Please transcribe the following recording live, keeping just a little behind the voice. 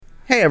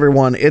Hey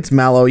everyone, it's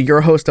Mallow,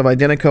 your host of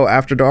Identico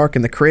After Dark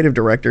and the creative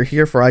director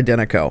here for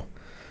Identico.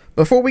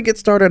 Before we get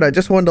started, I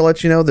just wanted to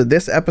let you know that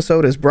this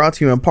episode is brought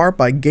to you in part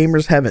by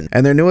Gamers Heaven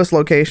and their newest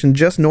location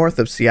just north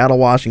of Seattle,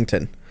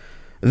 Washington.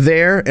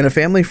 There, in a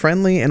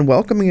family-friendly and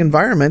welcoming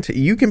environment,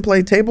 you can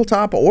play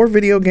tabletop or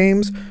video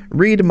games,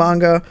 read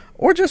manga,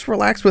 or just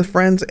relax with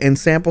friends and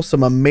sample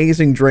some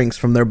amazing drinks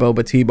from their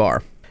boba tea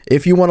bar.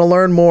 If you want to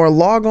learn more,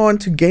 log on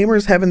to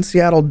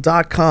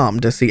gamersheavenseattle.com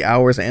to see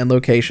hours and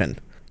location.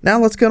 Now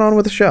let's get on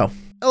with the show.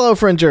 Hello,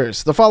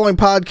 Fringers. The following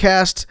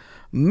podcast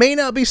may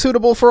not be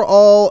suitable for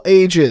all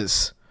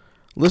ages.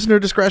 Listener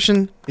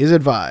discretion is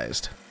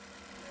advised.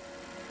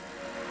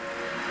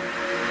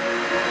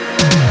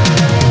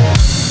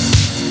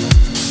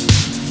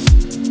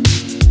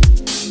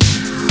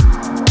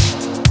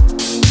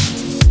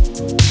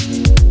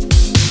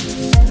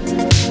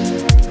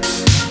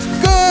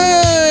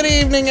 Good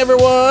evening,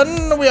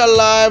 everyone. We are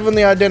live on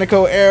the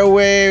Identico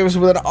airwaves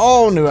with an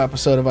all-new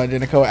episode of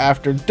Identico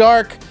After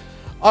Dark,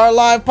 our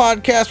live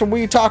podcast where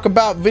we talk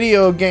about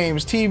video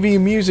games,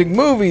 TV, music,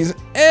 movies,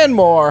 and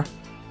more.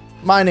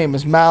 My name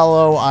is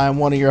Mallow. I am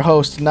one of your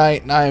hosts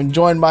tonight, and I am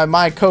joined by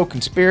my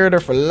co-conspirator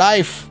for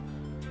life.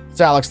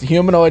 It's Alex the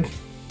Humanoid.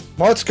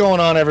 What's going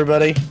on,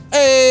 everybody?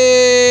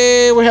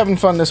 Hey, we're having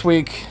fun this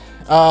week.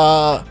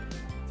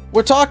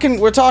 We're talking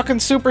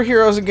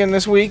superheroes again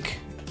this week.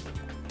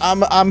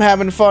 I'm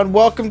having fun.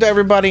 Welcome to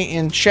everybody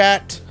in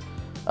chat.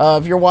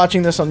 If you're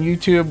watching this on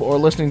YouTube or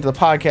listening to the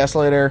podcast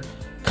later,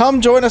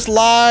 come join us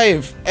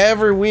live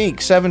every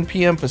week, 7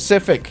 p.m.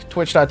 Pacific,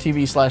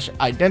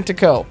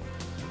 twitch.tv/Identico.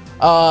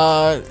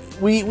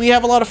 We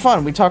have a lot of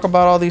fun. We talk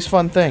about all these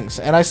fun things.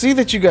 And I see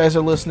that you guys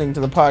are listening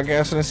to the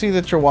podcast, and I see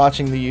that you're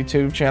watching the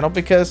YouTube channel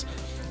because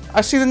I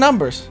see the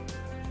numbers.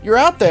 You're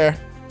out there.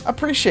 I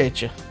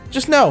appreciate you.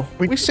 Just know,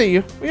 we see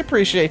you. We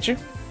appreciate you.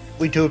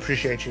 We do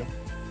appreciate you.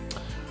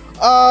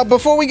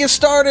 Before we get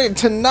started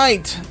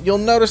tonight, you'll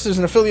notice there's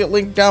an affiliate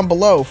link down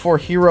below for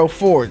Hero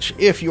Forge.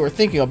 If you are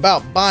thinking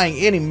about buying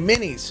any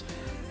minis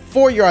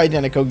for your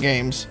Identico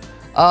games,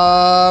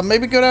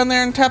 maybe go down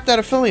there and tap that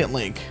affiliate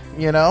link,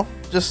 you know?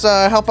 Just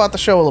help out the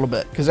show a little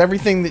bit, because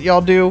everything that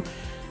y'all do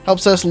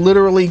helps us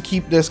literally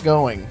keep this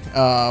going.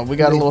 We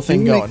got a little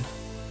thing going.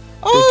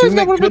 Oh, they do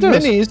make good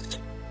minis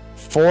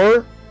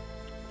for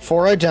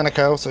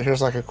Identico. So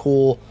here's like a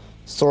cool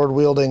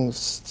sword-wielding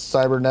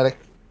cybernetic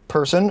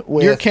person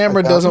with your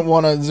camera doesn't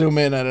want to zoom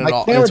in at it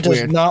all. My camera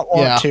does not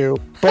want to.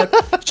 But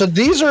so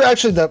these are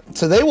actually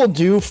so they will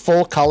do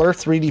full color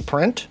 3D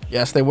print.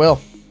 Yes, they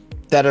will.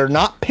 That are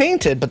not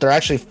painted, but they're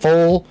actually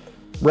full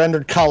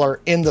rendered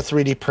color in the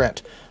 3D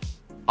print.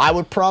 I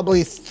would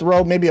probably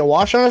throw maybe a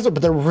wash on it,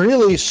 but they're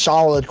really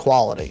solid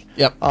quality.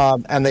 Yep.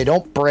 And they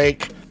don't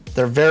break.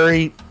 They're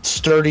very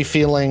sturdy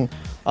feeling.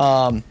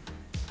 I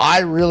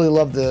really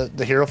love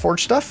the Hero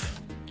Forge stuff.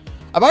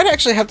 I might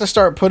actually have to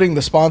start putting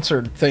the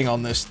sponsored thing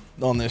on this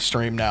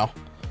stream now.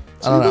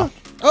 I don't know.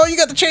 Oh, you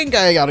got the chain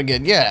guy out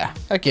again. Yeah.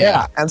 Heck yeah.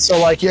 Yeah. And so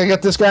like you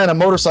got this guy on a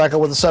motorcycle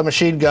with a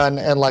submachine gun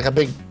and like a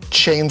big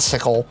chain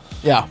sickle.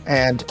 Yeah.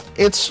 And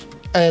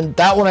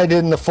that one I did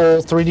in the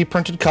full 3D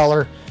printed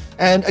color.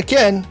 And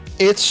again,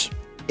 it's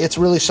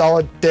really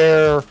solid.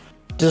 Their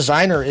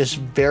designer is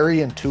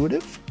very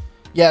intuitive.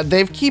 Yeah,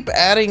 they keep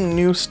adding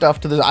new stuff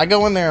to this. I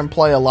go in there and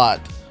play a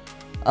lot.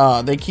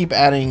 They keep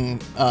adding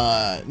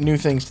new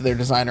things to their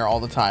designer all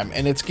the time,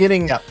 and it's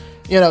getting,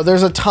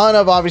 there's a ton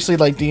of obviously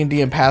like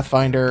D&D and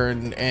Pathfinder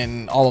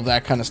and all of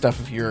that kind of stuff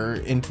if you're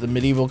into the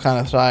medieval kind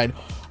of side,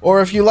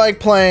 or if you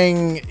like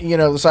playing,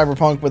 the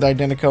cyberpunk with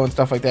Identico and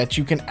stuff like that,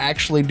 you can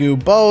actually do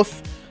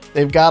both.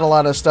 They've got a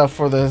lot of stuff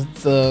for the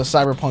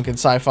cyberpunk and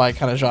sci-fi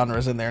kind of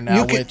genres in there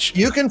now,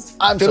 you can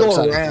I'm fiddle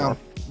so around.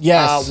 For.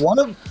 Yes, one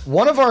of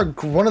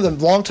the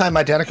longtime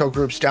Identico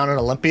groups down in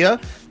Olympia,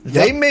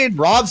 they made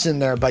Rovs in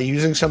there by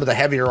using some of the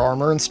heavier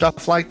armor and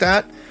stuff like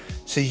that.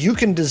 So you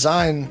can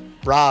design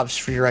Rovs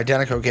for your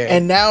Identico game,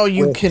 and now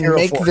you can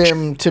make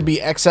them to be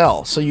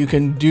XL. So you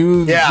can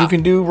do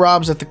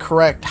Rovs at the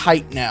correct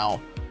height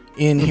now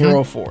in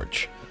Hero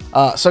Forge.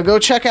 So go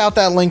check out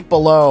that link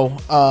below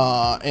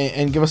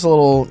and give us a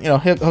little,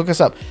 hook us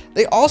up.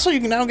 You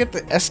can now get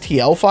the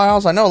STL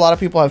files. I know a lot of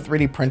people have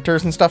 3D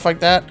printers and stuff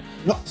like that.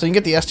 Yep. So you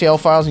can get the STL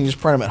files and you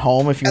just print them at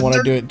home if you want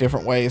to do it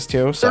different ways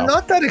too. So they're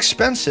not that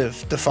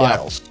expensive, the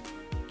files. Yeah.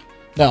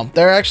 No,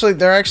 they're actually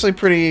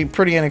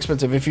pretty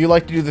inexpensive if you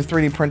like to do the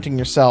 3D printing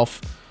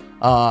yourself.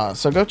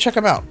 So go check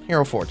them out,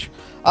 Hero Forge.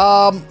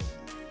 Also,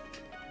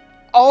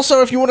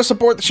 if you want to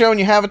support the show and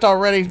you haven't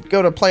already,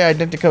 go to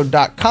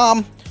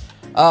playidentico.com.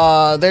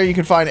 There you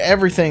can find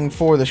everything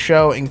for the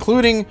show,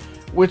 including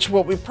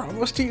what we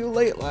promised to you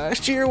late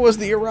last year was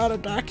the errata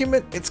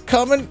document. It's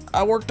coming.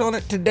 I worked on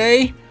it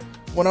today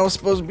when I was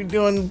supposed to be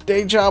doing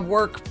day job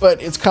work,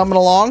 but it's coming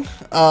along.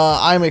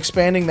 I'm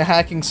expanding the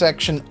hacking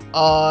section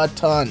a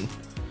ton.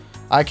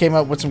 I came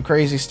up with some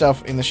crazy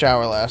stuff in the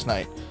shower last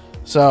night.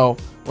 So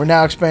we're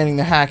now expanding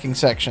the hacking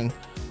section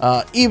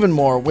even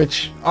more,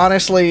 which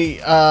honestly,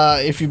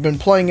 if you've been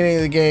playing any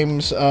of the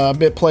games,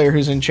 Bit Player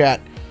who's in chat,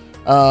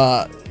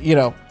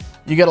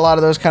 you get a lot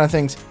of those kind of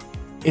things.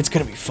 it's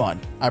going to be fun.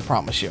 I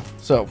promise you.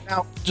 So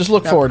Now- just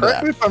look Now, forward to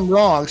correct that. me if I'm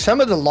wrong.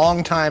 Some of the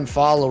longtime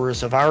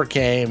followers of our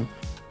game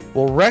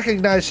will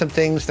recognize some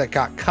things that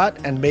got cut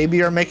and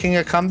maybe are making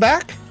a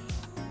comeback.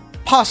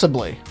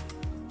 Possibly.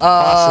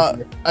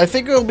 Possibly. I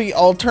think it'll be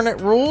alternate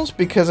rules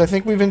because I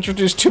think we've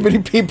introduced too many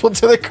people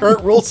to the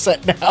current rule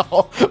set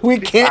now. We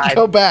can't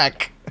go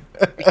back.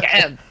 We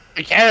can.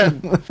 We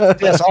can.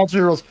 Yes,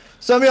 alternate rules.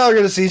 Some of y'all are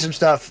going to see some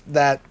stuff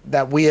that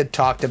we had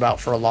talked about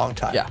for a long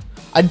time. Yeah.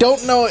 I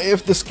don't know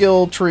if the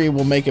skill tree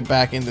will make it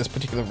back in this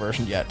particular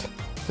version yet,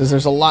 because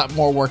there's a lot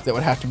more work that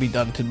would have to be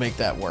done to make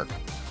that work.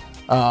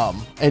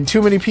 And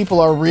too many people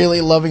are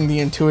really loving the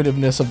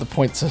intuitiveness of the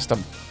point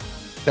system,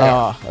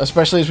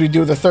 especially as we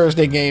do the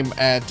Thursday game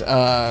at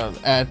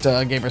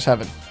Gamers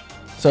Heaven.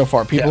 So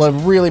far, people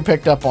have really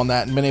picked up on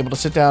that and been able to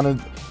sit down.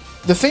 And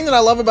the thing that I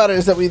love about it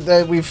is that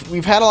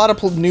we've had a lot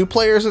of new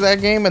players of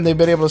that game, and they've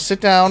been able to sit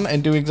down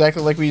and do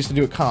exactly like we used to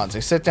do at cons.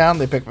 They sit down,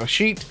 they pick up a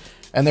sheet,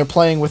 and they're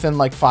playing within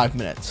like 5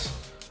 minutes.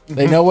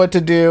 They know what to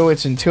do.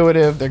 It's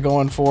intuitive. They're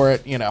going for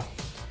it,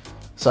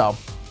 So,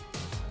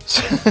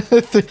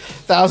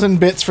 1,000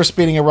 bits for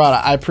speeding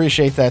errata. I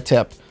appreciate that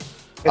tip.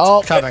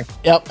 It's coming.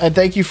 Yep, and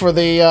thank you for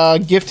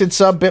the gifted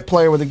sub, Bit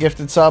Player with a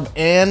gifted sub,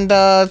 and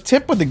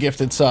Tip with the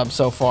gifted sub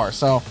so far.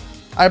 So,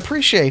 I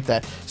appreciate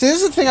that. See,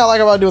 this is the thing I like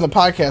about doing the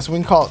podcast. We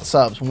can call it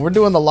subs. When we're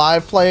doing the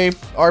live play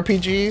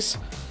RPGs,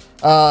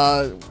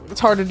 it's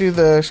hard to do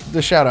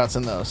the shout outs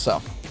in those.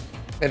 So,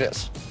 It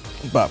is.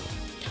 but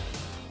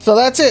so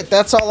that's it.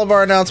 That's all of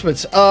our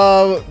announcements.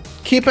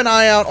 Keep an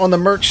eye out on the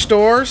merch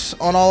stores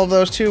on all of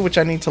those too, which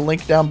I need to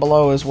link down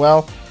below as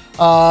well.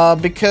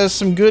 Because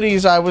some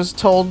goodies I was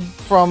told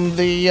from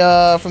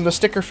the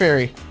Sticker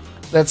Fairy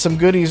that some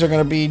goodies are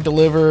going to be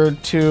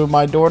delivered to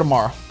my door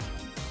tomorrow.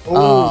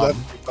 Oh, that'd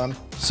be fun.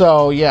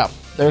 So yeah,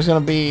 there's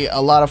going to be a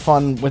lot of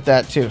fun with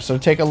that too. So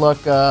take a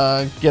look,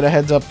 get a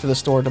heads up to the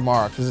store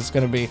tomorrow because it's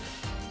going to be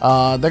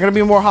they're going to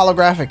be more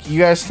holographic. You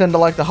guys tend to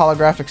like the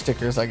holographic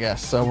stickers, I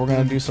guess. So we're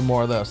going to do some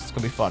more of those. It's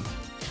going to be fun.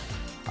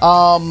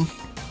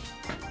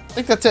 I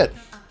think that's it.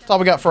 That's all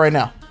we got for right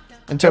now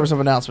in terms of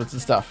announcements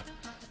and stuff.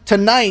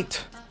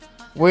 Tonight,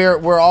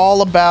 we're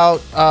all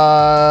about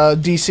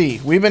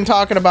DC. We've been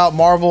talking about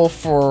Marvel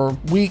for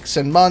weeks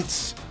and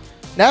months.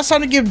 Now it's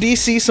time to give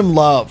DC some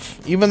love.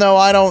 Even though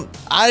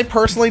I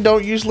personally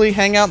don't usually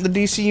hang out in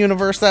the DC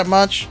universe that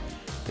much.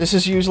 This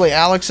is usually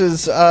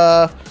Alex's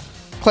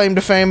claim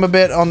to fame a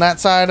bit on that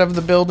side of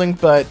the building,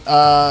 but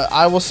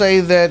I will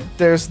say that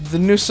there's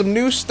some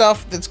new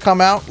stuff that's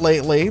come out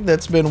lately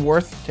that's been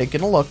worth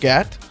taking a look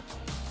at.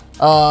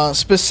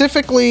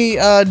 Specifically,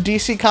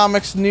 DC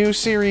Comics' new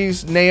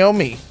series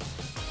Naomi,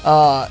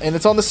 and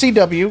it's on the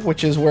CW,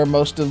 which is where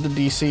most of the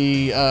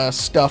DC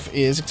stuff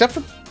is, except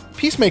for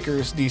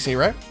Peacemaker's DC,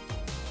 right?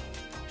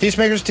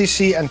 Peacemaker's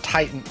DC and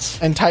Titans.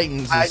 And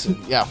Titans,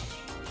 yeah.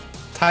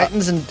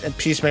 Titans and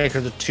Peacemaker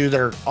are the two that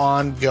are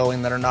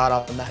ongoing that are not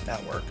on that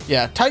network.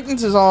 Yeah,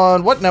 Titans is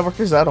on, what network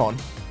is that on,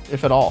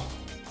 if at all?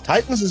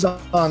 Titans is on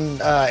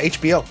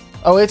HBO.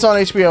 Oh, it's on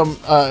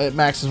HBO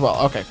Max as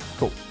well. Okay,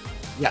 cool.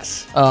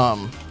 Yes.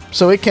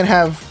 So it can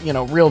have,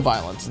 real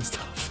violence and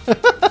stuff.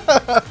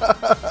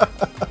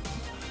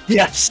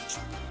 Yes.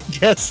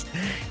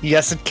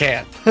 Yes, it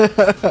can.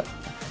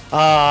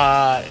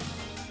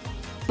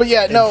 But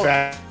yeah, no. In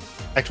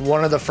fact,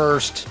 one of the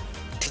first,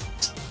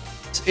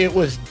 it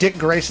was Dick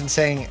Grayson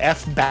saying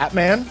F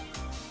Batman,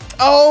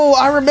 Oh,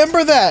 I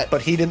remember that.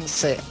 but he didn't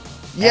say it.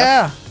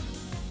 Yeah.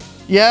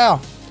 Yeah.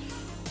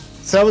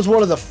 So that was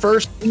one of the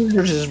first scenes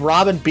is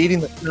Robin beating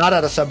the snot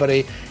out of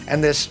somebody,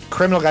 and this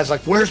criminal guy's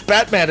like, "Where's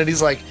Batman?" And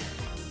he's like,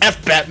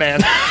 "F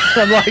Batman."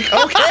 I'm like,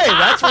 okay,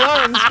 that's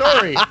Robin's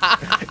story.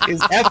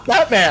 Is F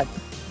Batman.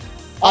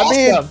 I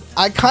mean, Awesome.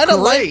 I kind of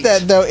like Great.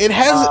 that though. It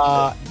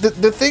has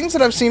the things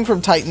that I've seen from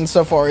Titan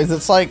so far is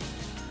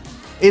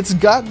it's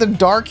got the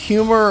dark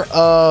humor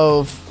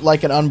of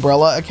like an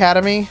Umbrella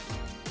Academy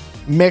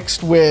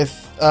mixed with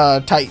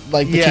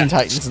Teen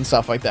Titans and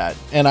stuff like that.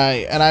 And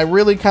I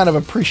really kind of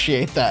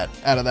appreciate that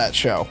out of that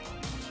show.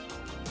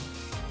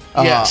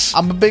 Yes.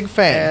 I'm a big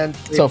fan And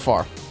so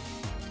far.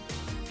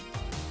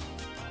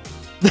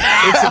 It's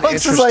an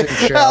Alex is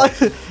interesting show.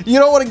 Alex, you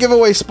don't want to give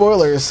away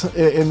spoilers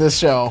in this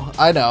show.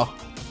 I know.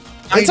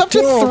 It's up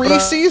to don't, 3 but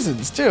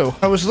seasons too.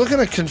 I was looking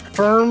to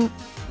confirm.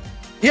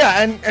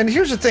 Yeah, and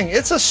here's the thing: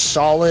 it's a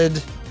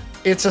solid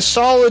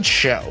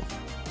show.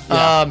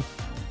 Yeah.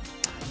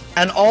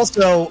 And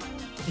also,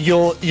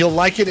 you'll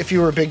like it if you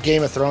were a big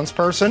Game of Thrones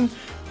person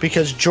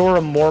because Jorah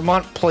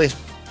Mormont plays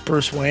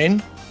Bruce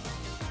Wayne.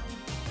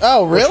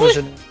 Oh, Which really? was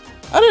an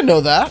I didn't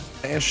know that.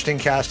 interesting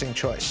casting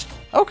choice.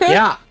 Okay.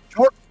 Yeah,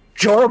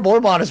 Jorah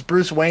Mormont is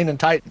Bruce Wayne in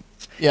Titans.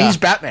 Yeah. He's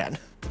Batman.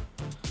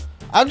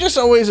 I've just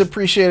always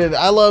appreciated.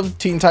 I love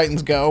Teen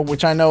Titans Go,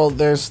 which I know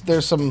there's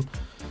some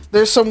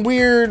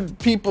weird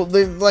people.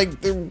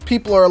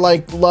 People are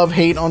like love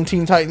hate on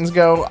Teen Titans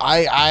Go.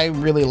 I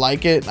really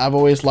like it. I've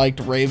always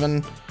liked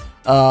Raven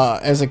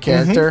as a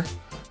character,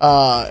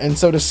 and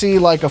so to see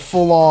like a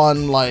full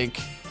on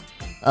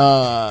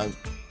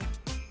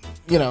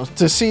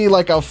to see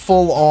like a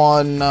full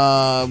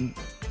on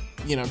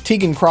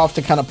Tegan Croft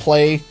to kind of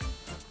play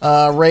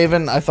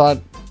Raven. I thought,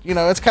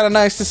 it's kind of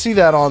nice to see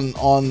that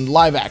on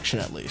live action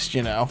at least,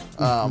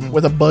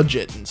 with a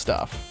budget and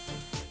stuff.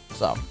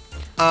 So,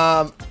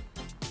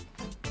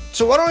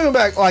 so why don't we go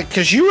back,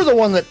 because you were the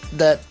one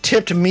that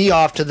tipped me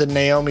off to the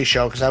Naomi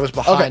show, because I was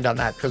behind on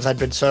that, because I'd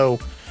been so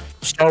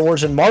Star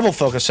Wars and Marvel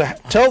focused. So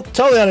tell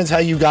the audience how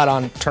you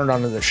turned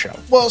onto this show.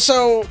 Well,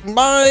 so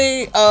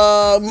my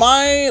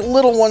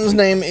little one's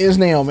name is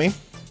Naomi.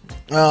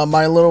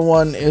 My little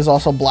one is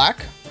also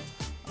black,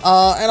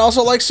 and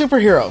also likes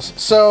superheroes.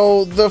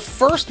 So the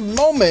first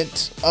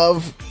moment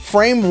of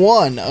frame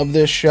 1 of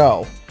this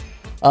show,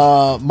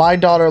 my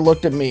daughter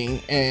looked at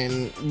me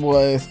and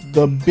with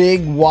the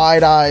big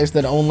wide eyes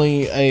that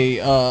only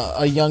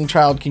a young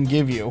child can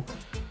give you,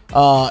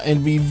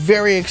 and be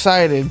very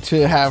excited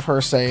to have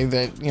her say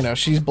that,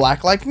 she's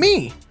black like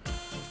me.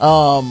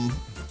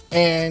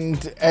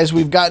 And as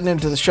we've gotten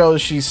into the show,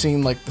 she's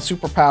seen like the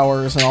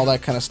superpowers and all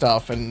that kind of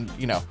stuff. And,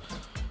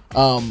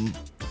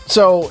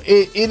 so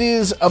it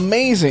is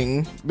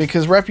amazing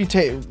because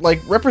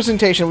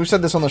representation, we've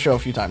said this on the show a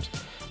few times.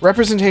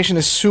 Representation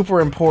is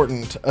super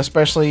important,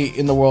 especially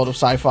in the world of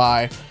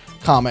sci-fi,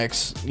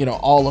 comics,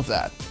 all of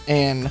that.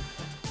 And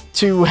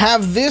to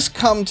have this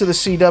come to the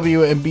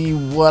CW and be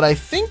what I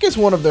think is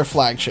one of their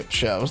flagship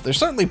shows, they're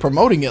certainly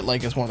promoting it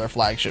like it's one of their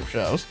flagship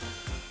shows.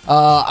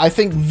 I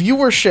think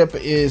viewership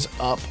is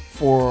up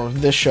for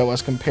this show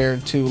as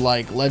compared to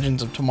like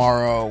Legends of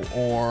Tomorrow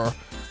or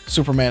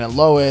Superman and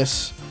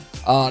Lois.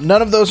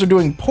 None of those are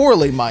doing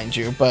poorly, mind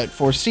you, but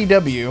for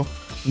CW,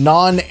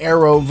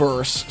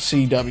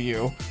 non-Arrowverse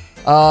CW,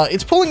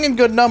 it's pulling in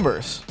good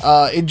numbers.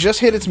 It just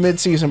hit its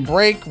mid-season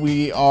break.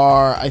 We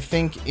are, I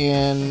think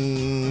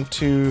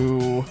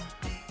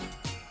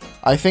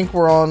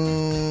we're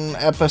on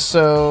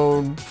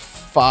episode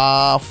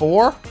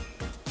 4.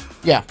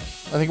 Yeah,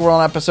 I think we're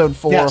on episode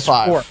 4 or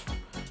 5.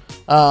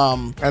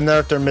 4. And they're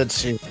at their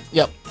mid-season.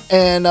 Yep.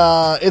 And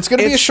it's going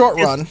to be a short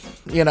run,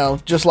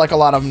 just like a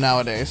lot of them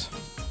nowadays.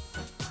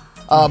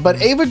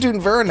 But Ava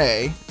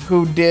DuVernay,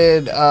 who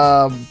did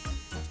a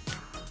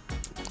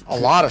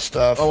lot of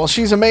stuff. Oh, well,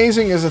 she's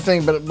amazing is the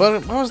thing, but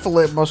what was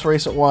the most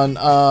recent one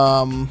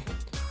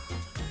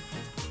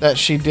that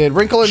she did?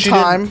 Wrinkle in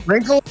Time.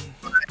 Wrinkle.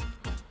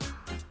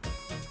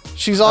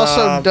 She's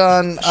also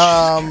done.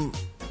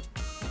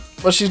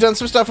 She's done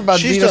some stuff about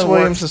Venus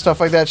Williams and stuff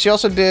like that. She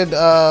also did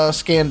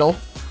Scandal,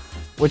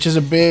 which is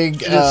a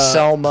big. She did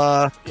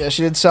Selma. Yeah,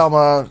 she did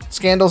Selma.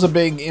 Scandal's a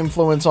big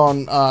influence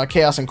on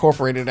Chaos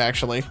Incorporated,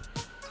 actually.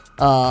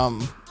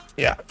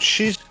 Yeah,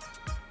 she's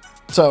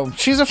a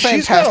fantastic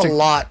she's got a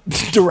lot.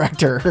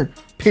 director,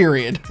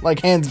 period, like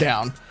hands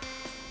down.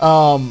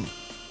 But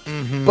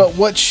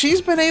what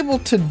she's been able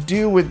to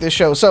do with this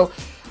show, so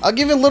I'll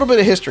give you a little bit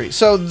of history.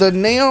 So the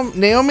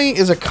Naomi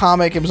is a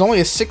comic. It was only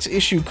a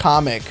 6-issue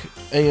comic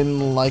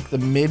in like the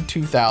mid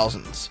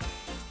 2000s,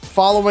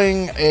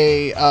 following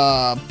a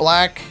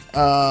black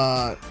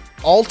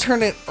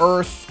alternate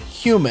Earth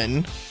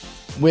human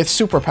with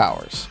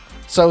superpowers.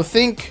 So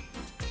think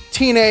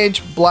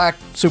teenage black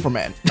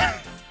Superman,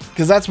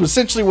 because that's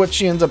essentially what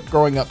she ends up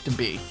growing up to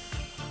be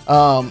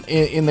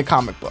in the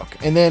comic book.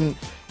 And then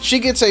she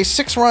gets a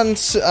 6-run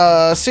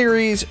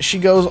series. She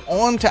goes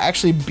on to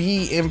actually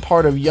be in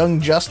part of Young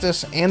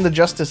Justice and the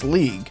Justice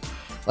League.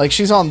 Like,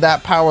 she's on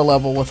that power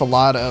level with a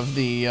lot of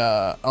the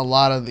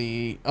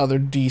other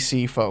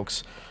DC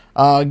folks.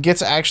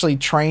 Gets actually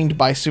trained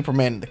by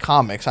Superman in the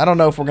comics. I don't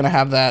know if we're gonna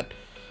have that.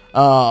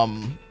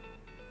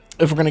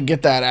 If we're gonna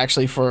get that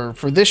actually for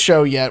this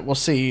show yet, we'll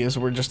see, as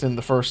we're just in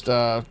the first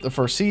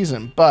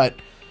season. But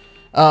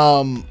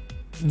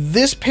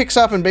this picks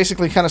up and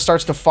basically kind of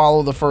starts to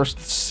follow the first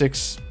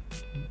 6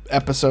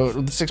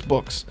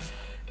 books,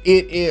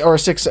 or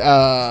 6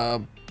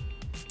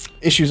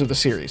 issues of the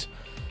series.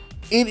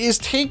 It is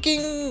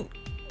taking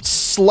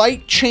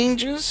slight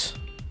changes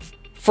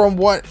from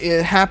what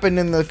happened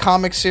in the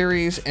comic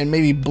series and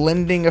maybe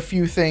blending a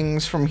few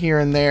things from here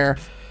and there,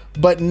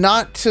 but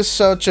not to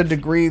such a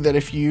degree that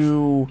if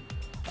you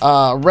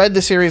read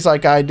the series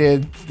like I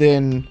did,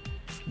 then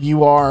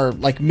you are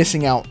like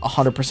missing out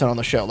 100% on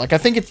the show. Like, I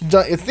think it's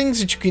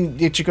things that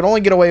you can only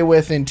get away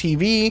with in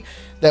TV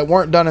that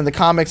weren't done in the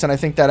comics, and I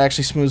think that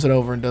actually smooths it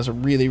over and does a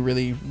really,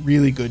 really,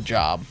 really good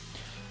job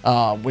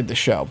with the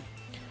show.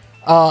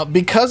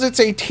 Because it's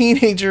a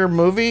teenager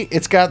movie,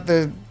 it's got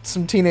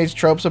some teenage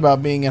tropes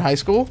about being in high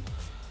school.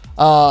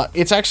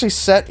 It's actually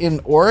set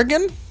in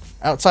Oregon,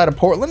 outside of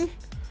Portland.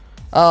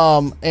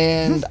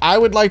 And I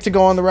would like to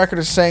go on the record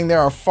as saying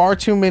there are far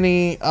too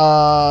many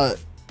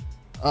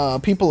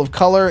people of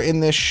color in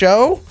this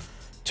show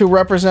to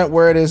represent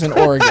where it is in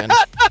Oregon.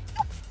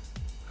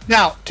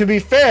 Now, to be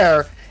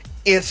fair,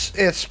 it's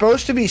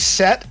supposed to be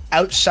set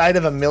outside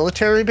of a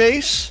military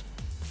base.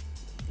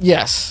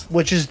 Yes.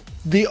 Which is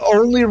the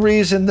only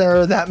reason there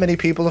are that many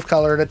people of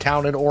color in a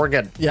town in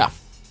Oregon. Yeah.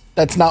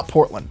 That's not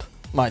Portland,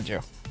 mind you.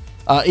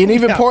 And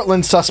even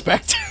Portland's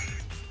suspect.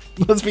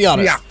 Let's be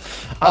honest. Yeah.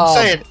 I'm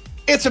saying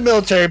it's a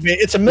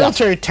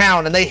military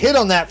town, and they hit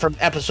on that from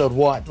episode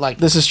 1. Like,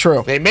 this is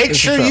true. They make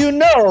sure you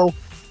know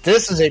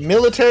This is a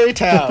military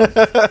town.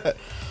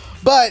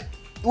 But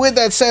with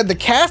that said, the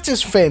cast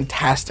is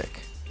fantastic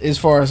as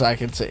far as I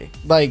can see.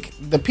 Like,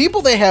 the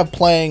people they have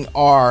playing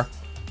are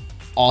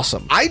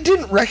awesome. I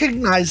didn't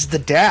recognize the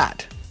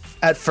dad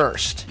at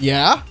first.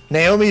 Yeah?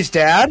 Naomi's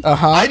dad?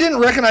 Uh-huh. I didn't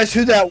recognize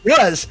who that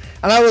was.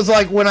 And I was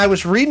like, when I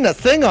was reading a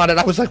thing on it,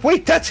 I was like,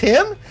 wait, that's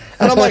him?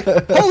 And I'm like,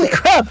 holy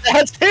crap,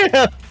 that's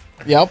him.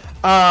 Yep.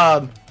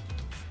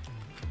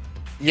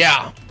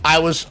 Yeah, I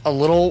was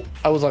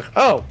like,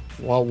 oh,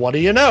 well, what do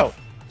you know?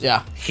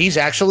 Yeah. He's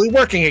actually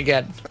working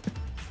again.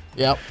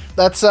 Yep.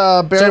 That's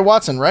Barry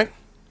Watson, right?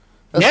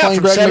 That's Yeah, playing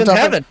from Greg Seventh McDuffie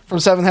Heaven. From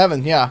Seventh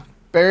Heaven, yeah.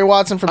 Barry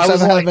Watson from I was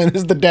Seventh like- Heaven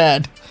is the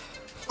dad.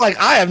 Like,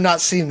 I have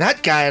not seen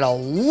that guy in a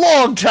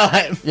long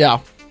time. Yeah.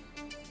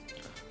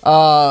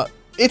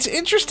 It's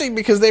interesting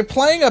because they're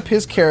playing up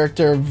his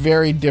character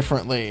very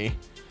differently.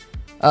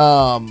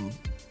 And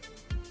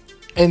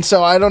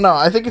so I don't know.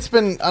 I think it's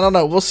been, I don't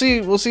know. We'll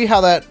see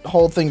how that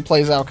whole thing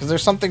plays out, because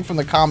there's something from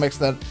the comics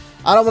that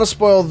I don't want to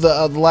spoil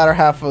the latter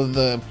half of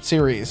the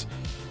series.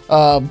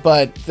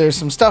 But there's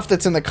some stuff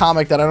that's in the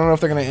comic that I don't know if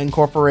they're going to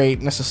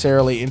incorporate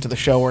necessarily into the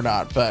show or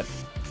not. But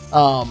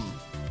I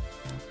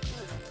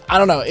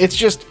don't know. It's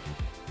just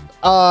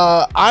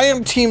I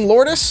am Team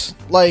Lourdes.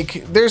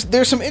 Like,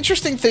 there's some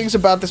interesting things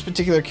about this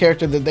particular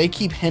character that they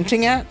keep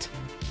hinting at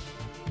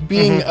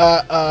being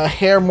a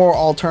hair more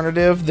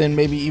alternative than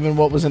maybe even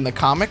what was in the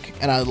comic,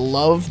 and I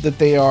love that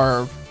they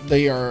are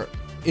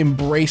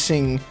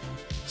embracing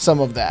some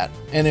of that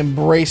and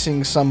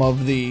embracing some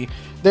of the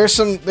there's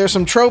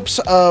some tropes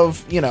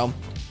of, you know,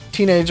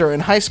 teenager in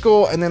high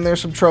school, and then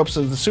there's some tropes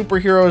of the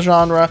superhero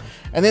genre,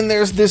 and then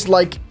there's this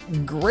like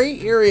gray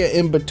area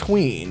in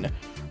between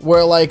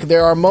where like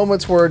there are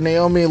moments where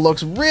Naomi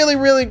looks really,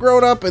 really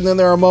grown up, and then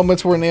there are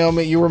moments where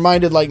you're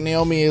reminded like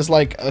Naomi is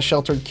like a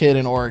sheltered kid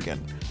in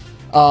Oregon.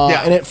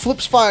 And it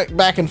flips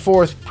back and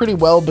forth pretty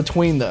well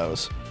between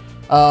those.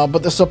 But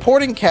the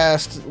supporting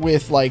cast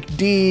with like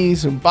Dee,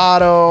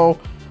 Zumbato,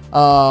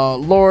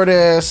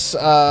 Lourdes,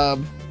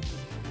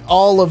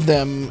 all of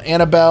them,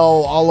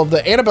 Annabelle,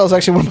 Annabelle's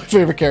actually one of my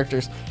favorite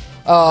characters.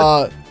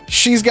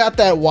 She's got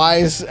that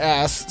wise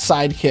ass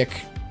sidekick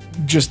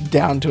just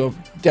down to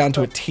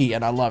a T,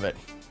 and I love it.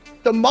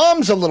 The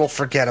mom's a little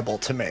forgettable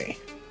to me.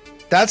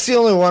 That's the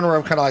only one where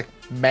I'm kind of like,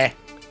 meh.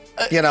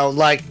 You know,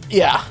 like...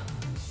 Yeah.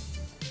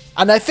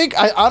 And I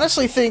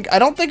honestly think, I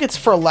don't think it's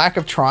for lack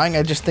of trying.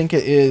 I just think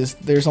it is,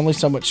 there's only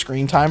so much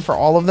screen time for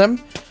all of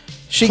them.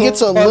 She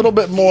gets a little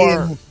bit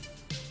more...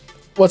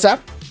 What's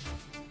that?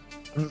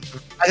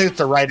 I think it's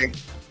the writing.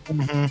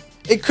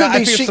 It could I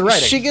be. think it's the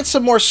writing. She gets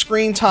some more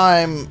screen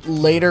time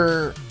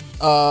later,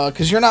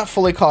 because you're not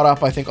fully caught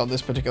up, I think, on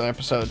this particular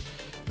episode.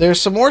 There's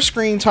some more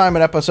screen time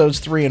in episodes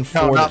 3 and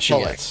 4 that she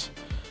gets.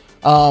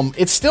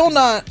 It's still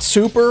not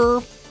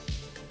super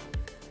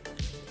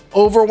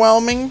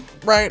overwhelming,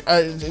 right?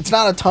 It's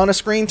not a ton of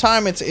screen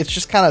time. It's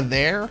just kind of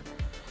there.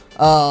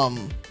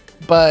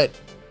 But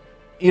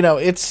you know,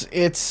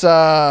 it's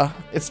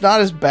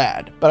not as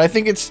bad. But I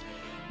think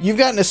you've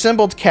got an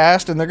assembled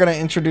cast, and they're going to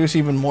introduce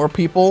even more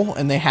people,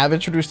 and they have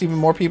introduced even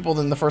more people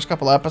than the first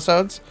couple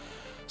episodes.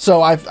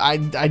 So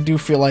I do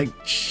feel like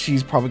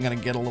she's probably going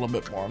to get a little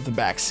bit more of the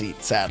back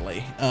seat,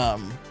 sadly.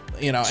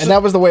 You know, and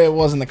that was the way it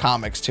was in the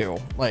comics too.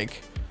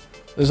 Like,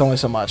 there's only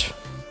so much.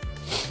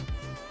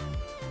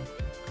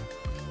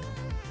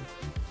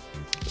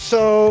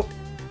 So,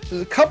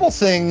 there's a couple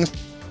things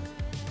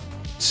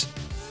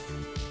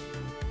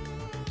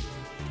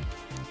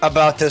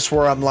about this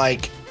where I'm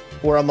like,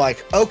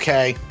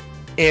 okay,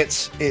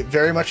 it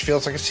very much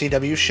feels like a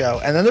CW show.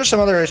 And then there's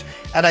some others,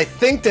 and I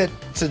think that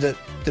the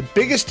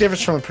biggest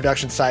difference from a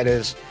production side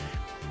is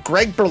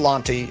Greg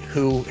Berlanti,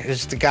 who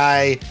is the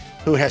guy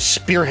who has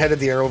spearheaded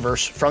the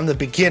Arrowverse from the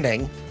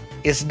beginning,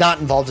 is not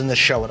involved in this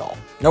show at all.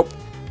 Nope.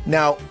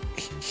 Now,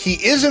 he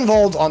is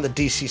involved on the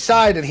DC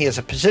side, and he has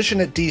a position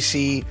at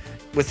DC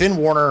within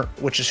Warner,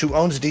 which is who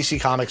owns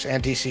DC Comics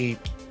and DC,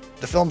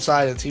 the film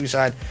side and the TV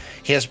side.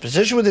 He has a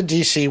position within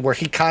DC where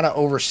he kind of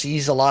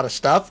oversees a lot of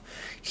stuff.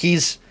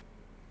 DC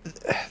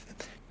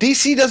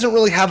doesn't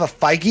really have a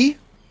Feige.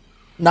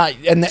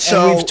 And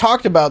we've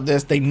talked about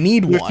this. They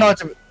need one.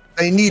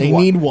 They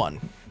need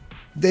one.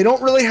 They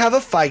don't really have a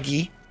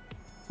Feige.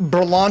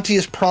 Berlanti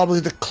is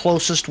probably the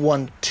closest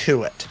one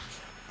to it.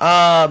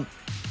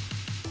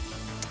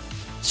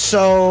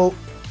 So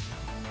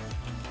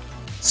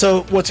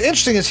what's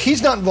interesting is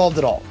he's not involved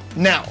at all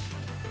now.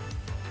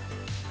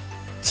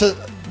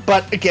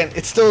 But again,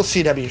 it's still a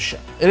CW show.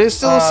 It is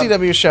still a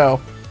CW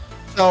show.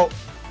 So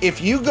if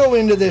you go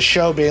into this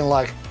show being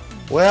like,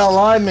 well,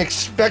 I'm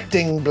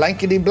expecting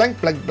blankety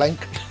blank blank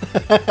blank,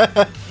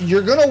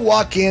 you're gonna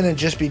walk in and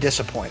just be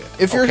disappointed.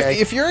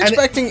 If you're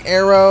expecting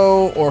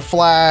Arrow or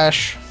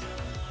Flash,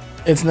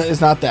 it's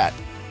not that.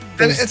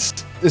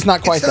 It's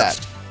not quite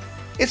that.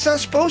 It's not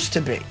supposed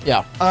to be.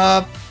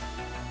 Yeah.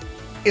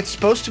 It's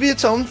supposed to be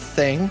its own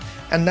thing,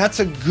 and that's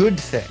a good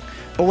thing.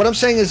 But what I'm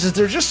saying is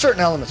there's just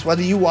certain elements,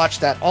 whether you watch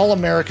that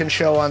All-American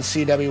show on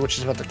CW, which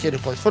is about the kid who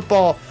plays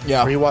football,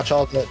 or you watch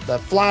all the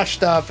Flash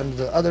stuff and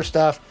the other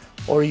stuff,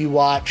 or you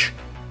watch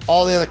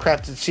all the other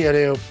crap that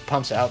CW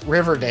pumps out.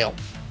 Riverdale.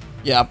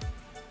 Yeah.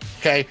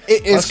 Okay.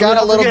 It's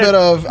got a little bit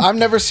of. I've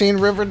never seen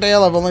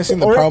Riverdale. I've only seen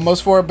the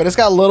promos for it, but it's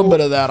got a little bit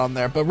of that on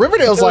there. But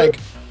Riverdale's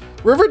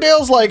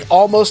like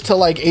almost to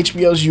like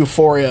HBO's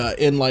Euphoria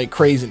in like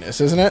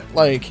craziness, isn't it?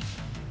 Like,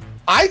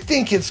 I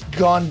think it's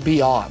gone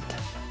beyond.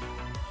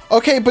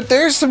 Okay, but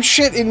there's some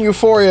shit in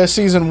Euphoria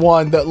season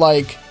 1 that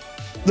like.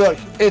 Look,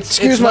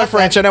 excuse my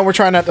French. I know we're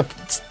trying not to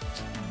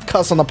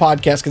cuss on the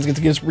podcast because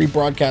it gets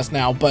rebroadcast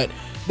now, but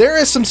there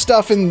is some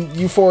stuff in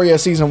Euphoria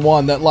season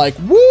 1 that like,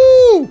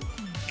 woo!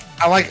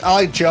 I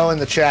like Joe in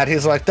the chat.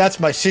 He's like, "That's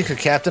my secret,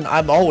 Captain.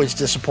 I'm always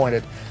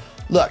disappointed."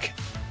 Look,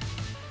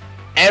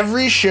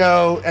 every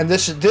show, and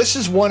this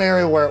is one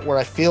area where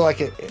I feel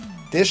like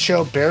this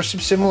show bears some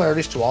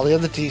similarities to all the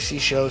other DC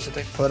shows that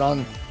they put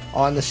on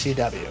the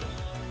CW.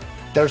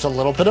 There's a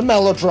little bit of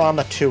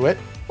melodrama to it,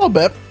 a little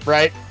bit,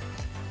 right?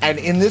 And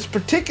in this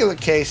particular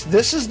case,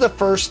 this is the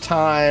first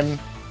time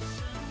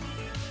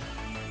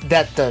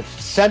that the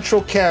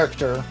central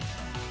character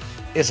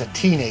is a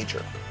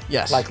teenager.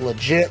 Yes, like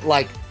legit,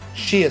 like.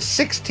 She is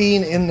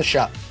 16 in the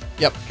show.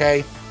 Yep.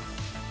 Okay.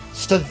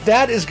 So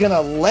that is going to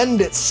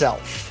lend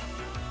itself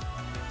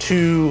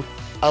to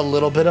a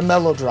little bit of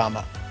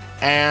melodrama.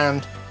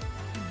 And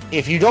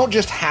if you don't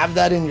just have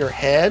that in your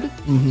head,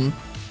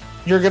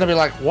 you're going to be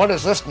like, what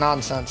is this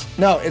nonsense?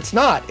 No, it's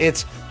not. But you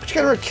got to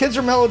remember, kids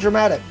are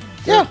melodramatic.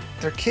 They're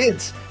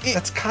kids.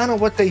 That's kind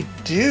of what they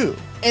do.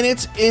 And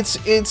it's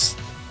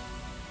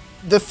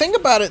the thing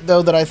about it,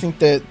 though, that I think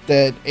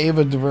that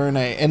Ava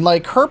DuVernay and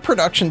like her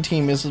production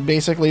team is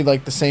basically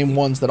like the same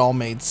ones that all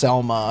made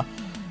Selma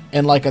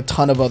and like a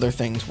ton of other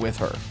things with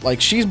her.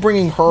 Like she's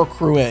bringing her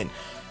crew in,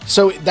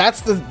 so that's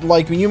the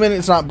like when you mean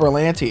it's not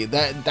Berlanti,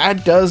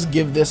 that does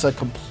give this a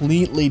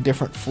completely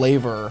different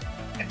flavor.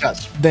 It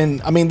does.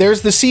 Then I mean,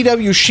 there's the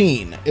CW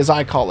sheen, as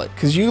I call it,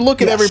 because you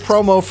look at every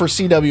promo for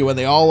CW and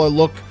they all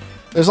look.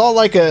 There's all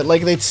like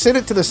they sit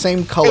it to the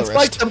same colorist.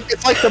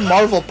 It's like the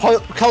Marvel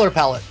color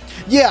palette.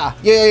 Yeah.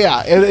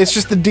 It's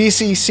just the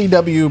DC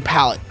CW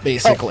palette,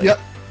 basically. Yep.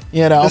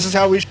 You know, this is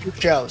how we shoot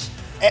shows.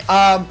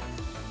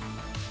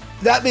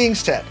 That being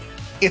said,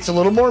 it's a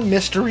little more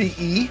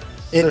mystery-y.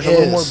 There's a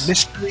little more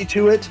mystery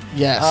to it.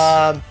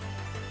 Yes.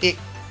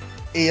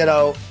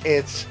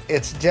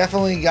 It's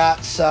definitely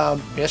got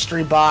some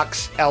mystery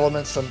box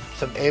elements, some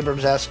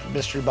Abrams-esque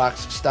mystery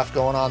box stuff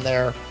going on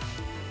there.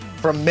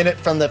 From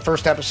the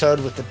first episode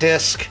with the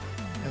disc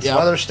and some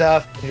other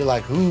stuff, and you're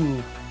like,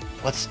 ooh,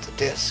 what's the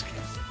disc?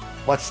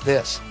 What's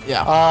this?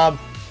 Yeah.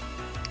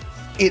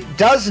 It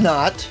does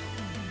not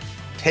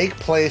take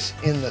place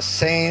in the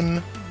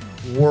same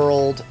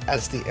world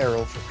as the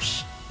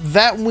Arrowverse.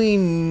 That we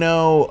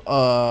know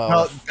of.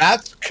 No,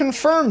 that's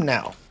confirmed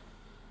now.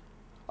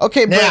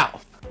 Okay, now.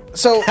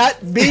 So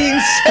that being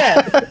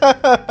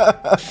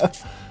said,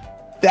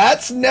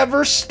 that's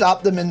never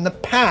stopped them in the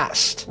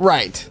past.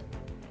 Right.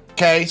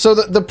 Okay. So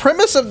the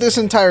premise of this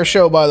entire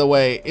show, by the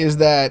way, is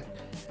that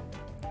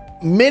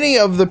many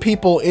of the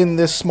people in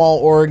this small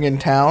Oregon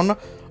town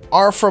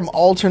are from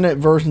alternate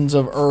versions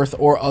of Earth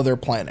or other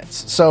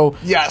planets. So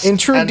yes, in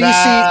true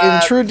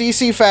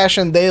DC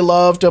fashion, they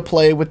love to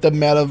play with the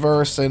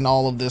metaverse and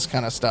all of this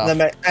kind of stuff.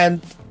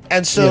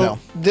 And so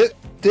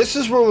this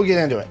is where we'll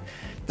get into it.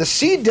 The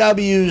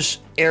CW's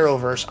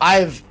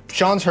Arrowverse.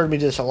 Sean's heard me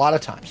do this a lot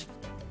of times.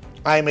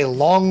 I am a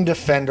long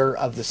defender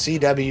of the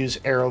CW's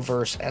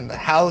Arrowverse and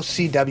how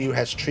CW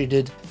has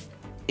treated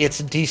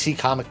its DC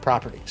comic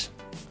properties.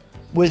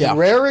 With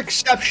rare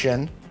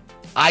exception,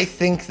 I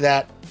think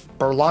that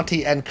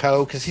Berlanti and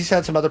Co., because he's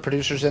had some other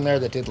producers in there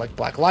that did like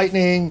Black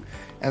Lightning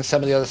and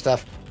some of the other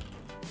stuff,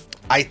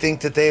 I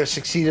think that they have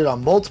succeeded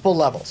on multiple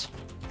levels.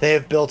 They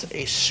have built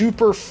a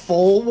super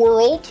full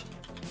world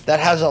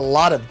that has a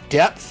lot of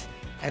depth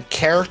and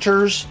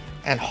characters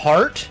and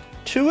heart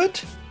to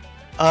it.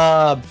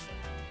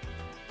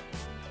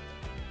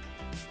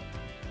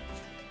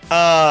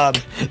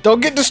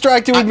 Don't get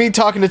distracted with me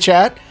talking to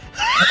chat.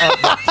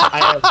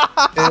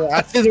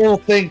 I see the little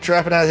thing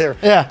trapping out here.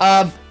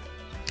 Yeah.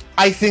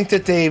 I think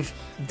that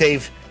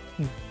they've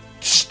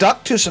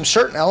stuck to some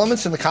certain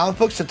elements in the comic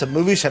books that the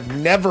movies have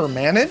never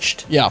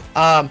managed. Yeah.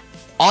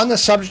 On the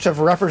subject of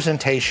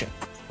representation,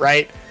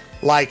 right?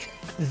 Like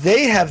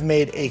they have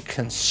made a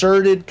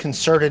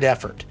concerted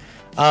effort,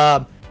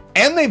 and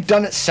they've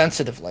done it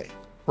sensitively,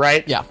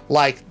 right? Yeah.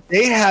 Like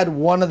they had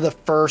one of the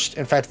first,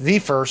 in fact, the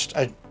first,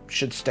 I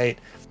should state,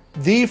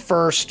 the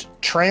first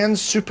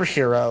trans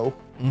superhero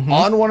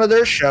on one of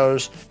their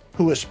shows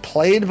who was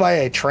played by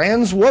a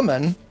trans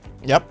woman.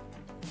 Yep.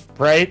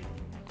 Right?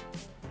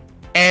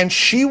 And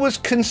she was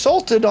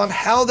consulted on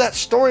how that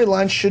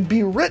storyline should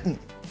be written.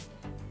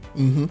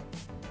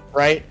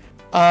 Right?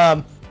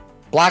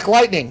 Black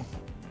Lightning.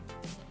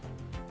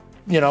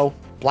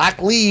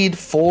 Black lead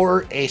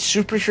for a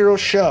superhero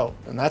show.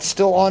 And that's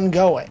still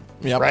ongoing.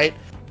 Yep. Right?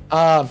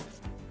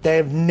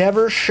 They've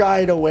never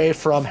shied away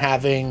from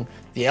having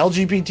the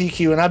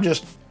LGBTQ, and I'm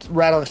just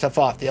rattling stuff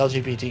off, the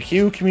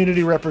LGBTQ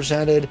community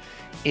represented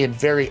in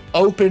very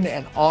open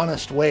and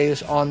honest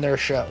ways on their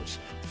shows.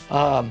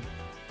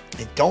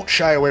 They don't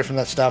shy away from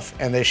that stuff,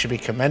 and they should be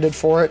commended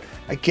for it.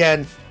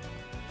 Again,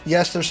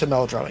 yes, there's some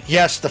melodrama.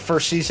 Yes, the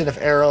first season of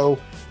Arrow,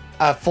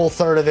 a full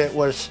third of it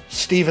was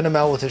Stephen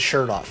Amell with his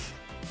shirt off.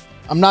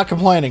 I'm not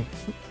complaining.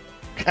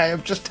 Okay,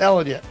 I'm just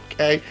telling you.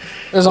 Okay,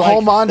 there's a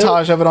whole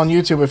montage of it on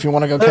YouTube if you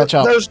want to go catch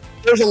up. There's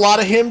a lot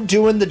of him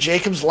doing the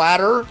Jacob's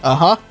Ladder.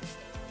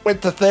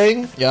 With the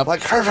thing. Yep.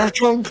 Like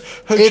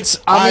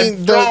it's. I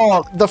mean,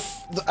 the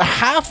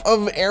half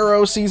of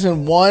Arrow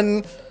season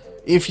 1.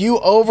 If you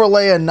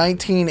overlay a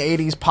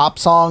 1980s pop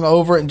song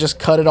over it and just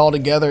cut it all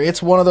together,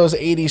 it's one of those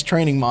 80s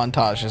training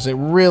montages. It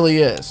really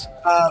is.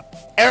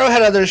 Arrow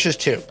had other issues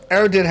too.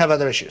 Arrow did have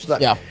other issues. Look,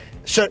 yeah.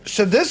 So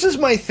this is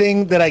my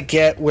thing that I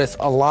get with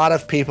a lot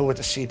of people with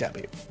the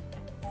CW.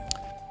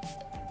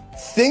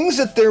 Things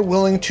that they're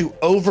willing to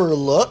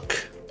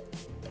overlook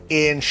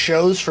in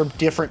shows from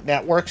different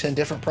networks and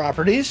different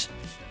properties,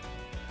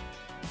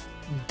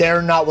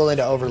 they're not willing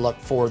to overlook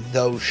for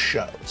those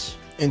shows.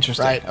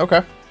 Interesting. Right?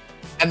 Okay.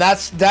 And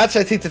that's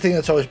I think the thing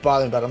that's always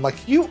bothering about it. I'm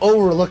like, you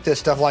overlook this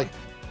stuff. Like,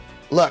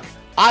 look,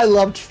 I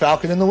loved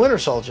Falcon and the Winter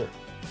Soldier.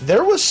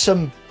 There was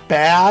some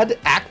bad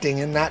acting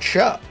in that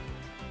show.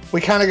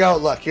 We kind of go,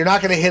 look, you're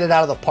not going to hit it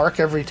out of the park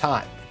every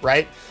time,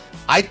 right?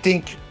 I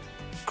think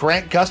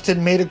Grant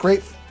Gustin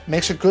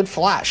makes a good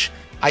Flash.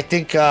 I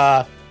think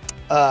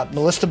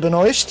Melissa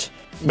Benoist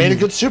made a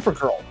good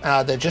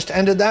Supergirl. They just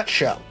ended that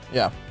show.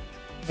 Yeah.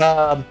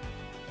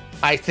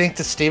 I think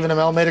that Stephen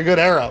Amell made a good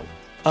Arrow.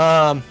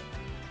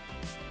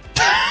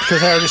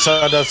 Because I already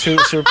saw those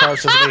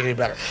superpowers doesn't make any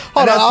better.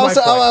 Hold on,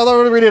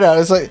 I'll read it out.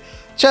 It's like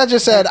Chad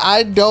just said,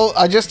 I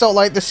just don't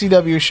like the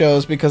CW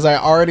shows because I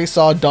already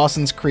saw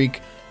Dawson's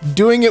Creek.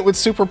 Doing it with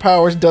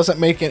superpowers doesn't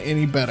make it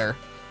any better.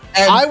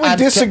 And I would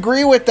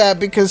disagree with that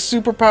because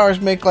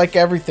superpowers make like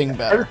everything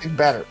better. Everything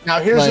better. Now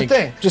here's the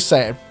thing. Just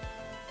saying.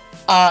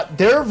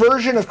 Their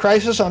version of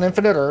Crisis on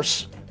Infinite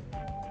Earths,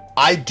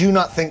 I do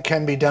not think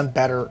can be done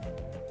better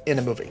in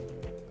a movie.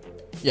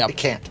 Yeah, it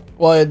can't.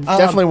 Well, it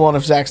definitely won't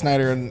if Zack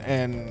Snyder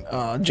and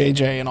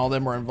JJ and all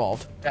them were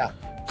involved. Yeah.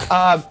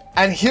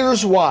 And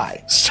here's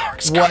why.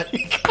 Stark's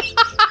Creek.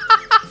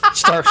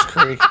 Stark's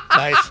Creek.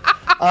 Nice.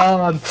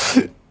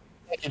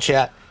 Thank you,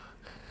 chat.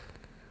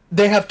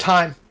 They have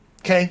time.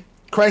 Okay.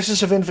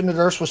 Crisis of Infinite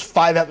Earths was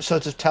 5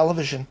 episodes of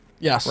television.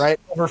 Yes. Right?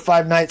 Over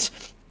 5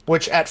 nights,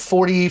 which at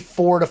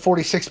 44 to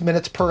 46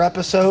 minutes per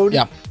episode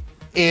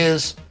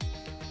is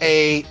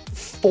a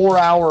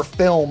 4-hour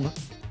film,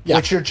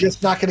 which you're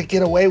just not going to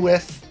get away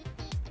with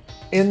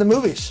in the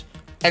movies.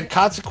 And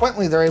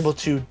consequently, they're able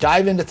to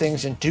dive into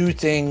things and do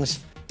things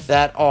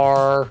that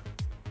are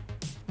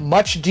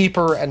much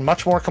deeper and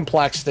much more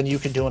complex than you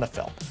can do in a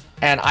film.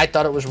 And I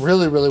thought it was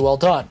really, really well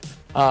done.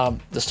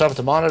 The stuff with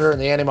the monitor and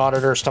the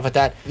anti-monitor, stuff like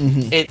that.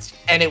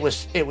 It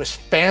was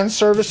fan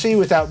servicey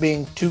without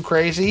being too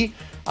crazy.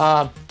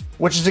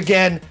 Which is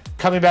again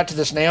coming back to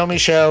this Naomi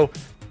show.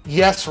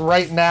 Yes,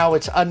 right now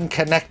it's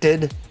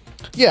unconnected.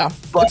 Yeah,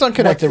 it's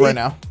unconnected right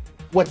now.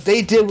 What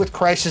they did with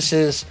Crisis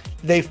is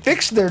they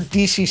fixed their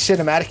DC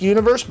cinematic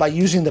universe by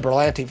using the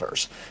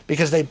Berlantiverse,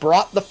 because they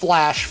brought the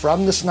Flash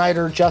from the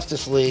Snyder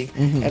Justice League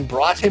and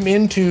brought him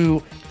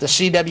into the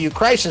CW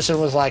Crisis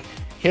and was like,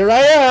 here I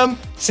am.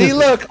 See,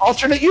 look,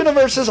 alternate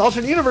universes.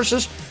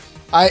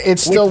 It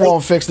still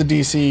won't fix the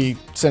DC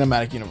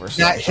cinematic universe.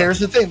 Now, here's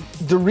the thing.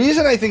 The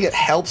reason I think it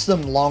helps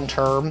them long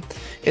term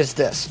is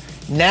this.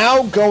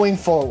 Now going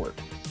forward,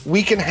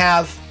 we can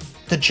have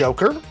the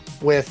Joker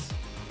with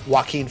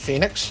Joaquin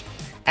Phoenix,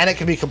 and it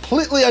can be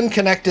completely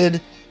unconnected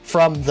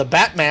from the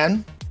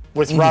Batman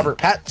with Robert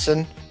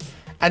Pattinson,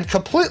 and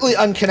completely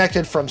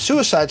unconnected from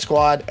Suicide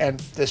Squad and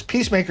this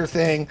Peacemaker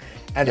thing,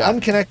 and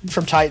unconnected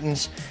from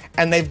Titans.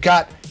 And they've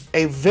got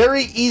a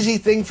very easy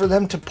thing for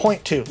them to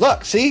point to.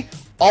 Look, see?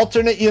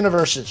 Alternate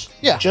universes.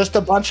 Yeah. Just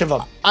a bunch of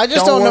them. I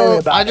just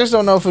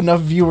don't know if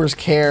enough viewers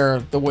care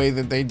the way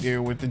that they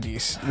do with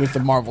the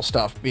Marvel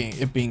stuff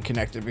being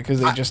connected, because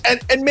they just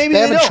and maybe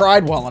they haven't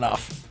tried well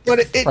enough.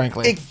 But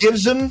frankly, it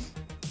gives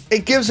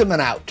them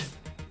an out.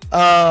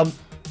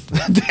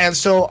 And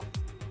so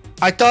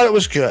I thought it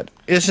was good.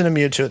 Isn't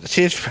immune to it.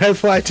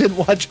 That's why I didn't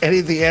watch any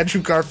of the Andrew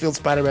Garfield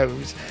Spider-Man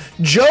movies.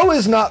 Joe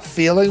is not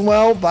feeling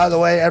well, by the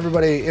way.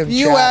 Everybody in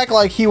you chat. Act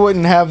like he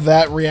wouldn't have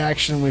that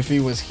reaction if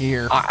he was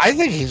here. I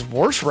think he's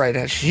worse right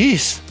now.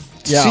 Jeez.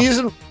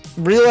 Yeah.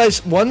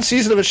 Realize one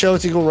season of a show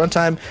is equal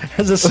runtime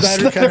as a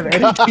Snyder kind of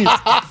entity.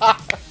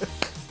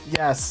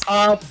 Yes.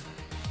 All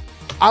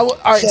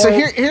right. So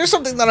here's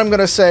something that I'm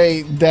gonna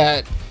say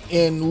that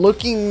in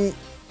looking,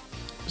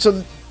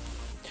 so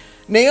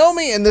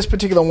Naomi in this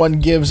particular one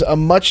gives a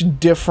much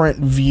different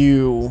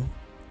view,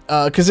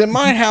 because in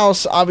my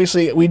house,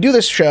 obviously, we do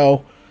this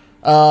show.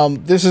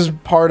 This is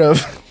part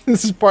of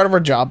our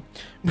job.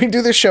 We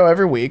do this show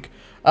every week.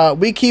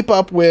 We keep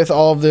up with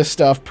all of this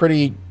stuff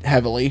pretty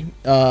heavily,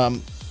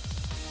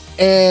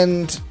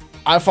 and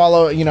I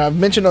follow. I've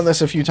mentioned on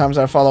this a few times.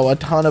 I follow a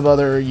ton of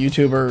other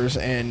YouTubers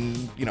and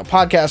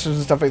podcasters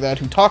and stuff like that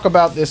who talk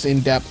about this in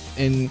depth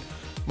in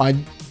my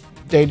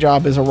day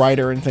job as a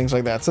writer and things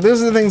like that. So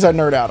these are the things I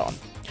nerd out on.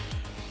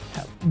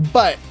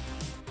 But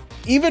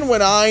even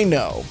when I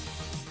know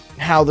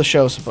how the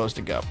show's supposed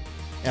to go,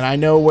 and I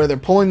know where they're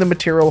pulling the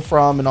material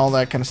from and all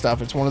that kind of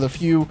stuff, it's one of the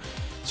few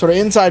sort of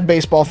inside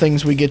baseball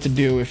things we get to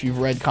do if you've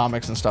read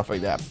comics and stuff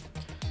like that.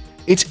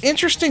 It's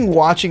interesting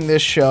watching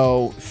this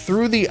show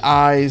through the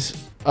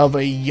eyes of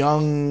a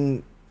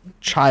young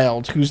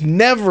child who's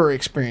never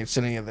experienced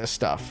any of this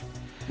stuff.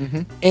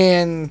 Mm-hmm.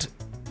 And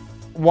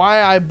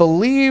why I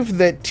believe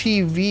that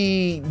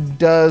TV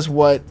does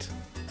what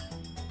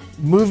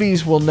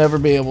movies will never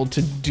be able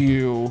to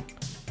do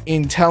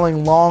in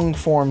telling long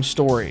form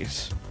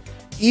stories.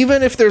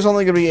 Even if there's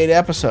only going to be 8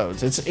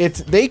 episodes,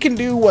 it's they can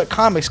do what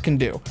comics can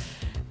do.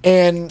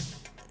 And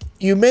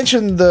you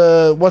mentioned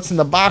the what's in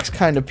the box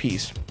kind of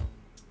piece.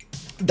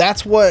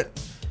 That's what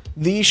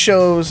these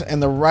shows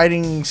and the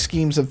writing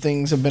schemes of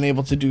things have been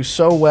able to do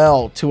so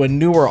well to a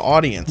newer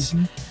audience,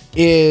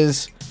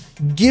 is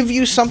give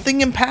you something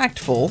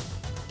impactful,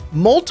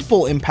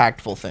 multiple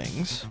impactful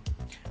things,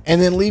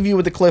 and then leave you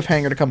with a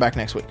cliffhanger to come back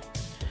next week.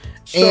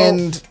 So,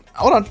 and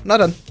hold on, not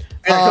done.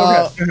 Go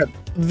ahead.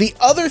 The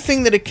other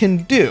thing that it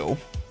can do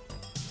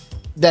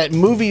that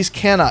movies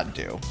cannot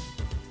do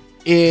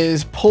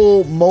is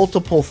pull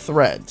multiple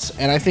threads.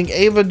 And I think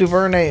Ava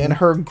DuVernay and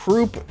her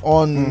group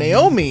on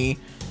Naomi,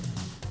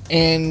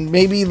 and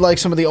maybe like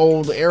some of the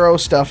old Arrow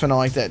stuff and all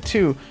like that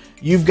too,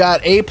 you've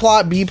got A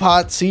plot, B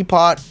plot, C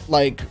plot,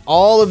 like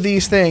all of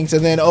these things.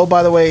 And then, oh,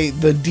 by the way,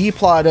 the D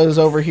plot is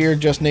over here,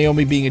 just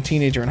Naomi being a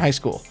teenager in high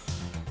school,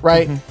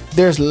 right?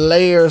 There's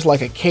layers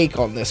like a cake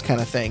on this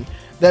kind of thing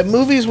that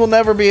movies will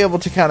never be able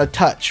to kind of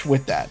touch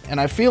with that.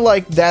 And I feel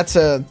like that's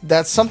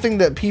something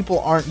that people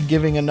aren't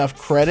giving enough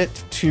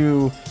credit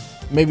to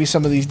maybe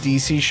some of these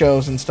DC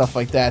shows and stuff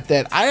like that,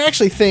 that I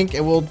actually think,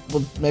 and we'll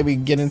maybe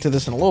get into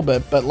this in a little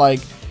bit, but like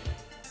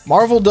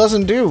Marvel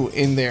doesn't do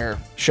in their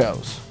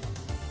shows.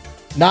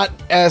 Not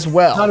as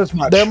well. Not as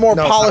much. They're more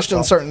No, polished not in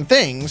well. certain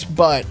things,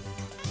 but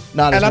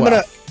not as And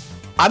well.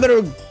 I'm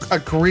gonna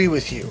agree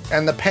with you,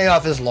 and the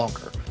payoff is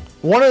longer.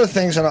 One of the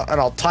things, and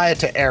I'll tie it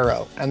to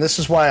Arrow, and this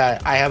is why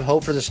I have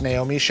hope for this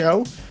Naomi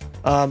show,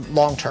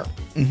 long term.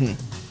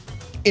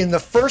 In the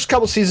first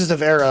couple seasons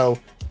of Arrow,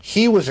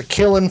 he was a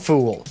killing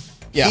fool.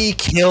 Yeah. He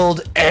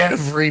killed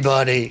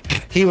everybody.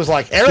 He was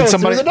like, Arrow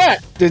through the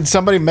net. Did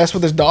somebody mess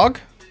with his dog?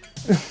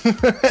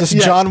 This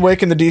Yeah. John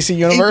Wick in the DC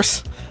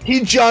universe?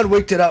 He John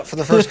Wicked it up for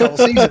the first couple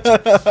seasons.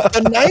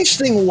 The nice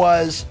thing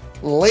was,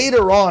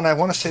 later on, I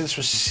want to say this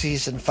was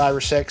season 5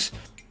 or 6,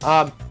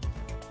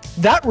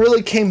 that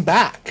really came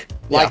back.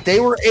 Like, Yeah. they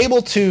were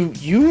able to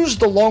use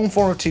the long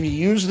form of TV,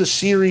 use the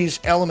series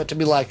element to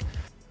be like,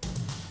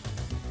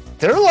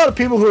 there are a lot of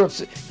people who are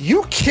upset.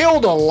 You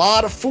killed a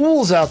lot of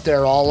fools out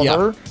there,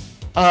 Oliver.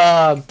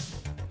 Yeah.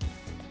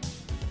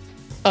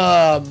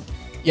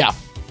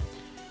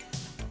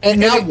 And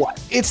now it- what?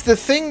 It's the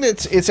thing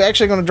it's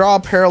actually going to draw a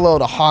parallel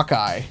to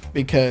Hawkeye,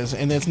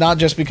 and it's not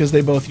just because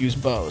they both use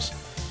bows.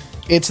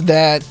 It's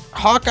that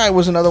Hawkeye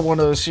was another one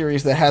of those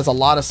series that has a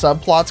lot of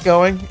subplots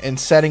going and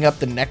setting up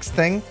the next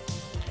thing.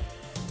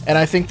 And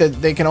I think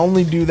that they can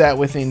only do that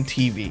within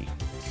TV.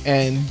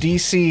 And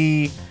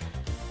DC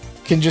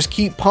can just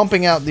keep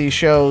pumping out these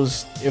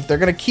shows. If they're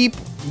going to keep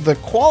the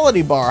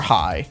quality bar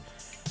high,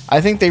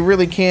 I think they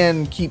really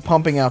can keep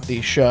pumping out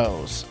these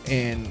shows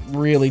and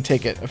really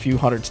take it a few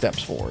hundred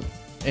steps forward.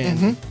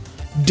 And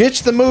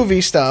ditch the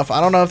movie stuff.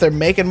 I don't know if they're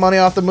making money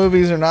off the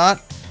movies or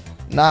not.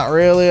 Not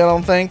really, I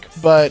don't think.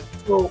 But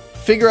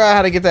figure out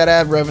how to get that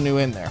ad revenue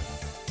in there.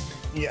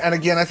 Yeah, and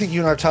again, I think you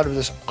and I have talked about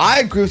this.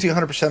 I agree with you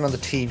 100% on the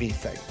TV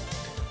thing.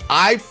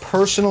 I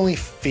personally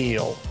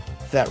feel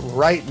that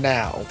right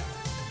now,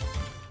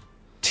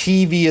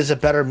 TV is a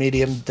better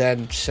medium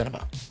than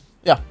cinema.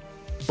 Yeah.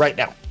 Right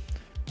now.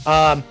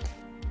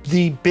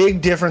 The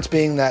big difference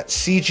being that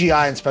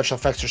CGI and special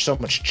effects are so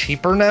much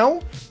cheaper now.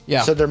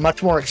 Yeah. So they're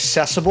much more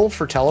accessible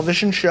for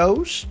television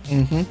shows.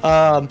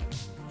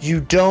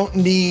 You don't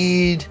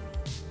need...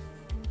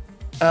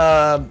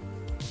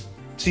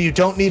 So you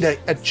don't need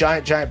a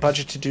giant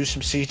budget to do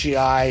some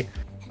CGI.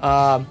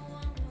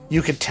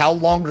 You could tell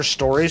longer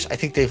stories. I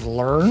think they've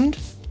learned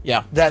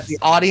Yeah. that the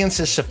audience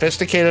is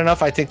sophisticated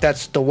enough. I think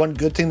that's the one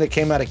good thing that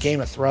came out of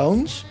Game of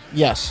Thrones,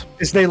 Yes.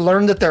 is they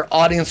learned that their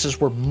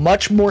audiences were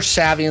much more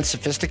savvy and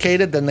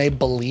sophisticated than they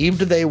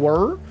believed they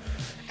were.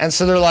 And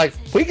so they're like,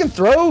 we can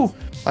throw,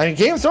 I mean,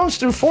 Game of Thrones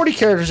threw 40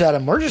 characters at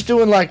them. We're just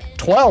doing like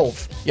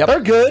 12. Yep. They're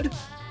good,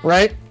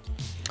 right?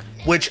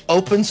 Which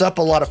opens up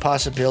a lot of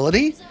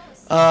possibility.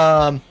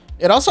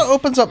 It also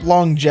opens up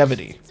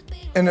longevity.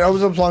 And it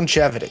opens up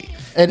longevity.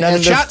 And- now, and the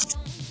the- chat,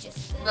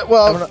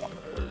 Well,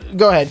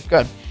 go ahead. Go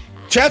ahead.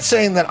 chat's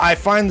saying that I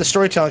find the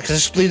storytelling, because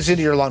this bleeds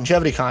into your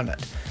longevity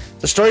comment,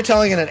 the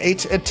storytelling in an 8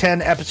 to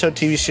 10 episode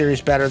TV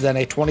series better than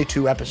a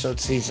 22 episode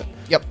season.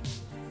 Yep.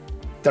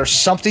 There's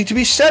something to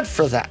be said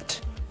for that,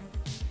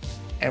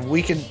 and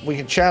we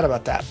can chat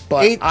about that.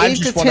 But Eight I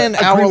to just wanna 10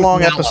 agree hour with long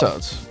Mallow.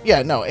 episodes.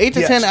 Yeah, no, 8 to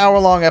Yes. 10 hour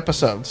long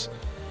episodes.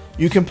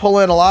 You can pull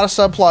in a lot of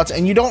subplots,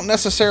 and you don't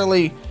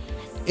necessarily,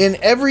 in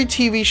every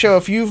TV show,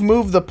 if you've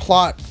moved the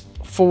plot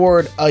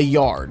forward a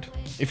yard,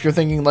 if you're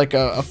thinking like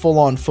a full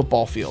on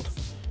football field,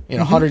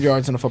 100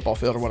 yards in a football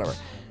field or whatever.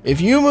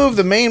 If you move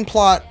the main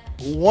plot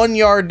 1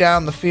 yard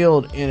down the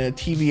field in a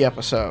TV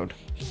episode,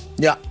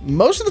 Yeah.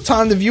 most of the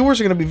time the viewers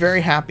are going to be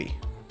very happy.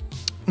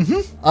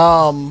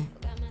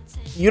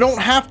 You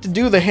don't have to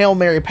do the Hail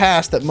Mary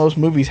pass that most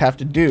movies have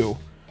to do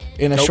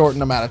in a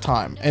shortened amount of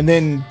time, and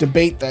then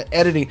debate the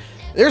editing.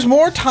 There's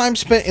more time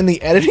spent in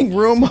the editing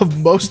room of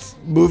most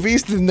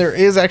movies than there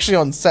is actually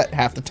on set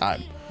half the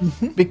time,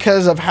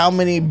 because of how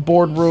many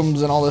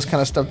boardrooms and all this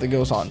kind of stuff that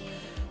goes on.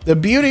 The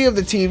beauty of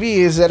the TV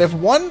is that if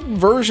one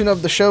version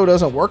of the show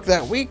doesn't work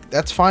that week,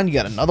 that's fine. You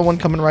got another one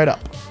coming right up,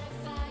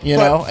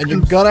 and you're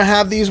gonna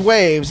have these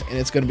waves, and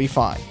it's gonna be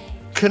fine.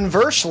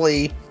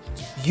 Conversely,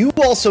 you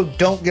also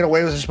don't get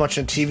away with as much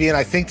in TV, and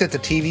I think that the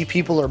TV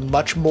people are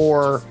much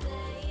more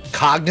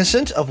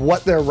cognizant of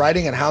what they're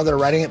writing and how they're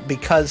writing it,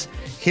 because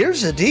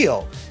here's the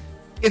deal.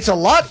 It's a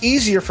lot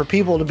easier for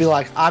people to be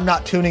like, I'm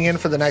not tuning in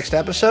for the next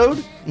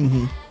episode.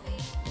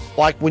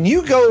 Like when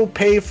you go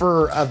pay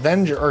for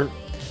Avenger, or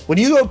when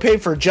you go pay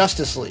for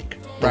Justice League,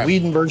 the Right.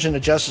 Whedon version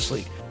of Justice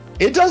League,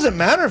 it doesn't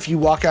matter if you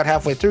walk out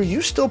halfway through,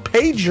 you still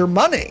paid your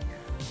money,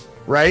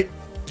 right?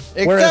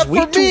 Except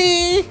for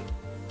me,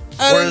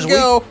 I didn't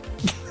go.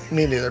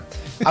 Me neither.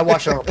 I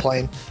watched it on a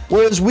plane.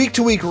 Whereas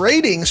week-to-week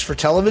ratings for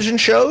television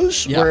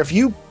shows, Yeah. where if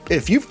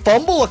you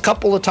fumble a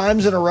couple of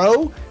times in a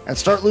row and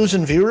start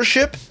losing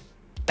viewership,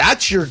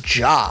 that's your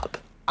job.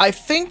 I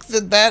think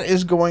that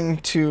is going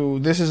to,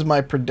 this is my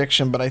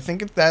prediction, but I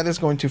think that is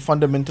going to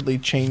fundamentally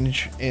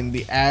change in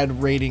the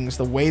ad ratings.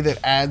 The way that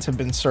ads have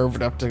been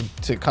served up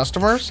to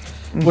customers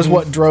was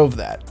what drove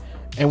that.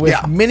 And with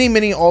many,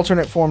 many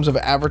alternate forms of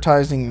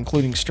advertising,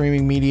 including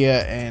streaming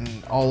media and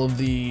all of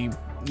the,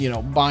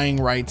 buying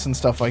rights and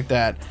stuff like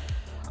that,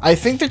 I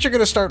think that you're going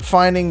to start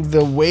finding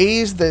the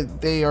ways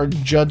that they are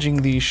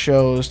judging these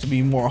shows to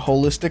be more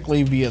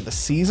holistically via the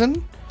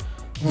season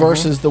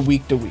versus the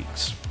week to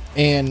weeks.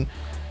 And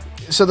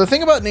so the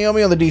thing about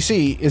Naomi on the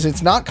DC is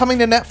it's not coming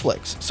to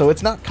Netflix, so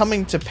it's not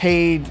coming to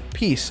paid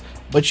piece,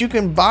 but you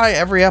can buy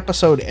every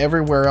episode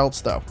everywhere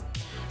else though,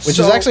 which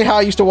is actually how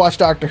I used to watch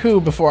Doctor Who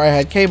before I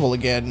had cable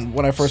again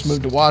when I first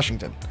moved to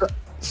Washington.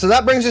 So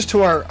that brings us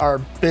to our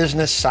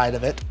business side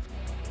of it,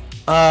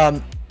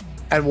 and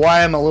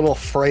why I'm a little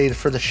afraid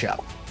for the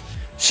show.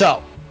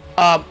 So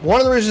one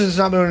of the reasons it's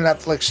not moving to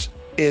Netflix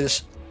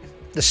is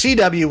the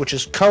CW, which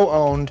is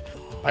co-owned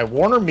by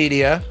Warner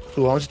Media,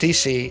 who owns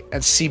DC,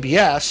 and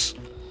CBS,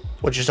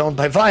 which is owned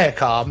by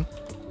Viacom,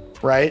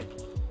 right?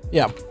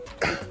 Yeah.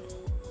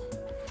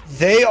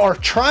 They are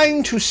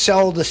trying to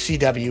sell the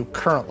CW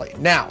currently.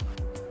 Now,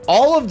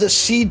 all of the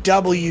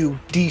CW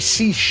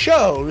DC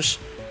shows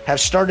have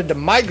started to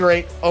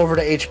migrate over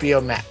to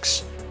HBO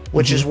Max,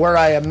 which is where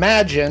I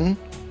imagine,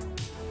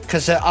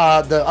 because the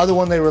other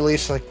one they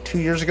released like 2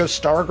 years ago,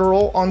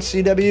 Stargirl on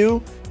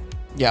CW,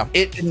 Yeah.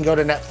 it didn't go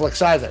to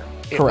Netflix either.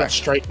 It went Correct.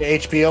 straight to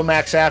HBO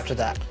Max after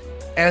that.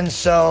 And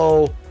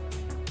so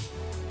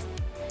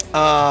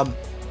I'm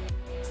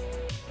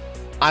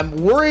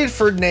worried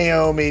for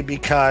Naomi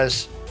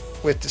because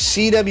with the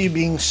CW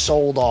being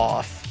sold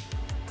off,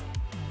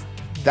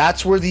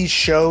 that's where these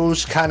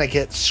shows kind of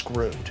get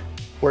screwed.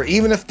 Where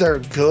even if they're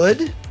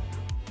good,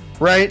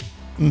 right,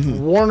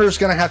 Warner's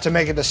going to have to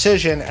make a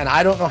decision, and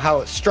I don't know how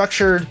it's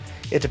structured.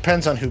 It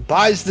depends on who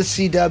buys the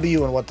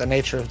CW and what the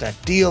nature of that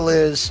deal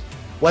is,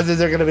 whether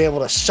they're going to be able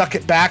to suck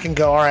it back and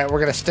go, all right, we're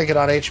going to stick it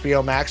on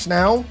HBO Max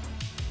now,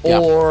 Yeah.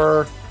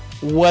 or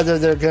whether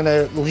they're going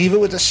to leave it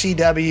with the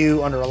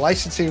CW under a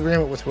licensing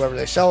agreement with whoever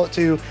they sell it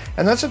to,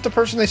 and that's if the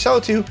person they sell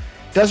it to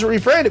doesn't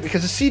rebrand it,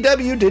 because the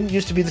CW didn't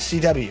used to be the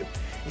CW. It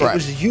Right.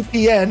 was the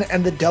UPN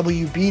and the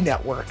WB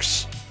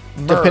networks.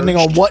 Depending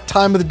on merged. what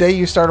time of the day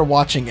you started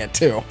watching it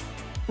too.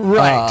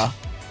 Right.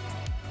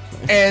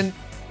 And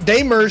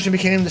they merged and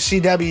became the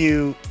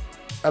CW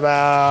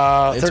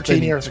about It's 13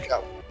 been- years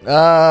ago.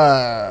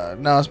 No,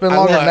 it's been I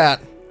longer than looked.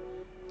 that.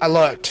 I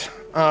looked.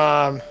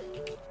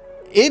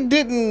 It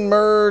didn't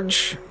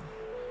merge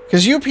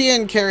because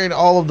UPN carried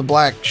all of the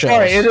black shows.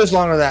 Sorry, it is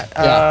longer than that.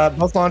 Yeah.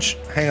 Both launched.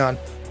 Hang on.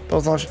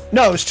 Both launched.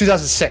 No, it was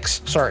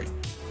 2006. Sorry.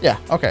 Yeah,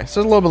 okay, so it's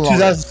a little bit longer.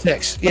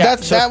 2006. But Yeah.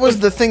 that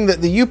was the thing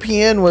that the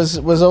UPN was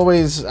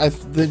always.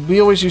 We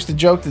always used to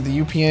joke that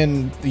the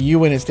UPN, the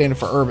UN is standing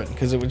for urban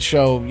because it would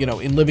show,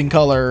 In Living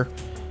Color,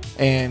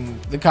 and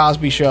the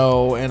Cosby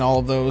Show, and all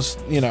of those,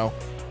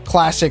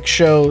 classic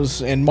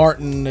shows, and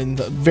Martin, and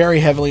very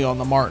heavily on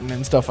the Martin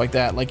and stuff like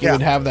that. Like you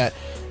would have that.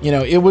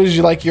 It was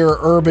like your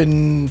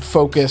urban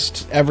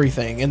focused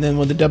everything. And then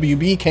when the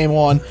WB came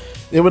on,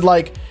 it would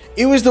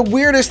it was the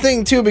weirdest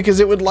thing too, because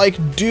it would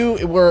do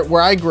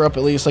where I grew up,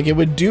 at least, it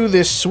would do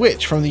this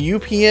switch from the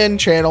UPN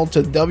channel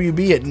to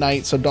WB at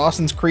night so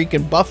Dawson's Creek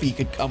and Buffy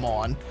could come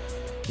on.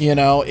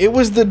 It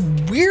was the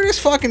weirdest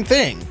fucking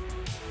thing.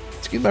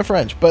 Excuse my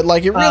French, but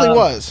it really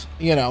was,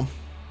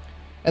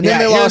 And then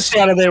they lost.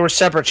 They were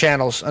separate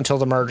channels until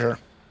the merger.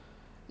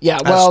 Yeah,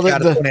 well,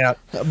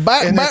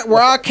 Back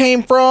where I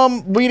came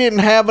from, we didn't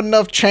have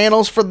enough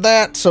channels for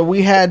that, so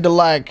we had to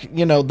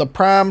the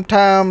prime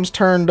times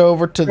turned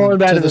over to the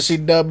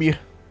CW.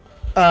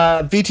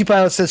 VT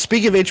Pilot says,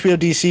 speaking of HBO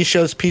DC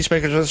shows,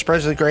 Peacemaker was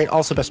surprisingly great.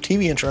 Also, best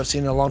TV intro I've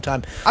seen in a long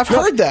time. I've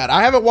heard that.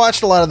 I haven't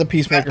watched a lot of the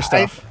Peacemaker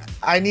stuff.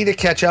 I need to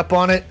catch up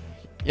on it.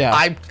 Yeah.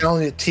 I'm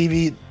telling you,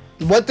 TV,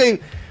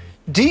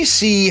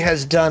 DC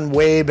has done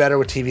way better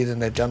with TV than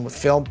they've done with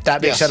film.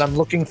 That being said, I'm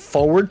looking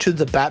forward to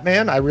the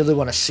Batman. I really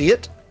want to see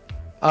it.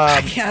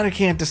 I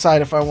can't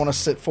decide if I want to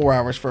sit 4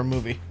 hours for a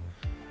movie.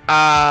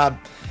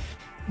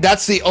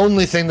 That's the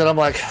only thing that I'm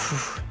like.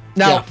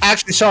 Now,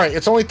 actually, sorry,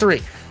 it's only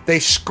 3. They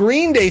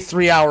screened a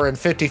 3-hour and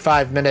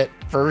 55-minute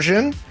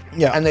version.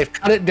 Yeah. And they've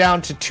cut it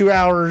down to 2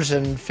 hours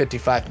and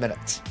 55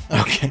 minutes.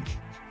 Okay.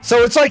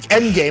 So it's like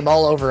Endgame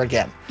all over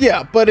again.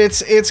 Yeah, but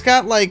it's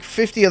got like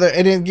 50 other,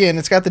 and again,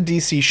 it's got the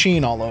DC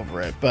sheen all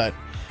over it. But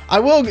I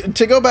will,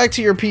 to go back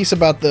to your piece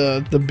about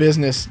the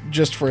business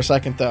just for a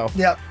second, though.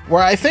 Yep.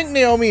 Where I think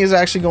Naomi is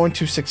actually going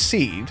to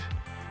succeed,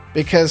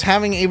 because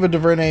having Ava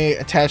DuVernay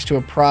attached to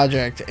a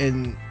project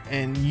and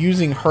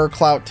using her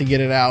clout to get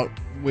it out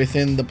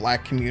within the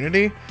black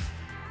community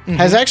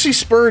has actually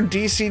spurred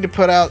DC to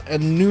put out a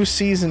new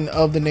season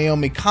of the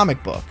Naomi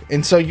comic book.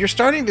 And so you're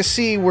starting to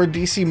see where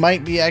DC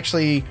might be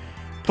actually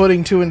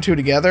putting 2 and 2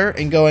 together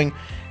and going,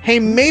 hey,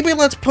 maybe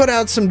let's put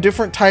out some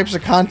different types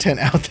of content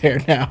out there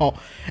now.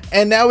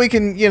 And now we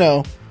can,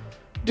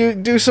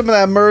 do some of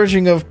that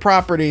merging of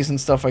properties and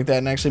stuff like that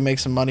and actually make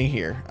some money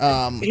here.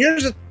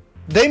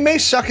 They may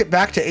suck it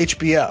back to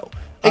HBO.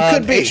 It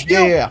could be.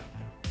 HBO,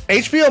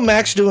 HBO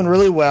Max doing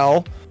really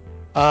well.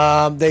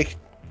 They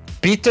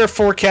beat their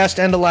forecast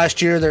end of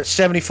last year. They're at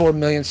 74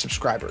 million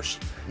subscribers.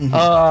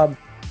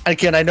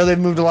 Again, I know they've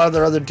moved a lot of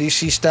their other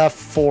DC stuff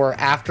for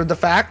after the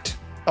fact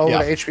over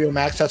to HBO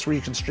Max. That's where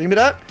you can stream it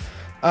at.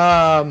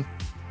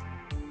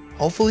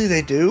 Hopefully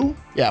they do.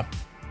 Yeah.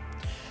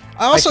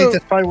 I think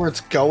that's probably where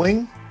it's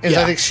going. I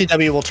think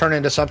CW will turn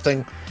into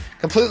something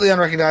completely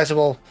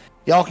unrecognizable.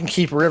 Y'all can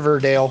keep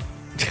Riverdale.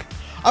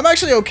 I'm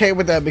actually okay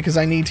with that because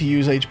I need to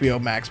use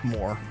HBO Max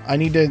more. I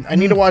need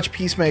to watch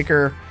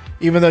Peacemaker,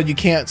 even though you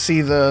can't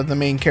see the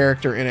main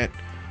character in it.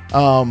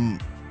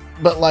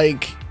 But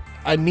like,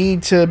 I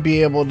need to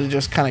be able to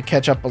just kind of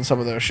catch up on some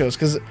of those shows,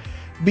 because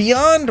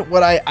beyond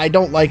what I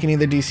don't like any of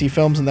the DC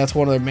films, and that's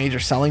one of their major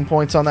selling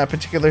points on that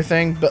particular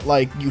thing. But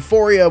like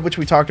Euphoria, which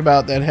we talked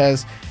about, that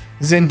has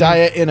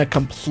Zendaya in a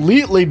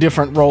completely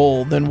different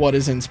role than what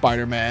is in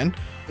Spider-Man.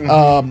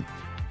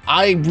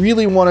 I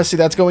really want to see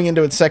that's going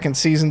into its 2nd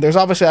season. There's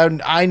obviously,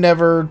 I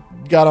never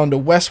got onto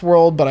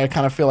Westworld, but I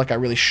kind of feel like I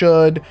really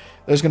should.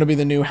 There's going to be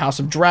the new House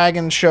of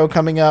Dragons show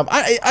coming up.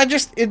 I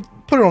just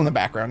put it on the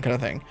background kind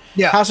of thing.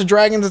 Yeah. House of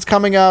Dragons is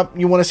coming up.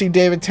 You want to see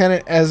David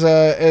Tennant as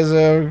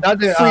a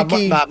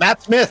freaky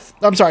Matt Smith.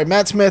 I'm sorry,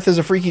 Matt Smith is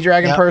a freaky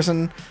dragon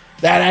person.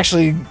 That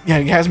actually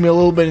has me a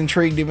little bit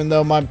intrigued, even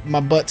though my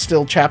butt's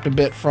still chapped a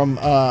bit from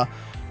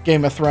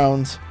Game of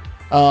Thrones.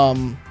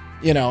 And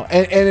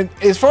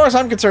as far as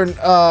I'm concerned,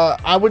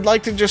 I would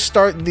like to just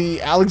start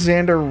the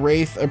Alexander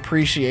Wraith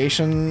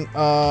appreciation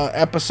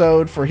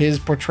episode for his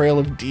portrayal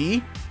of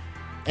D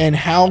and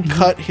how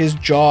cut his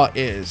jaw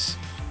is.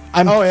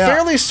 I'm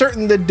fairly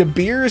certain that De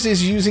Beers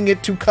is using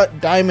it to cut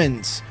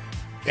diamonds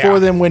for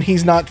them when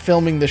he's not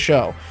filming the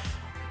show.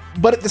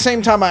 But at the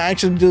same time, I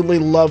actually really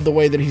love the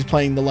way that he's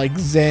playing the like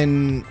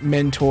Zen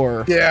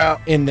mentor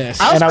in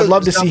this. And I'd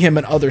love to see him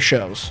in other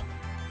shows.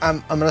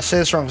 I'm going to say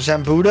this wrong.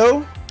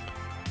 Zambudo?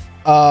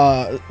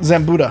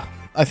 Zambuda,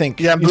 I think.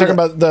 Yeah, you're talking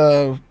about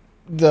the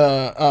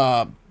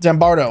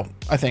Zambardo,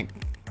 I think.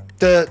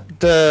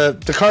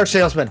 The car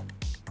salesman.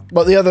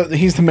 Well,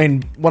 he's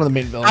one of the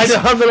main villains.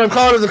 I know, but I'm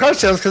calling him the car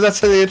salesman because that's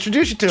how they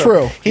introduce you to him.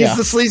 True. He's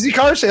the sleazy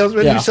car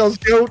salesman who sells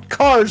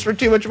cars for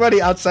too much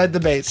money outside the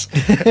base.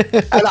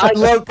 And I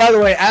love, by the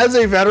way, as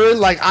a veteran,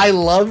 like I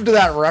loved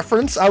that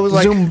reference. I was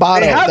like,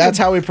 Zumbado. That's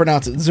how we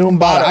pronounce it.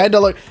 Zumbado. I had to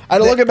look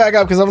it back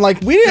up because I'm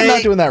like, we're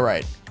not doing that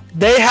right.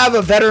 They have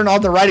a veteran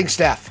on the writing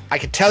staff. I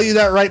can tell you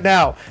that right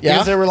now. Yeah.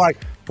 Because they were like,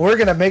 we're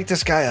going to make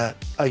this guy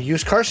a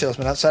used car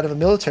salesman outside of a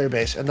military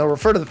base. And they'll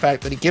refer to the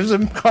fact that he gives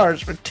them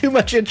cars for too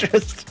much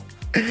interest.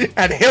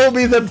 And he'll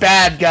be the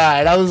bad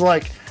guy. And I was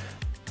like,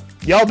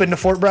 y'all been to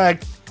Fort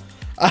Bragg.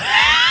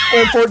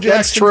 Fort Jackson.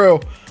 That's true.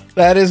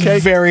 That is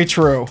very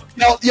true.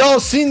 Y'all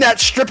seen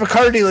that strip of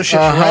car dealerships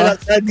right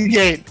outside the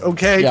gate,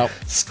 okay? Yep.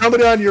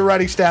 Somebody on your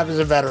writing staff is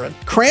a veteran.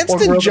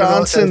 Cranston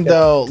Johnson,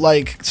 though,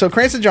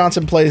 Cranston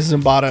Johnson plays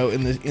Zimbardo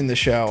in the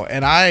show,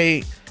 and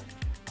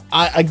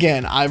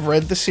I've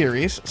read the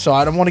series, so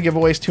I don't want to give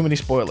away too many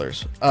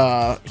spoilers.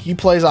 He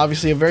plays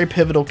obviously a very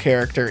pivotal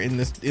character in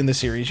the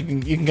series. You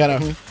can kind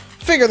of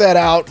figure that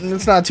out, and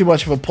it's not too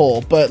much of a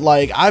pull. But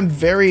like, I'm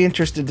very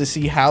interested to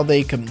see how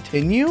they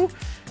continue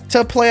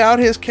to play out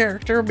his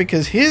character,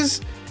 because his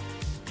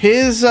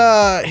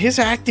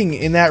acting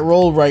in that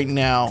role right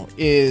now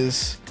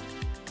is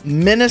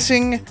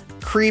menacing,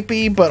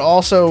 creepy, but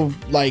also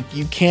like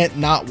you can't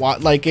not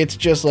watch. Like, it's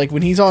just like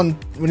when he's on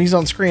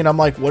screen, I'm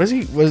like, what is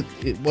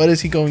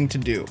he going to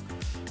do?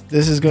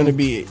 This is going to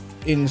be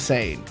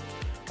insane.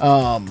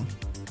 So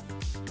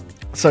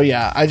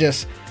yeah,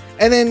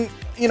 and then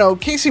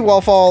Casey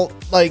Wellfall,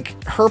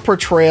 like her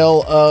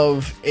portrayal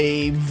of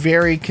a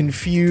very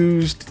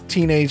confused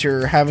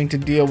teenager having to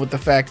deal with the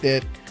fact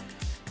that,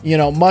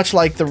 much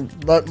like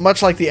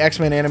the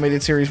X-Men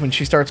animated series, when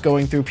she starts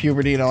going through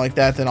puberty and all like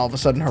that, then all of a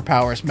sudden her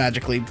powers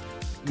magically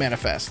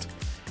manifest.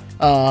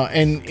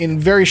 And in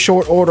very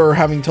short order,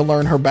 having to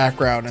learn her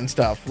background and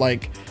stuff.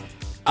 Like,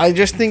 I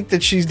just think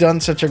that she's done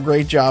such a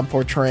great job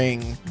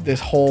portraying this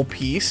whole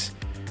piece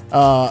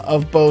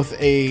of both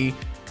a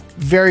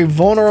very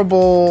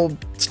vulnerable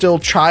still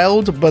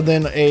child, but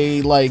then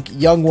a like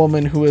young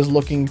woman who is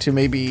looking to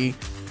maybe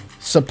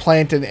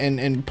supplant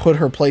and put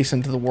her place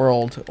into the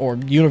world or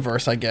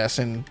universe, I guess,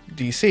 in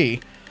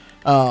DC.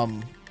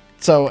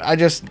 So I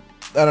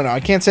don't know. I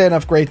can't say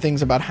enough great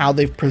things about how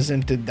they've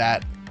presented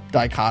that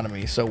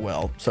dichotomy so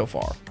well so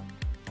far.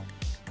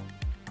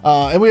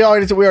 And we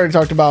already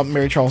talked about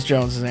Mary Charles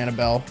Jones as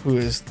Annabelle, who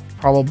is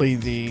probably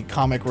the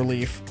comic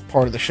relief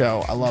part of the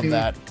show. I love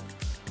that.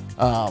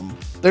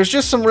 There's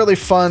just some really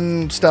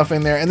fun stuff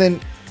in there. And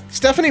then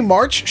Stephanie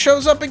March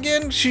shows up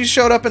again. She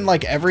showed up in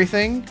like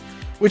everything,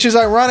 which is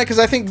ironic because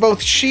I think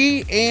both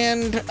she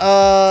and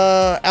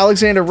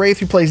Alexander Wraith,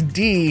 who plays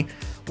Dee,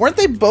 weren't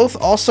they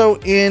both also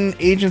in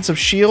Agents of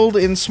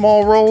S.H.I.E.L.D. in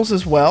small roles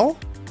as well?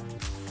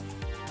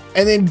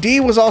 And then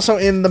Dee was also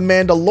in The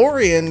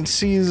Mandalorian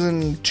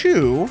season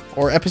 2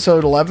 or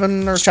episode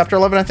 11 or chapter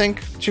 11, I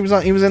think. He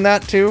was in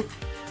that too.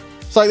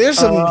 It's like there's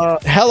some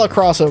hella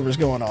crossovers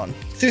going on.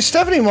 See,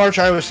 Stephanie March,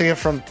 I was thinking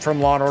from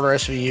Law and Order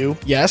SVU.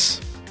 Yes.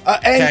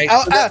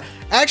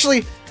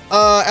 Actually,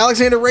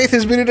 Alexander Wraith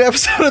has been in an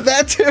episode of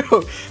that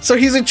too. So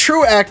he's a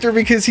true actor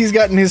because he's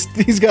gotten his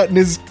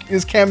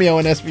cameo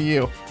in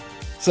SVU.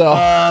 So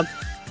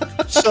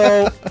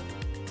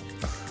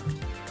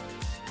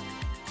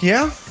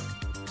yeah.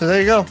 So there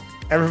you go.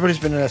 Everybody's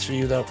been in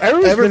SVU though.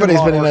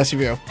 Everybody's been in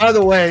SVU. By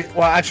the way,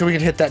 well, actually, we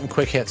can hit that in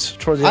quick hits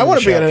towards the end. I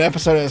want to be in an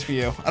episode of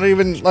SVU. I don't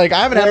even I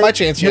haven't had my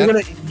chance yet.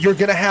 You're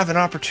gonna have an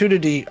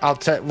opportunity.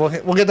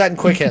 We'll get that in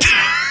quick hits.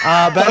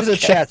 Back to the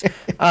chat.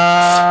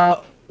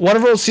 One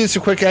of us sees the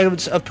quick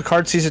items of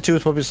Picard season 2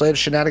 with Poppy's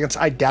latest shenanigans.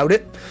 I doubt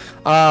it.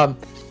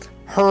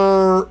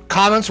 Her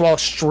comments, while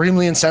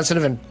extremely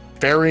insensitive and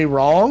very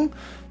wrong,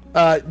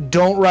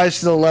 don't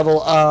rise to the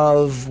level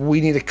of we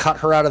need to cut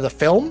her out of the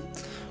film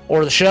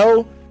or the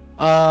show.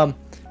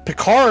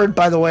 Picard,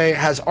 by the way,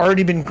 has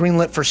already been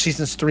greenlit for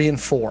seasons 3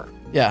 and 4.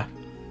 Yeah.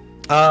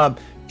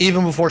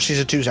 Even before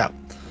season 2's out.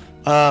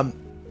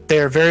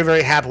 They're very,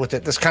 very happy with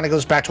it. This kind of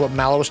goes back to what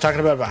Mallow was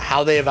talking about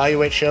how they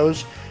evaluate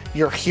shows.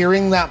 You're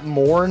hearing that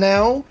more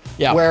now,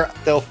 where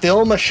they'll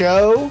film a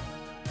show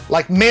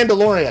like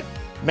Mandalorian.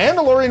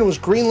 Mandalorian was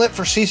greenlit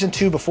for season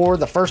 2 before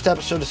the first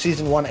episode of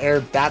season 1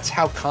 aired. That's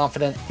how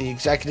confident the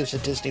executives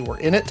at Disney were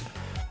in it.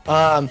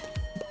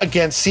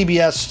 Again,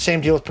 CBS, same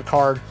deal with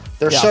Picard.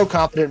 They're so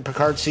confident in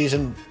Picard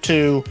season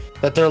 2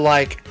 that they're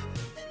like,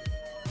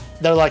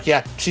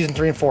 yeah, season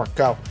 3 and 4,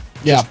 go.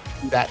 Yeah. Just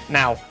do that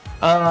now.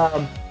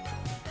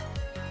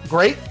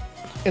 Great.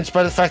 In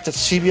spite of the fact that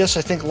CBS,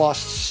 I think,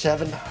 lost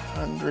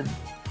 700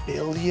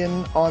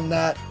 billion on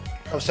that.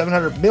 Oh,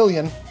 700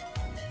 million.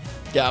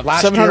 Yeah,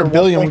 700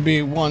 billion would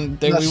be one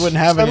thing we wouldn't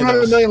have.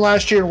 700 million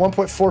last year and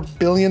 1.4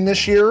 billion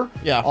this year.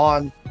 Yeah.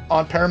 On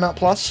Paramount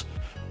Plus.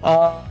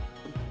 I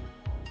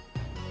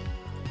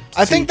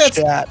think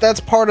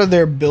that's part of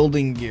their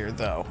building gear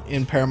though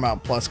in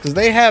Paramount Plus, because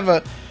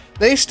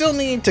they still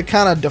need to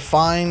kind of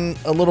define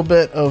a little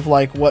bit of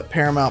like what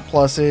Paramount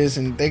Plus is,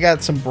 and they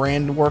got some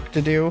brand work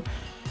to do.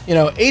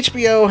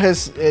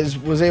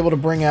 HBO was able to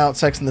bring out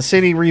Sex and the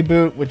City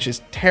reboot, which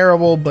is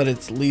terrible, but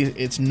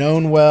it's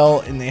known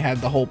well, and they had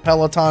the whole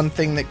Peloton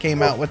thing that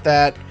came out with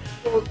that.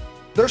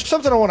 There's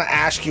something I want to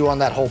ask you on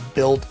that whole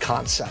build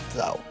concept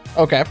though.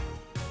 Okay.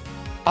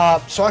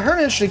 So I heard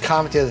an interesting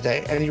comment the other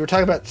day, and you were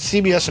talking about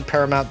CBS and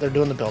Paramount, they're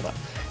doing the build-up.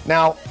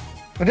 Now,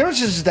 the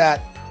difference is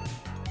that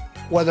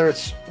whether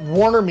it's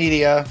Warner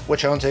Media,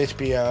 which owns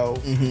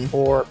HBO,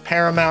 or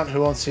Paramount,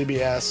 who owns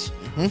CBS,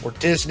 or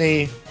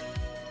Disney,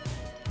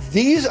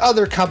 these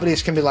other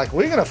companies can be like,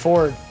 we can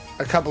afford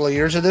a couple of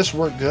years of this,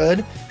 we're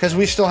good, because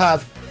we still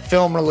have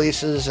film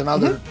releases and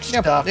other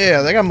stuff.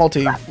 Yeah, they got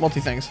multi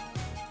things.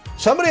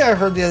 Somebody I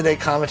heard the other day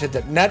commented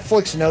that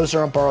Netflix knows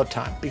they're on borrowed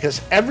time,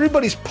 because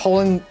everybody's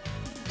pulling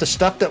the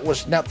stuff that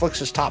was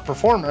Netflix's top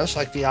performers,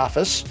 like The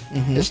Office,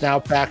 is now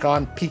back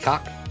on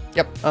Peacock.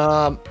 Yep.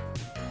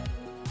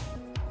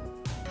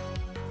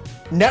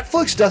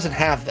 Netflix doesn't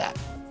have that.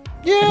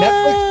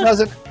 Yeah.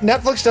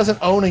 Netflix doesn't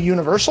own a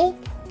Universal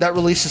that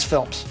releases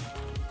films.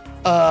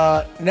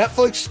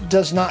 Netflix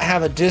does not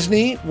have a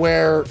Disney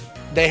where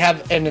they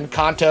have an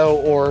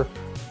Encanto or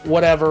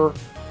whatever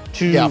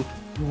to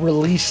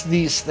release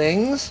these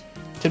things,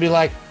 to be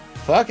like,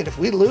 fuck it, if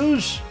we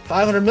lose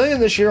 500 million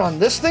this year on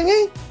this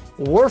thingy,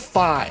 we're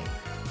fine.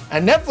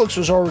 And Netflix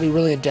was already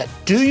really in debt.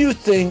 Do you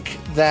think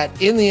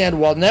that in the end,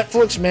 while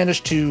Netflix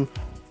managed to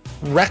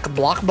wreck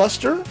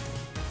Blockbuster,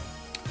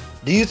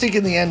 do you think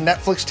in the end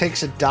Netflix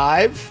takes a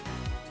dive?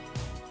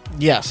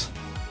 Yes.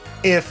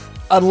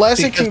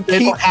 Unless it can they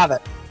don't have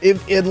it.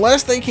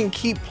 unless they can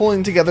keep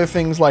pulling together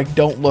things like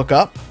Don't Look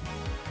Up,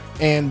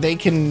 and they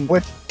can...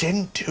 Which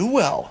didn't do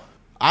well.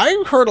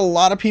 I heard a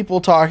lot of people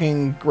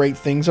talking great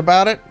things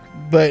about it,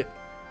 but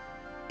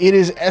it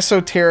is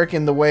esoteric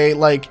in the way,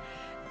 like,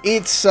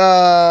 it's,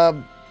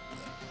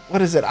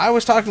 what is it?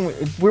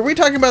 Were we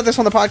talking about this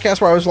on the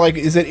podcast where I was like,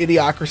 is it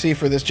Idiocracy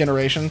for this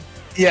generation?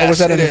 Yes, or was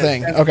that it is.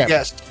 anything? Okay.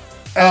 Yes.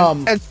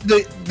 And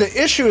the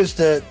issue is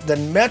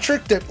the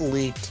metric that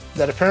leaked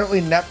that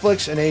apparently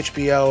Netflix and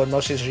HBO and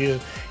most of these are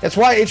using. It's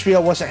why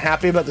HBO wasn't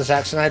happy about the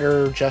Zack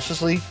Snyder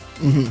Justice League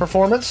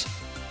performance.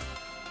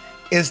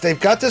 Is they've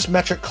got this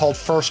metric called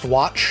First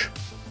Watch.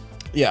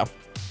 Yeah.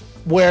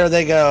 Where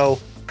they go,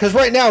 because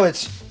right now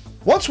it's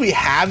once we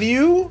have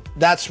you,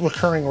 that's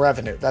recurring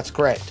revenue. That's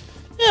great.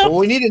 Yeah. What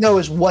we need to know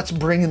is what's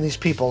bringing these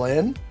people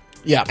in.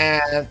 Yeah.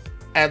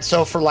 And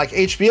so for like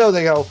HBO,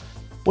 they go,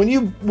 when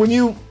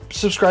you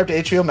subscribe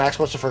to HBO Max,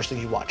 what's the first thing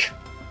you watch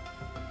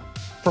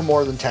for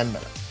more than 10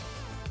 minutes?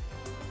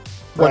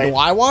 What do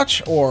I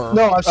watch? Or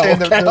no, I'm saying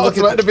they're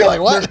looking to be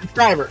like, what?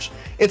 Subscribers.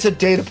 It's a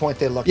data point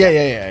they look at.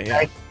 Yeah.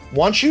 Right?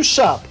 Once you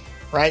sub,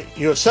 right?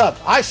 You have subbed.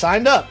 I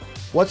signed up.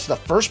 What's the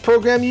first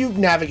program you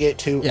navigate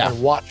to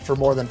and watch for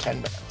more than 10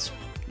 minutes?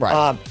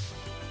 Right.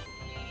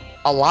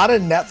 A lot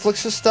of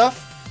Netflix's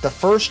stuff, the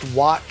first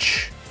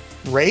watch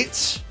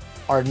rates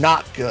are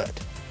not good.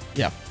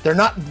 Yeah. They're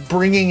not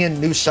bringing in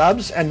new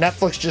subs, and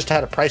Netflix just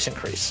had a price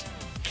increase.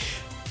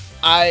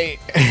 I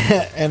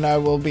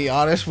will be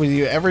honest with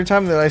you, every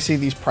time that I see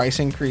these price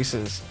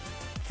increases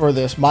for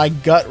this, my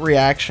gut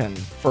reaction,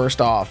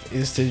 first off,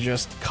 is to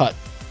just cut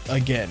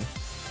again.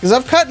 Because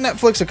I've cut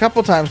Netflix a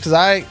couple times,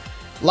 because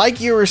like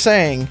you were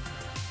saying,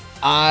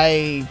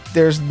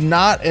 there's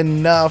not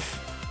enough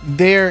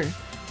there.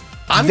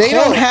 They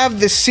don't have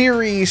the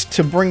series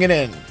to bring it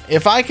in.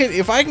 If I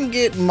can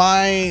get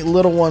my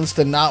little ones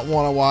to not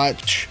want to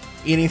watch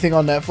anything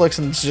on Netflix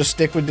and just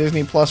stick with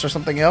Disney Plus or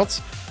something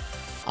else,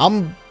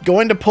 I'm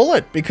going to pull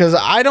it, because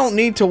I don't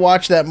need to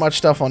watch that much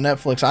stuff on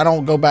Netflix. I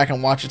don't go back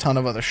and watch a ton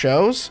of other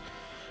shows.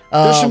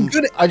 There's some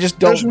good. I just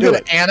don't there's some do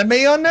good it. Anime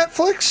on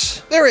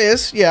Netflix. There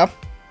is, yeah.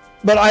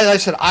 But I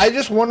said, I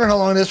just wonder how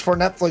long it is before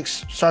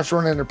Netflix starts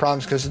running into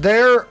problems, because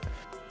they're,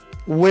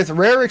 with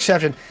rare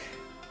exception,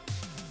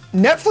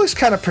 Netflix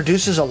kind of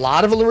produces a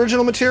lot of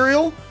original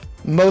material,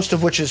 most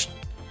of which is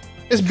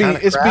B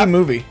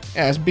movie.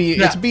 Yeah, it's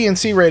B and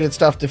C rated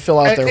stuff to fill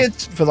out their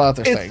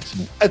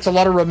things. It's a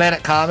lot of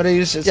romantic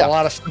comedies. It's a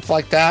lot of stuff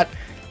like that,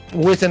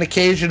 with an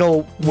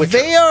occasional.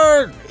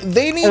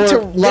 They need to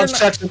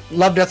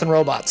Love, Death, and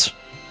Robots.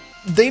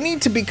 They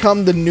need to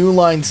become the New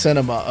Line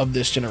Cinema of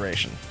this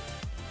generation.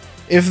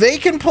 If they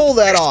can pull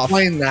that off.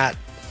 Explain that.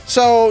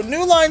 So,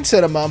 New Line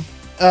Cinema.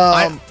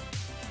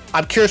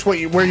 I'm curious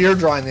where you're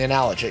drawing the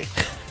analogy.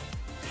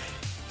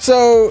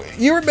 So,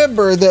 you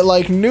remember that,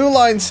 like, New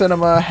Line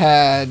Cinema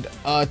had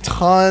a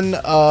ton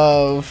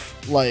of,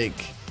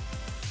 like,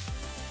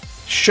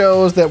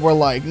 shows that were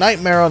like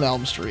Nightmare on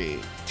Elm Street,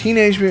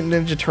 Teenage Mutant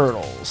Ninja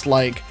Turtles,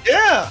 like...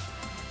 Yeah!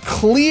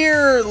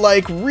 Clear,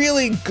 like,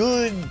 really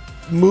good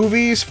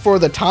movies for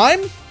the time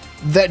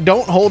that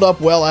don't hold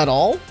up well at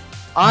all.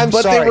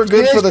 But they were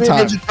good for the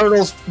time. Ninja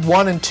Turtles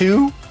 1 and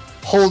 2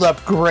 hold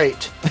up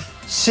great.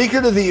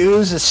 Secret of the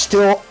Ooze is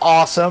still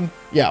awesome.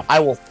 Yeah. I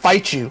will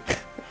fight you.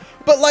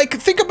 But, like,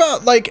 think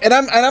about, like, and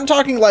I'm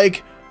talking,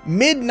 like,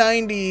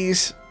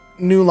 mid-90s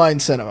New Line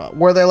Cinema,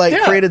 where they, like,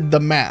 created The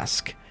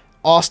Mask,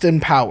 Austin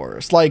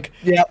Powers. Like,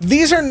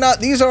 these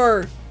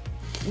are,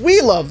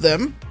 we love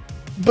them,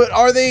 but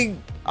are they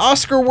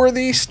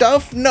Oscar-worthy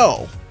stuff?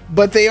 No.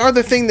 But they are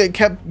the thing that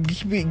kept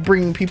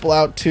bringing people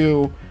out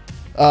to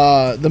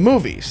the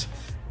movies.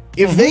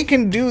 If they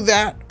can do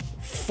that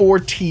for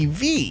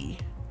TV,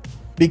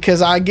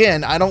 because,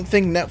 again, I don't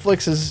think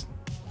Netflix is...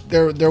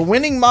 Their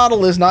winning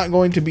model is not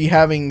going to be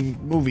having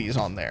movies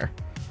on there.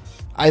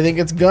 I think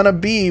it's gonna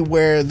be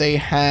where they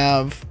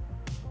have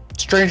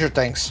Stranger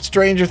Things.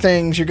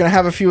 You're gonna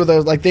have a few of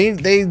those. Like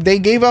they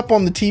gave up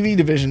on the TV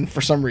division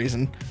for some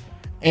reason,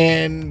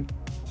 and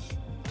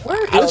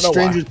where is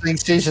Stranger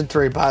Things season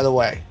 3? By the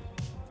way,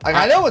 like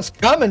I know it's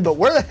coming, but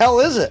where the hell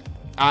is it?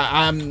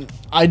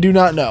 I do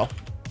not know.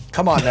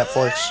 Come on,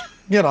 Netflix,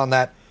 get on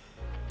that.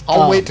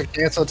 I'll wait to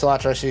cancel until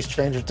after I see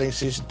Stranger Things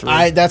season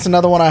 3. That's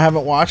another one I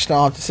haven't watched.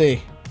 I'll have to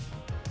see.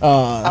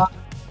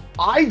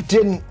 I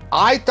didn't.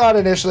 I thought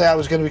initially I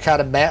was going to be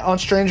kind of meh on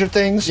Stranger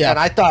Things, and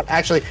I thought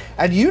actually,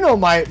 and you know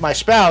my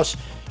spouse,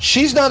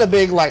 she's not a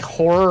big like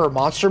horror or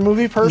monster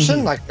movie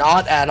person, like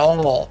not at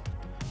all.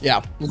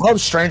 Yeah,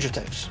 loves Stranger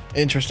Things.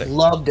 Interesting.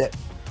 Loved it.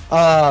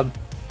 I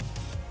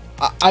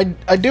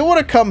do want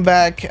to come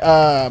back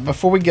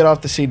before we get off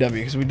the CW,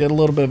 because we did a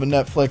little bit of a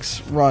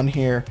Netflix run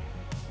here.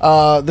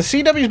 The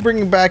CW is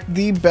bringing back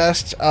the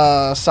best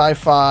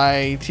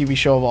sci-fi TV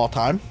show of all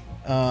time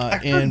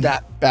in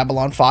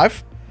Babylon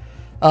 5.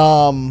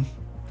 I'm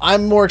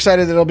more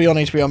excited that it'll be on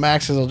HBO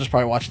Max, because I'll just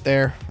probably watch it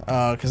there,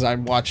 because I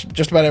watch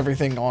just about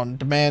everything on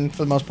demand for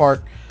the most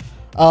part.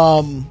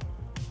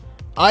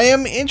 I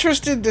am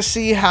interested to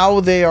see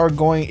how they are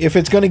going, if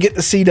it's going to get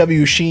the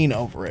CW sheen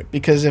over it,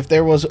 because if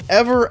there was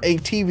ever a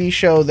TV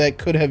show that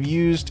could have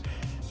used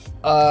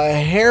a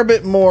hair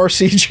bit more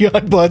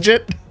CGI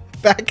budget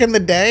back in the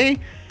day,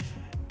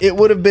 it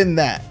would have been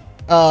that.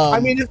 I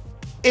mean,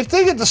 if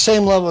they get the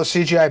same level of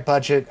CGI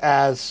budget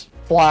as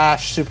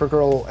Flash,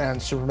 Supergirl,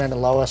 and Superman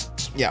and Lois,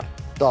 yeah,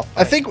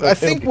 I think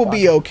we'll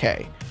be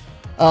okay.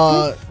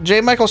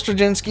 J. Michael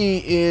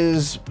Straczynski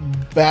is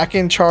back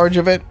in charge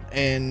of it,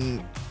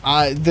 and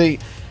when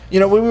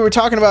we were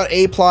talking about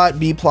A plot,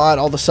 B plot,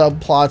 all the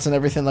subplots and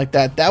everything like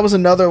that, that was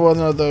another one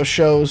of those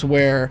shows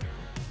where,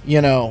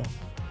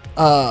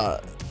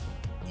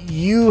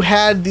 you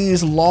had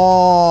these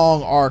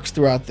long arcs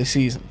throughout the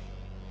season.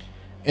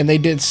 And they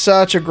did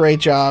such a great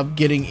job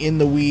getting in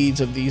the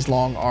weeds of these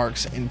long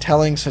arcs and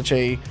telling such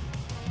a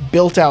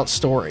built-out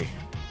story.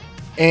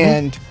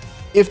 And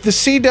if the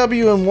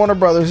CW and Warner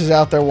Brothers is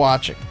out there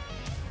watching,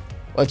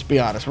 let's be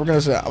honest,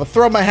 I'll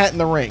throw my hat in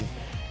the ring.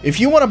 If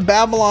you want a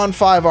Babylon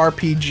 5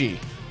 RPG,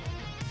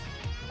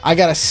 I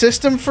got a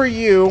system for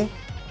you,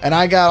 and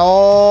I got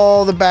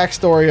all the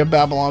backstory of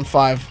Babylon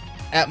 5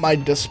 at my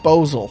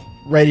disposal,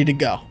 ready to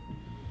go.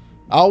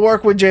 I'll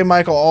work with J.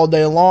 Michael all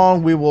day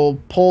long. We will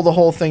pull the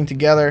whole thing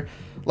together.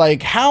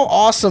 Like, how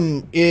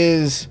awesome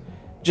is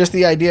just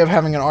the idea of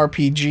having an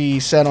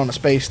RPG set on a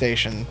space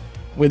station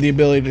with the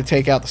ability to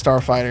take out the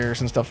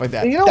starfighters and stuff like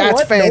that?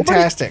 That's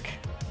fantastic.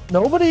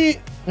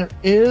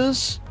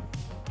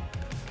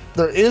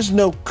 There is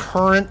no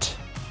current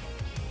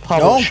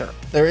publisher. No,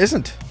 there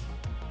isn't.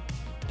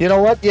 You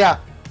know what? Yeah.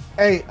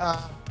 Hey,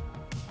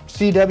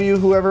 CW,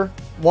 whoever.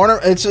 Warner.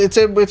 It's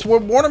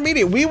Warner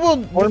Media.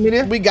 Warner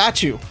Media. We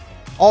got you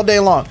all day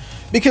long.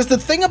 Because the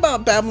thing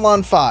about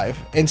Babylon 5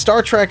 and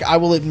Star Trek, I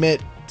will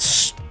admit,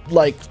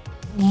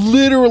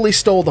 literally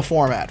stole the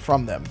format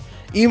from them.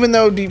 Even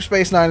though Deep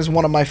Space Nine is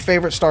one of my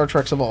favorite Star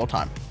Treks of all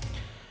time.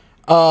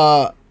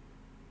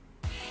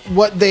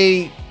 What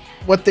they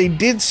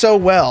did so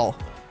well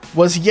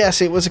was,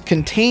 yes, it was a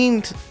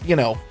contained,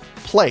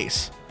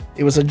 place.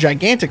 It was a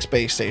gigantic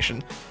space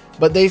station,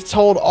 but they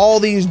told all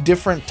these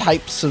different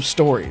types of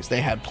stories.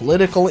 They had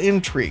political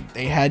intrigue,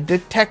 they had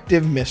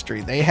detective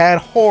mystery, they had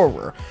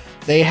horror,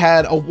 they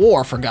had a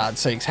war, for God's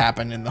sakes,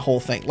 happen in the whole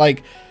thing.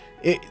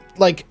 It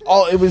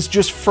was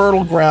just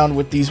fertile ground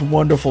with these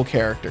wonderful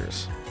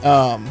characters.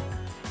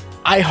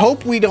 I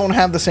hope we don't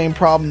have the same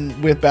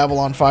problem with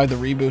Babylon 5, the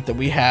reboot, that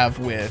we have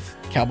with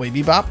Cowboy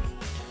Bebop.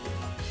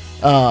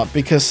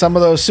 Because some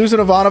of those,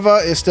 Susan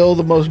Ivanova is still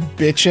the most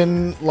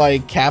bitchin'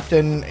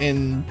 captain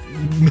and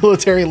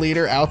military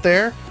leader out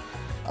there.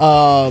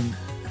 I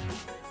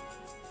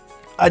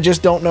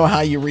just don't know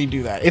how you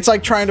redo that. It's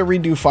like trying to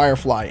redo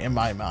Firefly in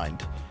my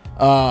mind,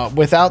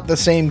 without the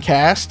same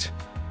cast.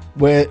 Is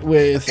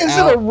it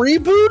a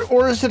reboot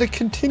or is it a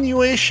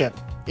continuation?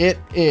 It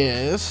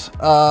is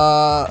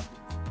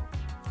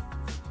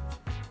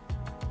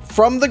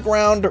from the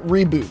ground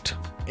reboot,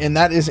 and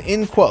that is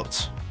in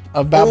quotes,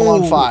 of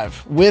Babylon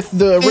 5 with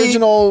the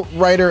original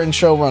writer and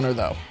showrunner,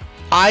 though.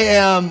 I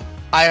am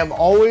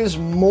always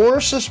more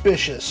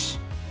suspicious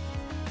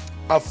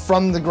of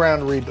from the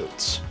ground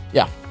reboots.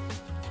 Yeah.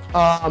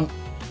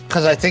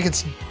 Because I think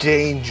it's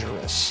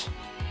dangerous.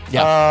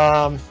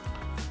 Yeah.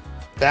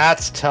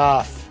 That's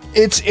tough.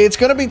 It's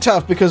going to be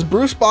tough because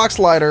Bruce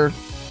Boxleiter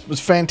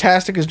was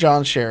fantastic as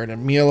John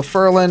Sheridan. Mila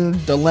Furlan,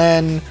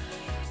 Delenn,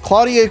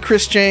 Claudia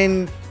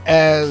Christian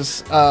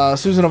as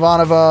Susan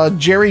Ivanova,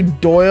 Jerry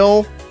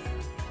Doyle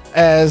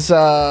as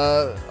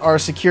our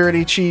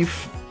security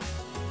chief,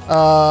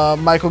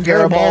 Michael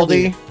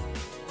Garibaldi.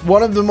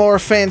 One of the more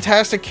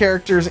fantastic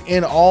characters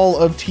in all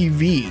of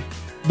TV,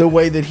 the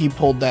way that he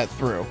pulled that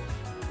through.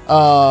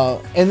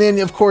 And then,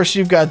 of course,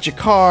 you've got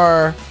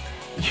Jakar,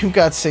 you've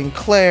got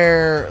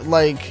Sinclair,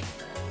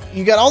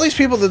 you got all these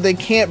people that they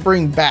can't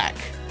bring back,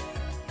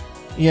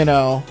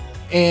 and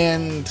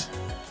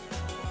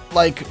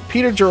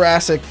Peter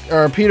Jurassic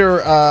as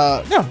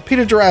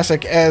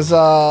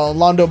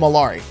Londo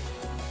Mollari.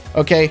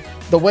 Okay,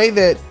 the way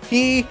that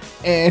he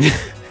and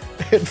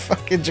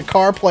fucking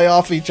Jakar play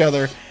off each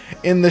other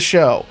in the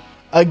show,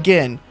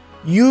 again,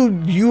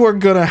 you are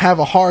gonna have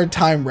a hard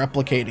time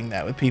replicating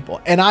that with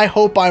people, and I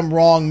hope I'm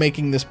wrong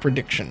making this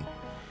prediction,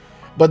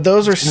 but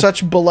those are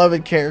such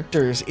beloved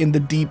characters in the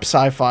deep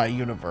sci-fi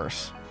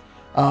universe.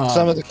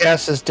 Some of the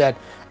cast is dead,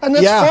 and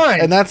that's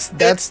fine. And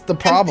that's the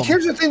problem. And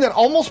here's the thing that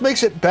almost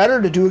makes it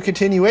better to do a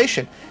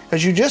continuation,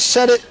 because you just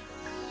said it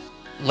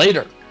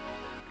later.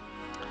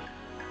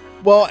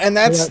 Well, and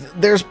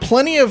there's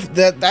plenty of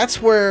that.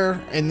 That's where,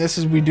 and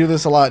we do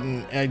this a lot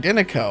in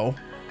Identico,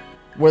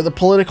 where the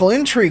political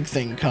intrigue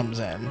thing comes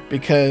in,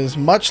 because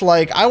much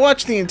like I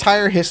watched the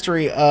entire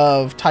history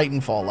of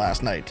Titanfall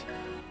last night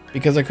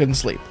because I couldn't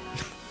sleep.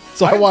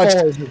 So I watched.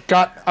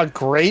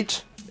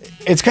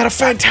 It's got a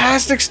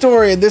fantastic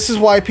story, and this is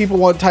why people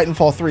want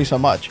Titanfall 3 so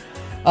much.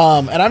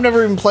 And I've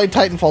never even played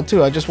Titanfall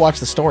 2. I just watched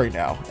the story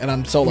now, and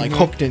I'm so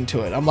hooked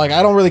into it. I'm I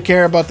don't really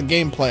care about the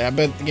gameplay. I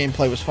bet the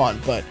gameplay was fun,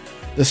 but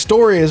the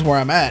story is where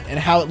I'm at, and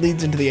how it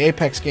leads into the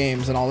Apex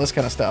games and all this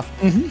kind of stuff.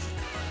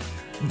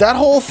 that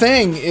whole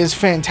thing is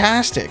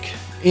fantastic,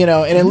 you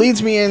know, and it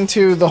leads me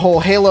into the whole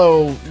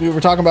Halo. We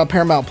were talking about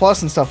Paramount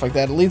Plus and stuff like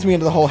that. It leads me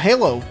into the whole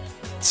Halo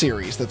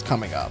series that's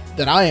coming up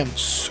that I am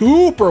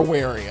super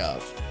wary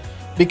of,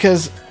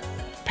 because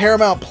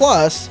Paramount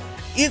Plus,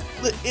 it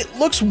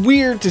looks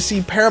weird to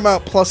see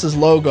Paramount Plus's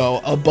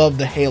logo above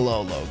the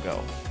Halo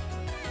logo.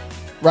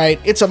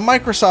 Right? It's a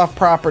Microsoft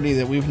property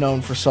that we've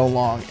known for so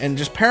long, and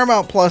just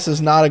Paramount Plus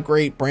is not a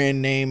great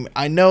brand name.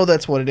 I know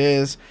that's what it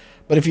is,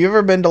 but if you've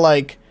ever been to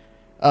like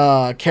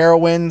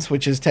Carowinds,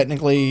 which is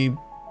technically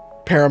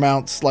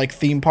Paramount's like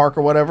theme park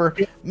or whatever,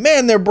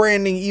 man, their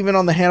branding even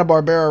on the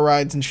Hanna-Barbera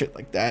rides and shit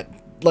like that,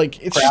 like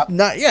it's just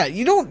not. Yeah,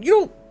 you don't.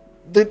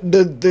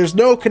 There's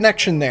no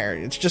connection there.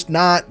 It's just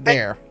not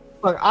there.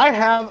 Look, I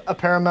have a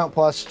Paramount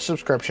Plus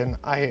subscription.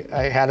 I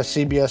had a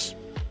CBS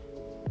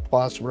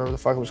Plus, whatever the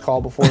fuck it was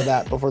called before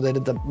that, before they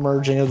did the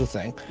merging of the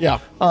thing. Yeah.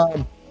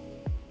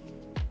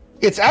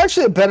 It's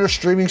actually a better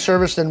streaming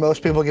service than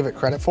most people give it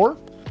credit for.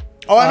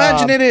 Oh, I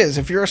imagine it is.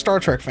 If you're a Star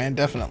Trek fan,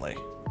 definitely.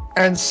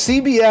 And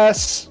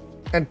CBS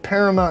and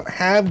Paramount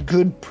have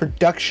good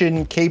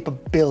production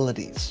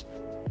capabilities,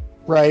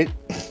 right?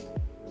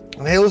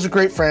 And Halo's a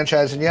great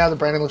franchise, and yeah, the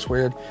branding looks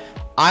weird.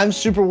 I'm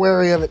super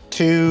wary of it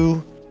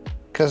too,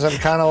 because I'm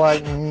kind of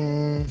like,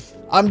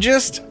 I'm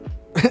just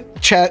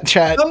chat.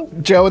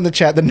 Joe in the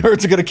chat. The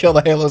nerds are gonna kill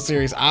the Halo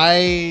series.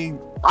 I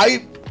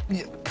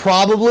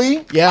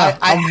probably. Yeah,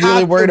 I'm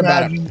really worried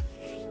about it.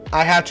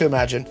 I have to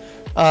imagine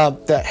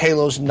that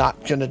Halo's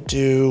not gonna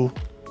do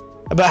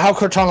about how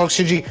Cortana looks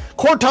CG.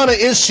 Cortana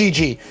is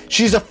CG.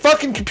 She's a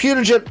fucking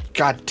computer gen.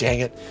 God dang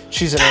it.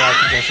 She's an AI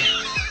computer.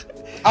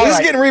 This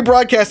is getting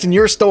rebroadcast in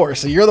your store,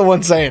 so you're the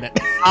one saying it.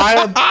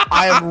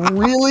 I am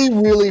really,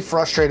 really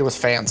frustrated with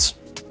fans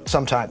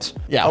sometimes.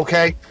 Yeah.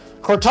 Okay.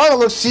 Cortana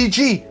looks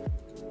CG.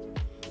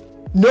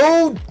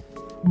 No,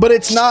 but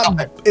it's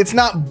not. It's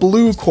not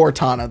blue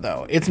Cortana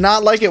though. It's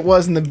not like it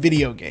was in the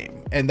video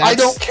game, and that's... I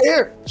don't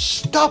care.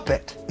 Stop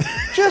it.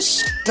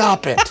 Just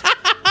stop it.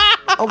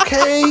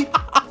 Okay.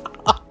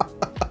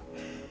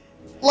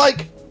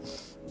 Like,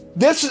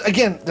 this is,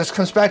 again, this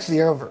comes back to the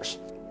Arrowverse.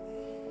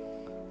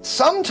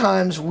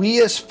 Sometimes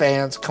we as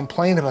fans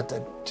complain about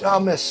the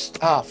dumbest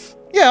stuff.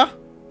 Yeah.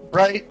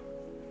 Right?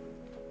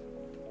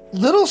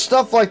 Little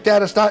stuff like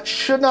that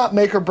should not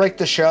make or break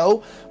the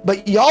show,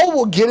 but y'all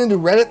will get into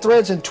Reddit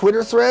threads and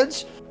Twitter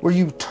threads where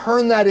you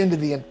turn that into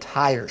the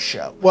entire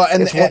show. Well,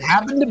 and it's what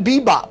happened to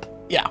Bebop.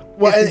 Yeah.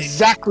 Well, it's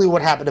exactly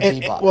what happened to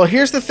Bebop. Well,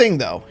 here's the thing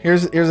though.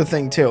 Here's the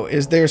thing too,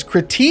 is there's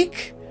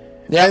critique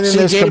and then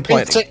there's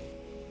complaining.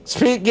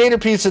 Gator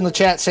Pete's in the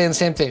chat saying the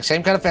same thing.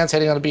 Same kind of fans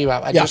hating on a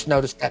Bebop. I just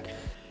noticed that.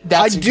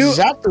 That's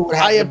exactly what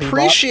happened. I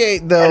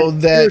appreciate though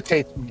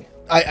that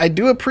I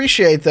do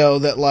appreciate though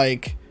that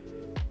like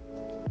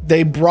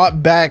they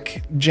brought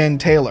back Jen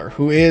Taylor,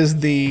 who is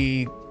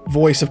the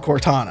voice of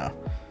Cortana.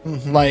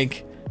 Mm-hmm.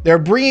 Like they're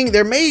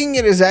making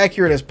it as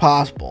accurate as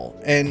possible,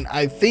 and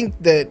I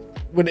think that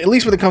at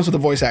least when it comes to the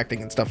voice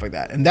acting and stuff like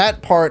that, and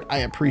that part I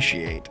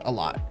appreciate a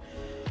lot.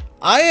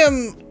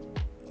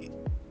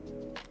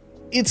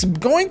 It's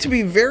going to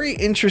be very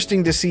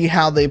interesting to see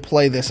how they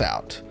play this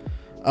out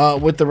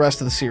with the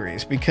rest of the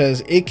series,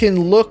 because it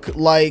can look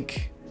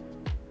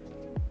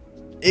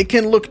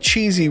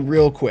cheesy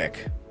real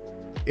quick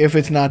if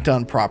it's not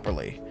done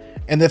properly.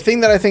 And the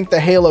thing that I think the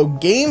Halo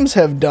games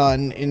have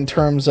done in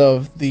terms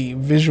of the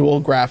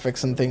visual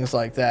graphics and things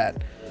like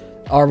that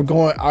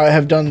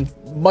have done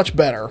much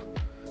better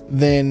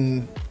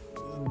than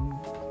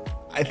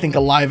I think a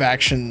live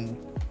action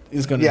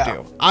is going to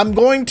do. I'm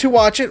going to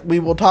watch it. We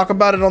will talk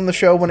about it on the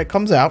show when it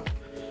comes out.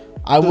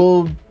 I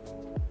will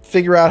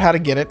figure out how to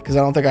get it, because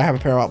I don't think I have a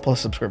Paramount Plus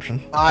subscription.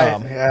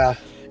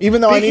 Even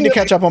though I need to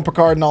catch up on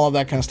Picard and all of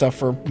that kind of stuff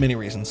for many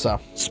reasons.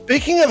 So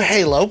speaking of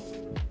Halo,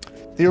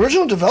 the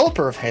original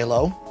developer of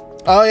Halo.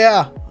 Oh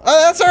yeah.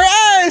 Oh, that's all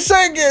right.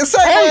 Segue.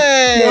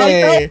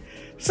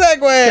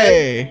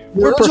 Okay.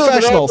 We're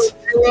professionals.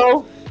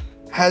 Halo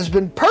has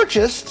been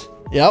purchased.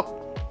 Yep.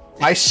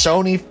 By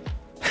Sony.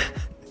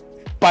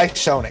 By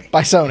Sony.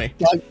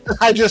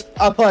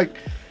 I'm like,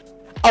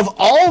 of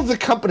all of the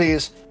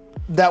companies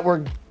that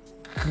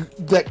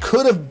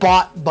could have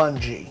bought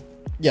Bungie.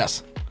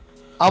 Yes.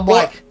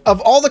 Like,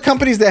 of all the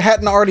companies that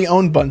hadn't already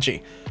owned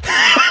Bungie.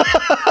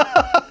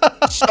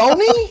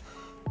 Sony?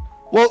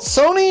 Well,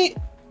 Sony,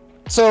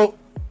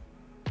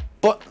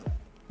 but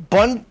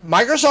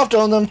Microsoft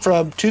owned them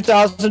from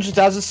 2000 to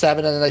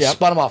 2007, and then they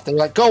spun them off. They were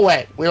like, go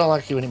away. We don't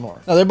like you anymore.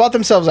 No, they bought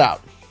themselves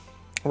out.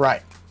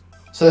 Right.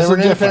 So they were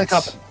an independent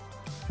company.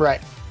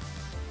 Right.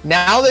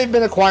 Now they've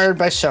been acquired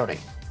by Sony.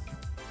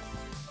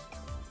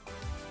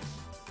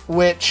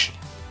 Which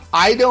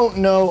I don't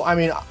know. I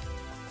mean,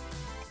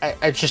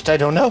 I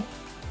don't know.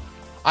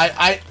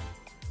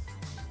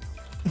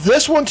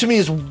 This one to me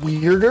is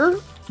weirder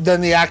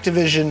than the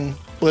Activision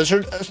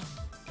Blizzard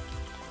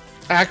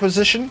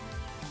acquisition.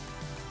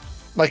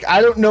 Like,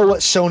 I don't know what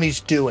Sony's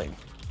doing.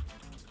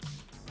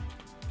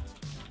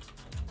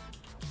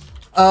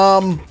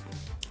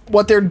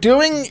 What they're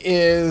doing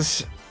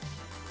is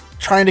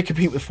trying to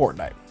compete with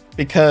Fortnite,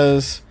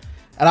 because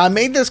And I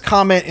made this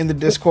comment in the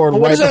Discord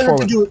What right does that before.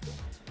 have to do with,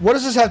 what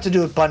does this have to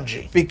do with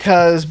Bungie?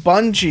 Because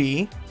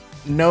Bungie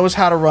knows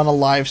how to run a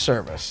live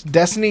service.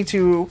 Destiny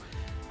 2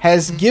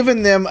 has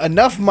given them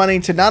enough money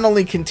to not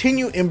only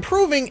continue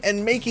improving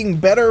and making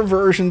better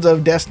versions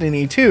of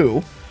Destiny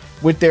 2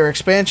 with their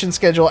expansion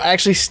schedule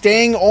actually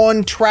staying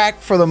on track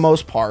for the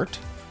most part.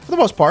 For the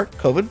most part,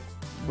 COVID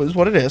was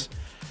what it is.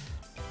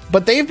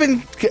 But they've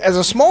been, as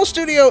a small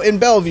studio in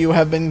Bellevue,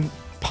 have been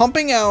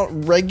pumping out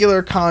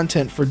regular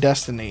content for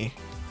Destiny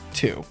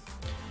 2.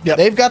 Yep.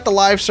 They've got the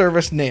live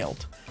service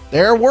nailed.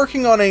 They're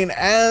working on an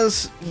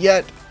as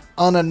yet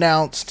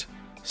unannounced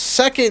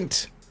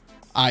second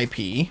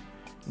IP,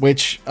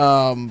 which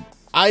I'm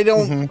not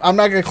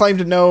going to claim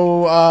to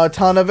know a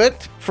ton of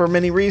it for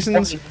many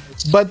reasons,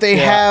 but they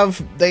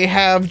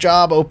have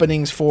job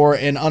openings for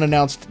an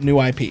unannounced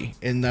new IP,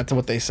 and that's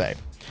what they say.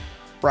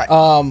 Right.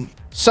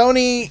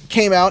 Sony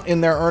came out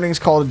in their earnings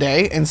call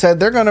today and said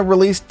they're going to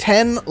release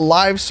 10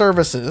 live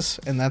services,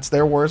 and that's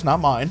their words, not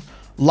mine,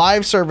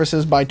 live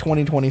services by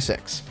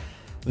 2026.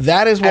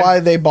 That is why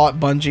they bought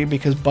Bungie,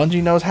 because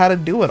Bungie knows how to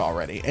do it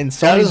already, and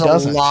Sony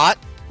doesn't. A lot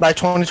by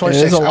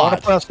 2026. It is a I want lot.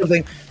 to point out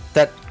something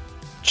that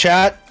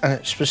chat,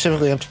 and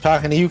specifically I'm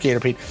talking to you,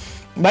 Gator Pete.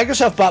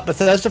 Microsoft bought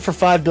Bethesda for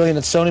 $5 billion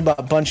and Sony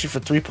bought Bungie for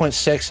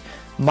 $3.6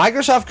 billion.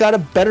 Microsoft got a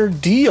better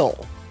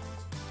deal.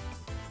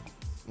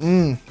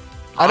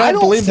 I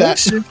don't believe that.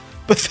 So.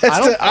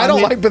 Bethesda, I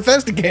don't like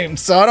Bethesda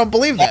games, so I don't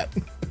believe that.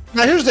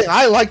 Now here's the thing: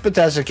 I like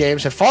Bethesda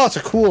games, and Fallout's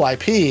a cool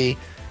IP,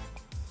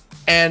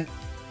 and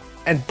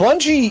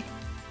Bungie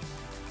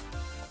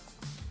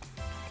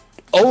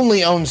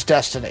only owns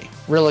Destiny.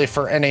 Really,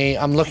 for any,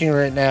 I'm looking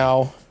right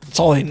now. That's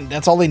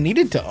all they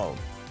needed to own.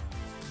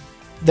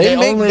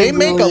 They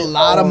make a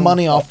lot of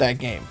money off that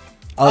game.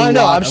 I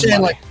know. I'm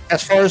saying, like,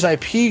 as far as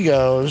IP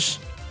goes,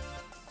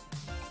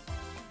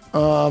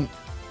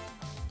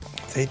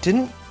 they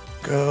didn't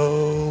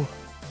go.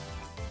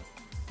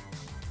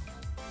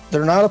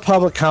 They're not a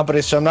public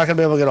company, so I'm not going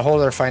to be able to get a hold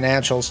of their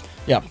financials.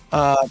 Yeah.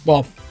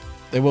 Well,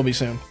 they will be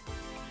soon.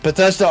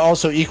 Bethesda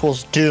also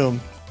equals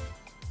Doom.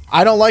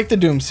 I don't like the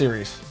Doom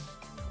series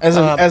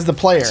as the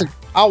player.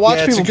 I'll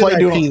watch people play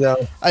Doom. IP,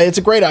 though. It's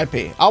a great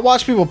IP. I'll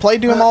watch people play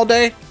Doom all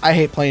day. I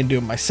hate playing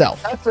Doom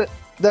myself.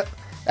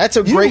 That's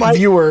a great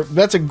viewer.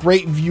 That's a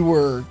great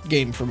viewer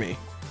game for me.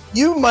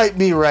 You might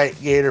be right,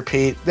 Gator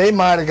Pete. They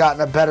might have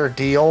gotten a better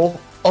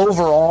deal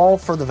overall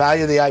for the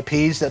value of the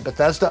IPs that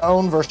Bethesda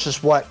own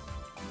versus what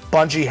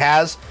Bungie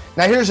has.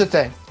 Now, here's the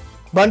thing.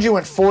 Bungie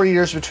went 4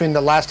 years between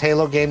the last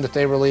Halo game that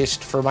they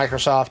released for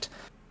Microsoft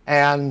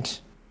and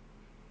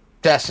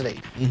Destiny.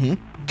 Mm-hmm.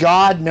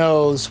 God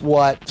knows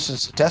what,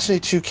 since Destiny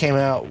 2 came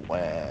out,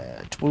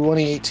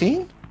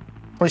 2018?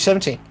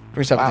 2017.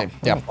 2017, wow,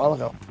 yeah. A while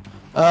ago.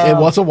 It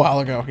was a while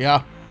ago,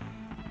 yeah.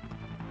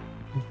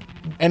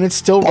 And it's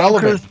still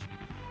relevant.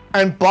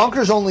 And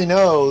Bonkers only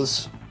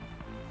knows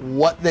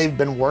what they've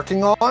been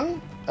working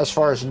on as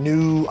far as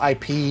new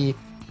IP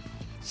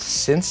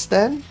since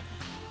then.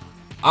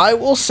 I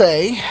will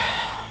say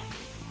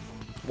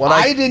what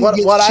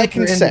I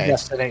can say.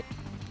 Destiny.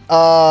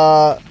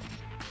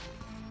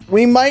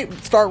 We might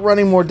start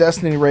running more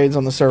Destiny raids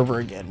on the server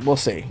again. We'll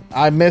see.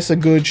 I miss a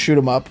good shoot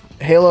 'em up.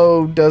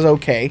 Halo does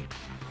okay.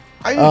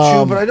 I do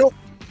too, but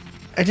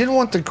I didn't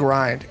want the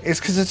grind. It's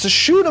because it's a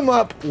shoot 'em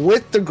up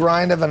with the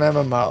grind of an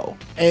MMO.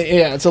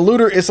 Yeah, it's a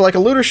looter. It's like a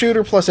looter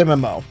shooter plus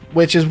MMO,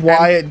 which is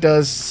why it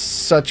does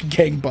such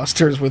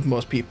gangbusters with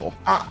most people.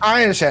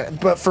 I understand,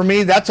 but for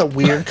me, that's a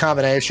weird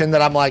combination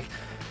that I'm like,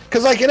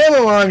 because like in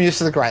MMO, I'm used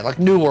to the grind. Like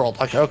New World,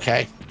 like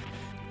okay,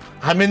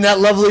 I'm in that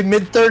lovely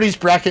mid-30s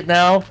bracket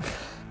now.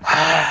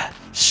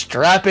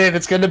 Strap in,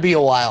 it's going to be a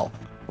while,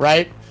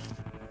 right?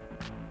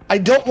 I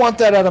don't want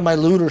that out of my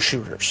looter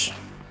shooters.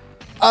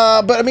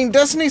 But I mean,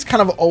 Destiny's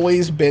kind of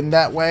always been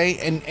that way,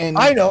 and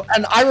I know,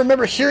 and I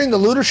remember hearing the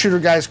looter shooter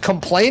guys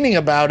complaining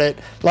about it,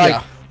 like,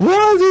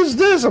 "What is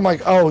this?" I'm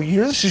like, "Oh,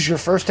 this is your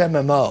first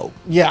MMO."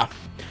 Yeah,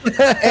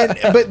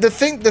 but the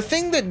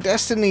thing that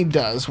Destiny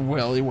does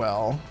really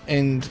well,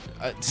 and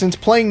since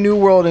playing New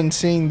World and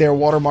seeing their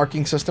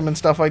watermarking system and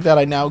stuff like that,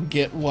 I now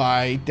get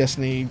why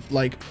Destiny,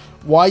 like,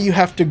 why you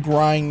have to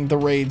grind the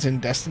raids in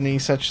Destiny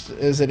such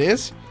as it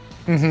is.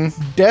 Mm-hmm.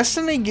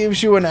 Destiny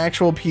gives you an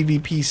actual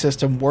PvP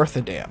system worth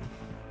a damn.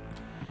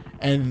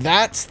 And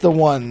that's the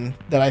one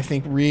that I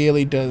think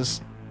really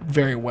does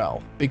very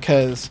well,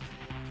 because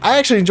I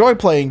actually enjoy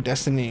playing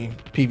Destiny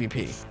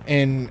PvP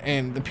and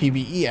the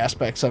PvE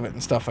aspects of it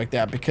and stuff like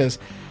that, because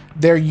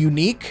they're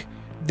unique.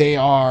 They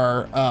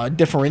are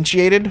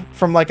differentiated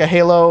from like a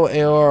Halo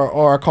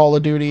or a Call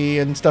of Duty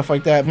and stuff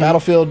like that. Mm-hmm.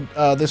 Battlefield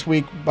this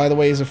week, by the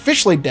way, is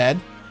officially dead.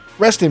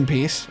 Rest in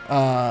peace.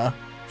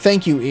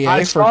 Thank you, EA.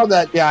 I saw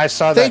that. Yeah, I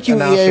saw that. Thank you,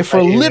 EA,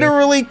 for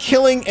literally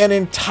killing an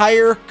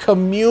entire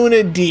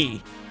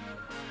community.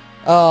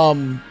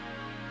 I'm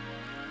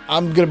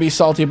gonna be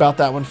salty about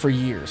that one for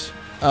years.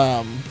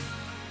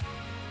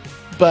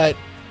 But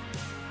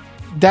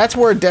that's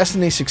where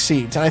Destiny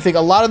succeeds, and I think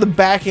a lot of the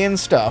back end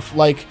stuff,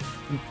 like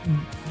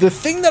the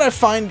thing that I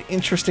find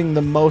interesting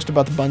the most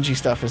about the Bungie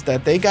stuff is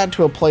that they got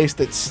to a place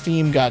that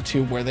Steam got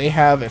to where they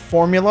have a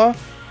formula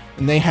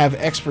and they have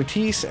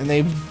expertise, and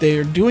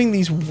they're doing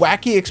these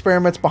wacky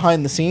experiments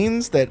behind the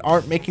scenes that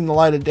aren't making the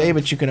light of day,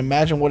 but you can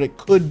imagine what it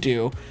could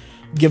do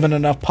given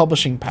enough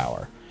publishing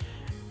power.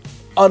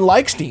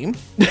 Unlike Steam,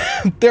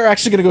 they're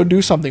actually going to go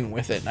do something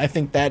with it. And I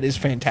think that is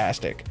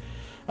fantastic.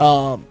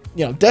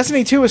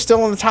 Destiny 2 is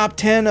still in the top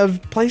 10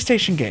 of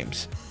PlayStation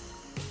games.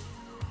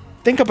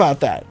 Think about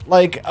that.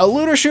 Like, a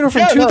looter shooter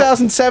from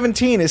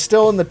 2017 is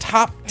still in the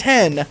top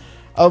 10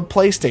 of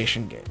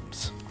PlayStation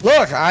games.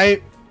 Look,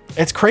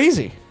 it's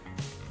crazy.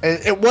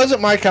 It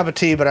wasn't my cup of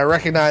tea, but I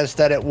recognized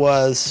that it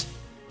was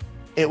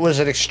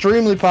an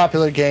extremely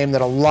popular game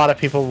that a lot of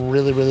people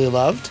really, really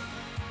loved.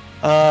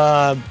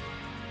 Yeah.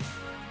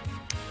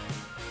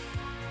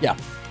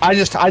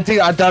 I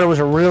thought it was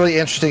a really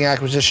interesting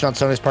acquisition on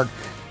Sony's part.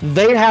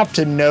 They have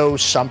to know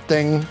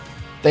something.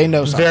 They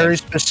know something very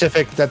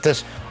specific that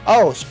this.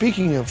 Oh,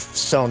 speaking of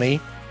Sony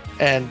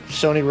and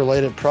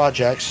Sony-related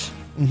projects,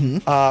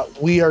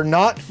 we are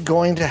not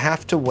going to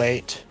have to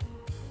wait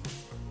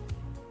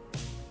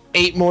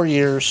 8 more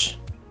years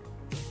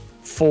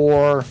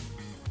for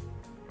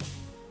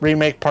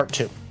Remake Part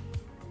 2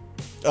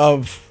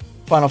 of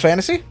Final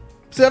Fantasy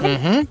 7.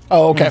 Mm-hmm.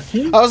 Oh, okay.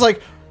 Mm-hmm. I was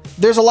like,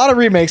 there's a lot of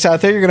remakes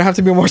out there. You're gonna have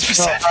to be more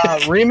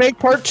specific. Remake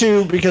Part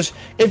 2, because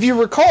if you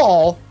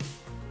recall,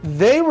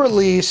 they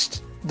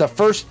released the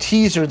first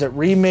teaser that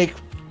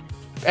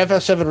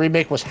FF7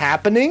 Remake was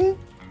happening.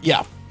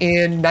 Yeah.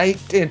 In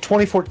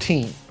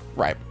 2014.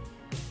 Right.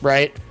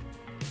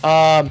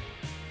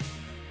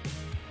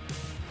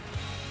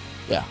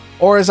 Yeah.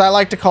 Or as I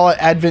like to call it,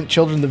 Advent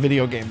Children, the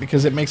video game,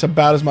 because it makes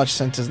about as much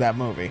sense as that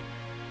movie.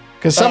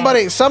 Because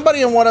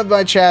somebody in one of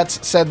my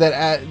chats said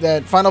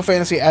that Final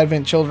Fantasy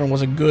Advent Children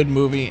was a good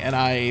movie, and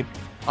I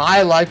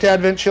liked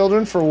Advent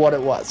Children for what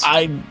it was.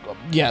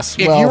 Yes.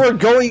 If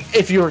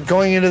you were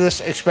going into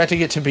this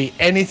expecting it to be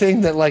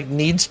anything that like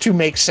needs to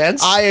make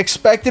sense, I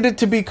expected it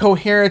to be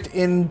coherent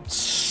in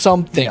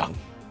something.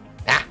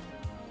 Yeah.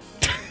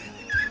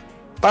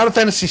 Final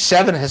Fantasy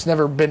VII has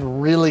never been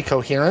really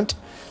coherent.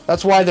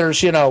 That's why there's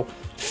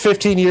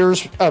 15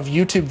 years of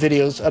YouTube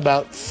videos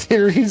about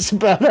theories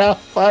about how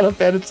Final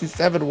Fantasy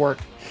VII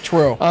worked.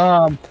 True.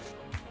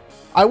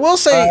 I will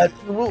say,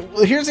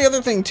 here's the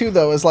other thing too,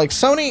 though, is like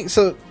Sony.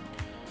 So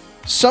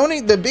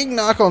Sony, the big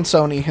knock on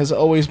Sony has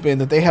always been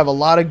that they have a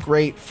lot of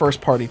great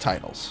first-party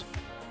titles.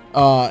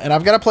 And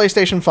I've got a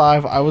PlayStation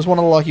 5. I was one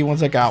of the lucky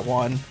ones that got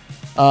one.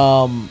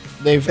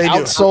 They've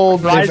outsold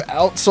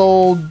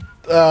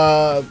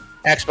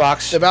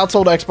Xbox. They've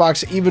outsold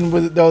Xbox,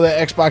 even though the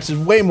Xbox is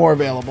way more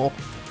available.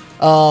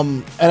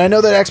 And I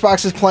know that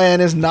Xbox's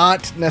plan is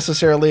not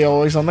necessarily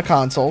always on the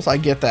consoles. I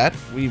get that.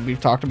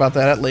 We've talked about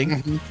that at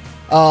length. Mm-hmm.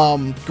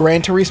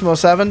 Gran Turismo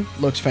 7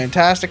 looks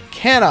fantastic.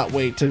 Cannot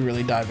wait to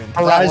really dive into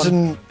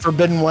Horizon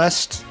Forbidden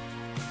West.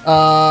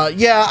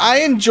 Yeah,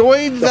 I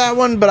enjoyed that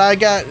one, but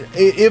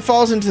it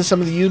falls into some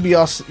of the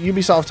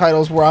Ubisoft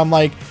titles where I'm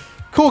like,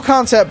 cool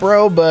concept,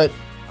 bro, but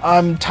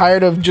I'm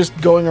tired of just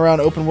going around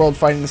open world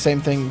fighting the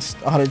same things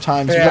 100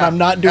 times when I'm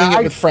not doing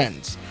it with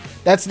friends.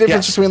 That's the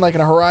difference between like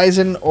a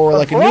Horizon or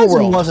like a New World.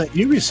 Horizon wasn't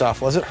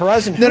Ubisoft, was it?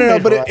 Horizon. No,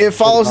 but it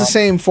follows the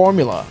same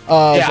formula.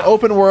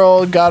 Open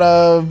world,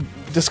 gotta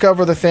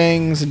discover the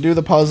things and do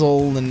the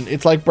puzzle, and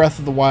it's like Breath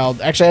of the Wild.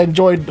 Actually, I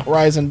enjoyed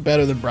Horizon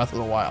better than Breath of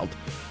the Wild.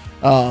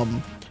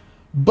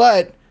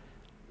 But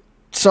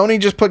Sony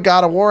just put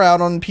God of War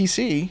out on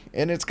PC,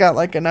 and it's got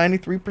like a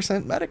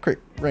 93% Metacritic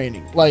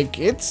rating. Like,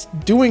 it's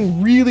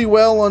doing really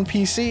well on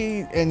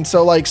PC, and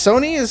so like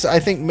Sony is, I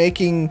think,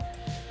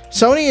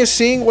 Sony is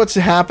seeing what's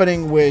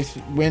happening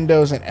with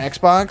Windows and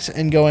Xbox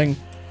and going,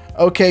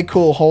 okay,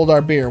 cool, hold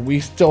our beer.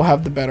 We still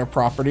have the better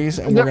properties,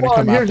 and we're going to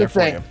come out there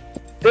for you.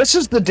 This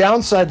is the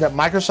downside that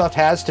Microsoft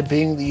has to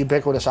being the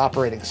ubiquitous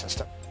operating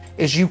system,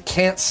 is you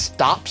can't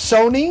stop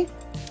Sony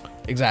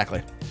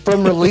exactly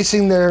from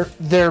releasing their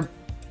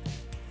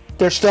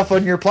stuff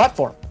on your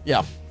platform.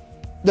 Yeah.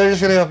 They're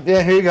just going to go,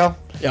 yeah, here you go.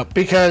 Yep.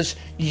 Because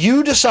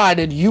you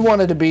decided you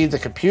wanted to be the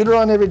computer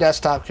on every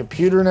desktop,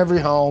 computer in every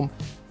home,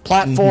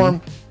 platform.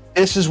 Mm-hmm.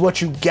 This is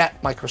what you get,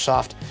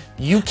 Microsoft.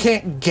 You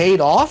can't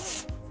gate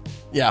off.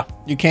 Yeah,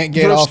 you can't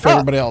gate off for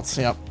everybody else.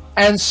 Yep.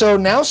 And so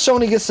now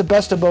Sony gets the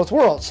best of both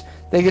worlds.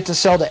 They get to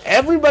sell to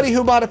everybody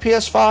who bought a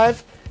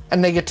PS5,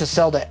 and they get to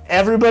sell to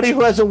everybody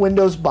who has a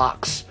Windows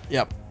box.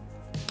 Yep.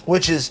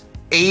 Which is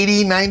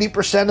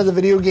 80-90% of the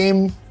video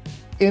game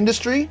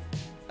industry.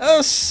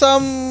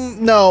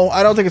 No,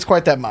 I don't think it's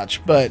quite that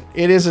much, but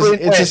it's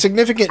a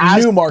significant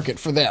new market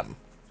for them.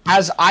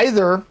 As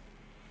either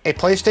a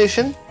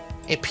PlayStation,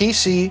 a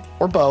PC,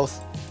 or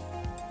both,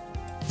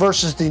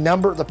 versus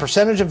the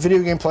percentage of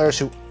video game players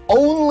who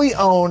only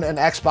own an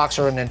Xbox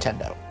or a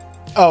Nintendo.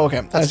 Oh,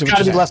 okay. That's got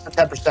to be less than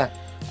 10%.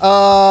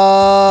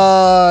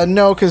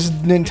 No, because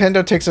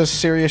Nintendo takes a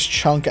serious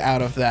chunk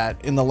out of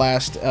that in the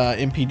last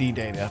NPD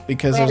data,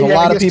 because there's a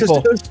lot of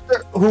people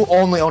who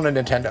only own a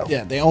Nintendo.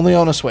 Yeah, they only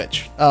own a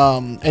Switch.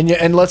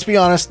 And let's be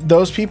honest,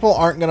 those people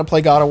aren't going to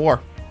play God of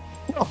War.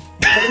 No.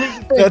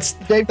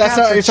 they've that's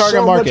not your captured target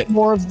so market. much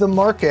more of the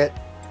market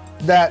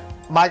that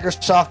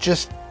Microsoft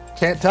just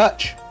can't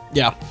touch.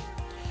 Yeah.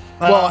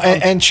 Well,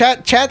 and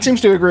chat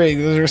seems to agree.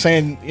 They're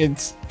saying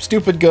it's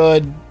stupid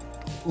good.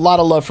 A lot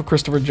of love for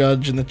Christopher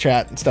Judge in the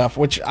chat and stuff.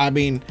 Which, I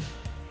mean,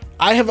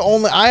 I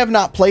have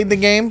not played the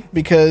game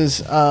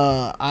because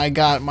I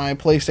got my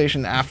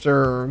PlayStation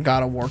after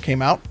God of War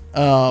came out,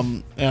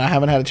 and I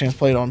haven't had a chance to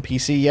play it on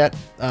PC yet.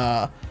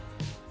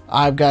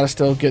 I've got to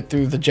still get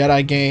through the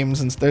Jedi games,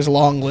 and there's a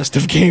long list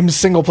of games,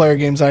 single player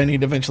games I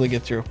need to eventually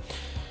get through.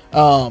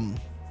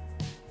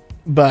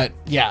 But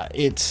yeah,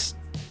 it's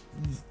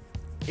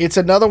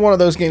another one of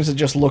those games that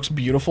just looks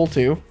beautiful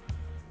too,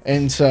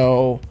 and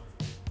so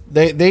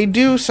they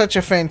do such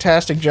a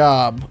fantastic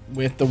job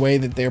with the way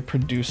that they're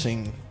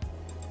producing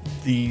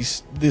the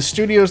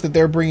studios that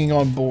they're bringing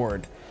on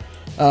board.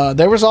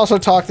 There was also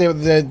talk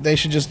that they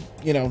should just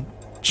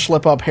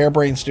schlep up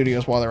Hairbrain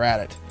Studios while they're at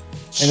it,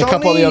 and a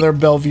couple of the other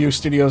Bellevue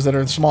studios that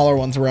are smaller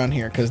ones around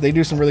here because they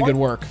do some really good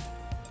work.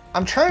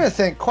 I'm trying to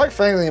think. Quite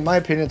frankly, in my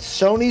opinion,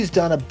 Sony's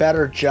done a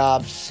better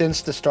job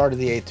since the start of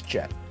the 8th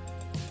gen.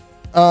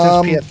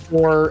 Since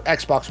PS4,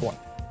 Xbox One.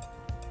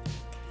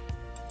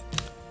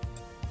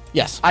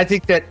 Yes. I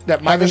think that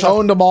Having Microsoft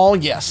owned them all,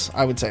 yes,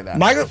 I would say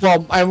that.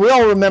 And we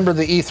all remember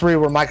the E3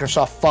 where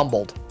Microsoft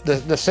fumbled.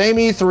 The same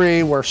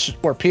E3 where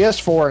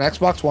PS4 and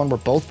Xbox One were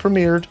both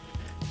premiered,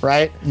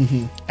 right?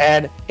 Mm-hmm.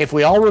 And if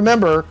we all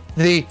remember,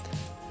 the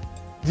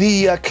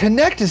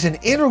Kinect is an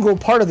integral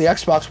part of the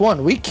Xbox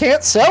One. We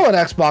can't sell an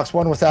Xbox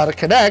One without a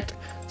Kinect.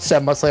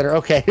 7 months later,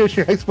 okay, here's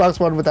your Xbox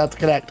One without the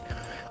Kinect.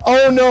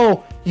 Oh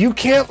no, you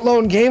can't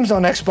loan games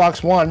on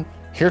Xbox One.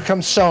 Here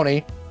comes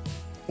Sony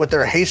with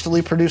their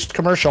hastily produced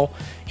commercial.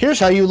 Here's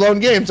how you loan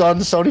games on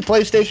the Sony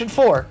PlayStation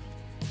 4.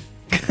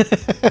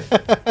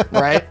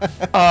 Right?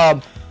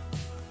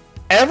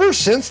 Ever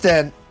since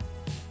then,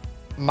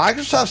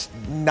 Microsoft's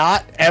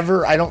not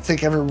ever, I don't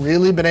think, ever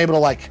really been able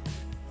to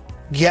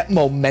get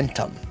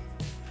momentum.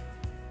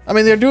 I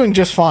mean, they're doing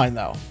just fine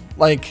though.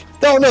 No,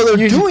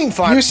 they're doing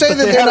fine. You say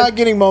that they're not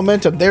getting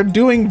momentum. They're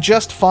doing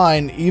just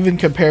fine, even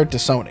compared to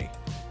Sony.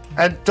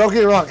 And don't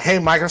get me wrong. Hey,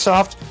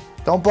 Microsoft,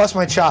 don't bust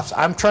my chops.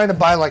 I'm trying to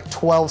buy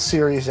 12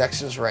 Series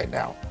X's right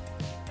now.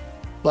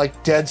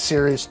 Dead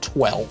Series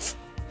 12.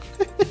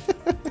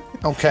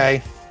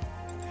 Okay.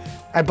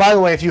 And by the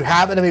way, if you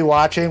happen to be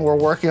watching, we're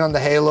working on the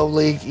Halo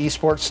League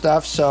esports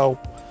stuff, so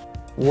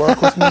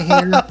work with me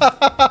here.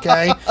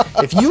 Okay.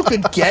 If you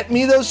could get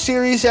me those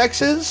Series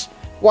X's.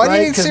 Why do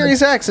you need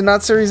Series X and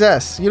not Series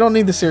S? You don't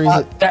need the Series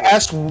S. The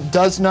S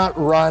does not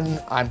run,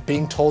 I'm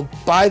being told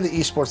by the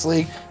Esports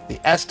League, the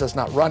S does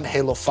not run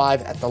Halo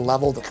 5 at the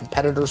level the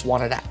competitors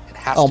want it at. It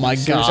has to my be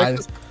Series God.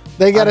 X.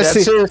 They gotta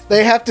see. Serious.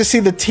 They have to see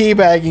the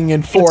teabagging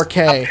in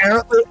 4K.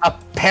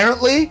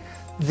 Apparently,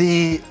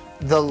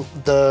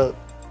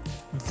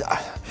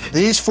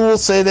 these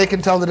fools say they can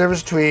tell the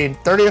difference between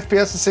 30 FPS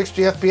and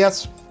 60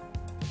 FPS.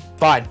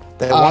 Fine.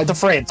 They want the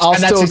frames.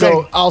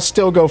 I'll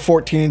still go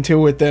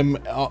 14-2 with them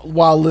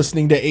while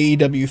listening to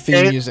AEW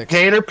theme music.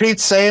 Gator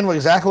Pete's saying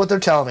exactly what they're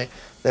telling me.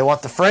 They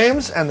want the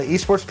frames, and the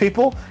esports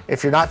people,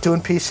 if you're not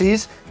doing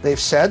PCs, they've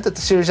said that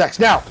the Series X.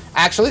 Now,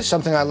 actually,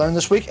 something I learned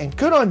this week, and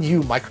good on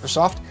you,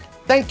 Microsoft.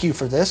 Thank you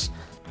for this.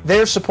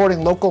 They're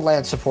supporting local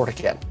LAN support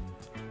again.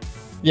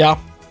 Yeah.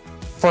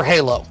 For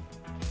Halo.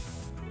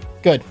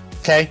 Good.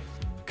 Okay.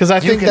 Because I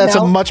think that's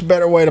a much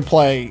better way to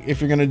play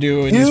if you're going to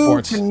do in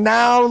esports. You can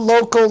now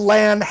local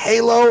LAN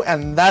Halo,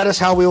 and that is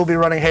how we will be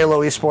running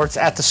Halo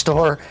esports at the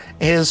store,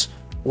 is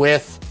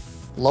with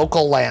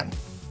local LAN.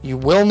 You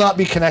will not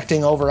be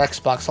connecting over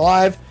Xbox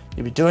Live.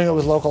 You'll be doing it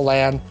with local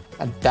LAN,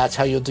 and that's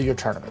how you'll do your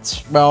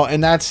tournaments. Well,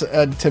 and that's,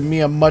 to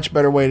me, a much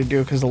better way to do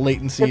it because the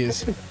latency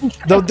is...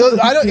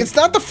 it's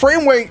not the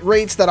frame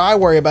rates that I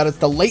worry about, it's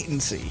the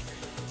latency.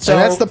 So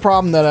that's the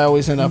problem that I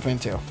always end up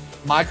into.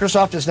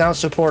 Microsoft is now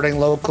supporting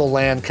local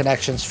LAN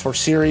connections for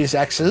Series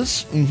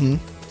X's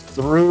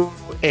through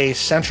a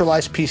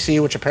centralized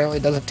PC, which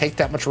apparently doesn't take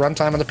that much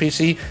runtime on the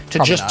PC to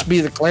Probably just not.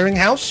 be the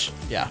clearinghouse.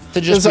 Yeah,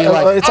 to just be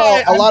it's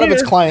a lot of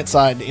it's client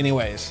side,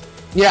 anyways.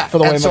 Yeah, for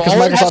the way because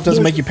Microsoft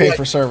doesn't make you pay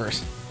for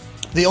servers.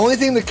 The only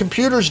thing the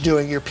computer's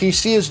doing, your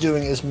PC is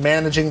doing, is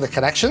managing the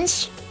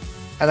connections,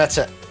 and that's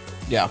it.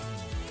 Yeah,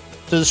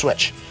 to the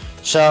Switch.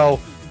 So,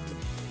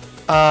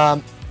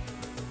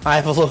 I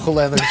have a local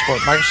LAN support.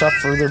 Microsoft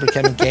further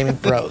becoming gaming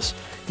pros.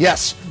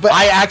 Yes, but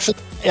I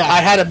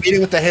had a meeting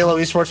with the Halo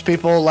esports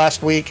people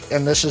last week,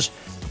 and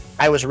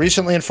I was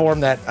recently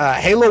informed that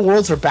Halo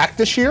Worlds are back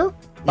this year.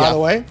 By the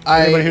way,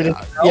 anybody who didn't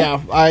know?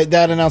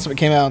 That announcement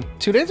came out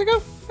 2 days ago.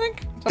 I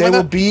think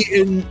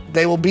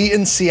they will be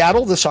in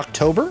Seattle this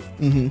October.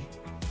 Mm-hmm.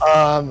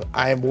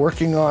 I am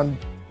working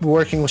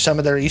with some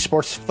of their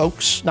esports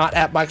folks, not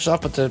at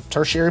Microsoft, but the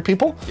tertiary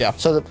people. Yeah.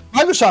 So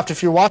Microsoft,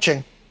 if you're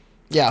watching.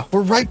 Yeah,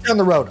 we're right down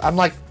the road. I'm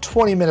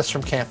 20 minutes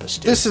from campus,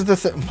 dude. This is the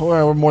thing.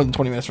 Well, we're more than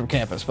 20 minutes from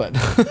campus, but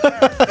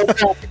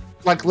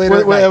later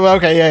at night.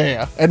 Okay,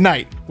 yeah. At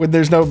night, when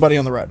there's nobody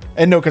on the road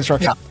and no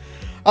construction.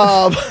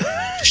 Yeah.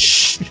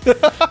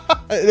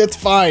 It's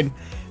fine.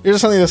 You're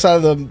just on the other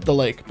side of the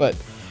lake, but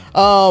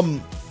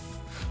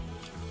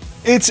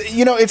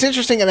It's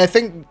interesting, and I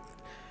think,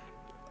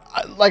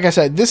 like I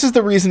said, this is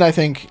the reason I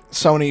think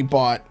Sony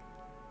bought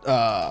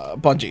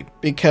Bungie,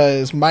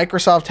 because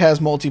Microsoft has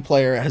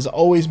multiplayer, has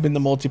always been the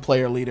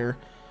multiplayer leader,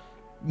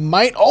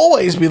 might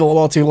always be the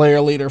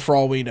multiplayer leader for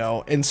all we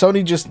know, and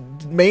Sony just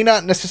may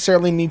not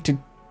necessarily need to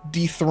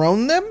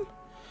dethrone them,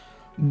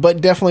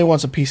 but definitely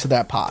wants a piece of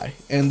that pie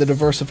and the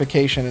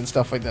diversification and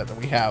stuff like that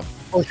we have.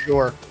 For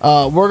sure.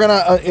 We're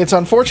gonna. It's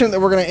unfortunate that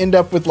we're gonna end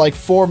up with like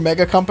 4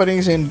 mega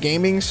companies in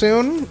gaming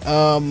soon.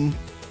 I'm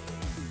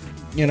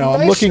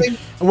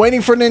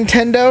waiting for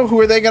Nintendo. Who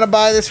are they gonna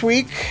buy this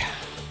week?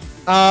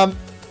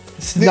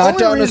 It's not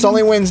done. It's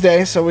only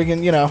Wednesday, so we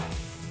can,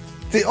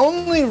 The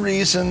only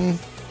reason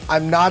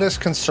I'm not as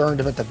concerned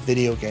about the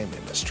video game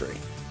industry,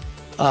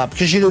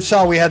 because you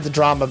saw we had the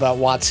drama about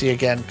WotC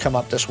again come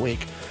up this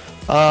week.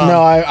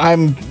 No,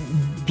 I'm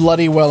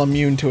bloody well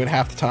immune to it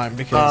half the time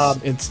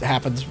because it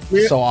happens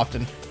so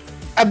often.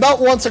 About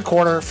once a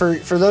quarter, for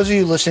those of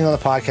you listening on the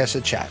podcast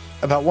and chat,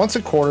 about once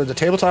a quarter, the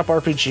tabletop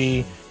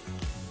RPG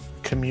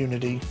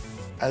community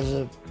as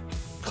a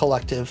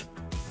collective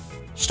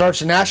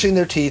starts gnashing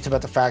their teeth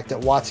about the fact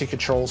that WotC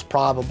controls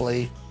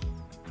probably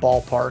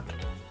ballpark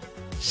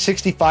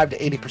 65 to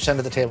 80%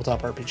 of the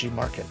tabletop RPG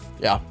market.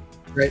 Yeah.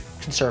 Right?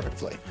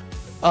 Conservatively.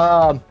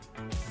 And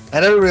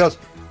everybody goes,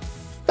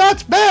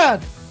 that's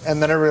bad.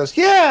 And then everybody goes,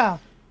 yeah.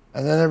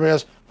 And then everybody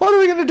goes, what are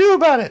we going to do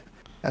about it?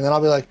 And then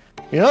I'll be like,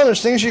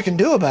 there's things you can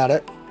do about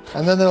it.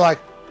 And then they're like,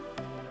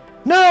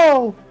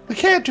 no, we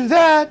can't do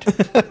that.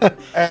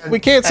 We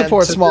can't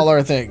support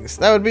smaller things.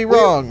 That would be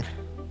wrong.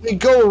 We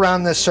go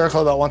around this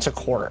circle about once a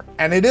quarter.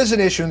 And it is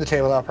an issue in the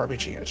tabletop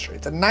RPG industry.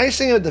 The nice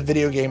thing about the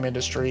video game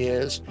industry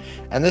is,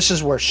 and this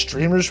is where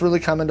streamers really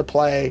come into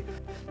play,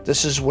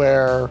 this is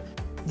where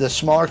the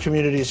smaller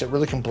communities that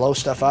really can blow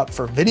stuff up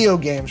for video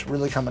games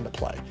really come into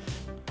play.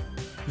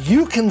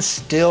 You can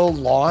still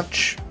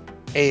launch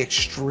a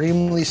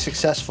extremely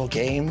successful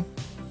game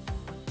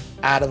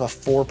out of a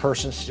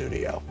 4-person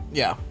studio.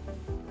 Yeah.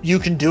 You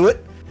can do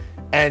it,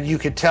 and you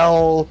can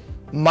tell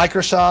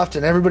Microsoft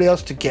and everybody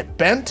else to get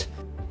bent,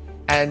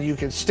 and you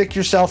can stick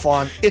yourself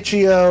on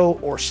itch.io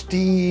or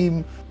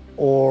Steam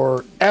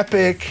or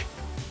Epic,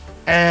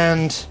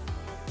 and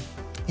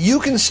you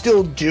can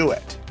still do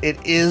it. It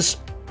is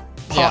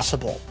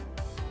possible.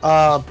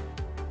 Yeah.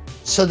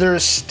 So there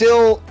is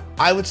still,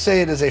 I would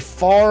say it is a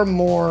far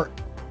more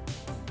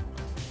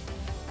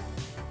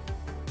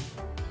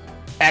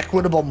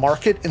equitable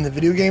market in the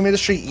video game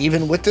industry,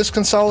 even with this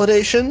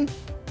consolidation,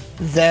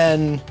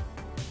 than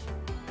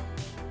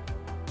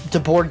the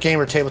board game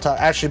or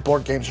tabletop. Actually,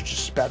 board games are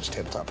just as bad as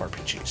tabletop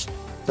RPGs.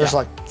 There's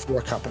like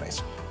 4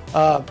 companies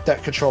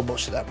that control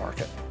most of that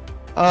market.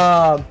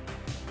 I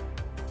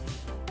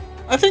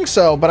think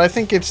so, but I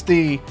think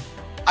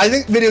I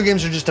think video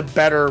games are just a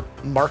better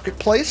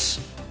marketplace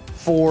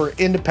for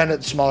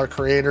independent, smaller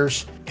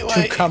creators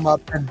to come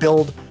up and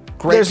build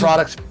great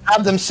products,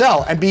 have them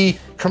sell, and be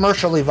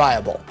commercially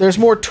viable. There's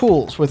more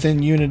tools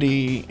within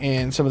Unity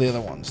and some of the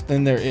other ones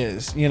than there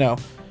is.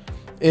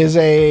 Is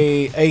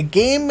a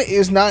game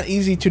is not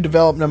easy to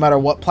develop no matter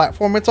what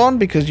platform it's on,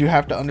 because you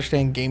have to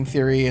understand game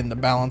theory and the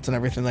balance and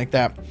everything like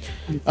that.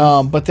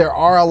 But there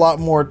are a lot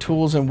more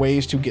tools and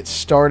ways to get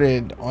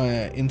started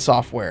in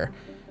software.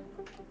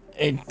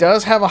 It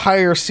does have a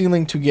higher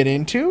ceiling to get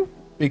into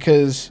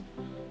because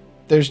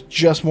there's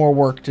just more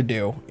work to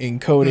do in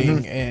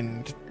coding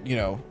and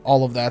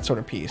all of that sort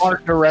of piece.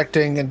 Art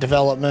directing and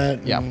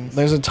development. Yeah,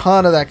 there's a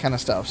ton of that kind of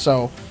stuff.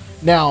 So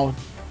now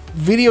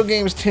video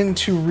games tend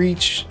to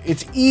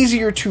it's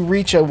easier to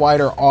reach a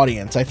wider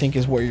audience, I think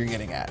is where you're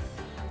getting at.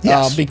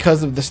 Yes.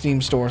 Because of the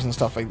Steam stores and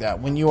stuff like that.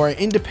 When you are an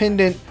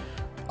independent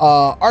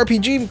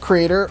RPG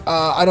creator,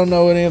 I don't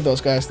know any of those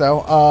guys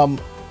though,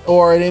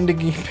 or an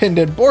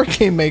independent board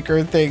game maker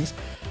and things,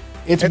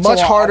 it's much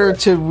harder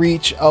to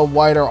reach a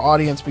wider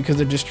audience because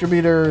the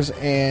distributors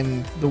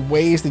and the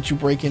ways that you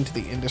break into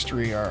the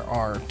industry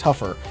are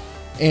tougher.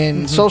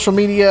 And social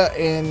media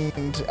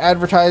and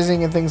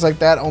advertising and things like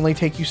that only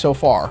take you so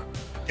far.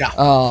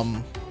 Yeah.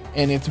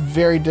 And it's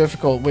very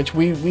difficult, which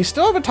we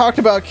still haven't talked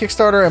about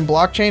Kickstarter and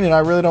blockchain, and I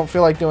really don't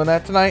feel like doing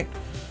that tonight.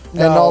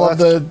 No, and all of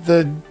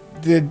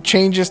the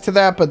changes to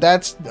that, but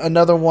that's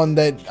another one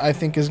that I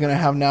think is going to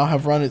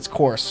have run its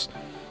course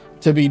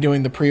to be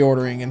doing the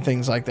pre-ordering and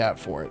things like that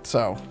for it.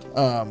 So,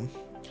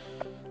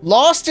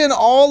 lost in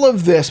all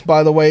of this,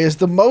 by the way, is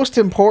the most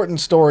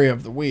important story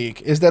of the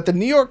week, is that the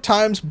New York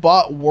Times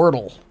bought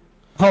Wordle.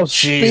 Oh,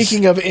 jeez.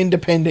 Speaking of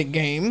independent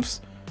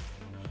games.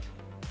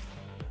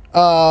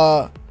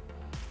 I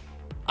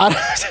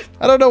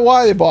don't know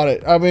why they bought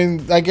it. I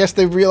mean, I guess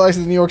they realized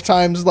the New York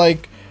Times,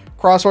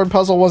 crossword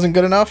puzzle wasn't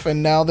good enough,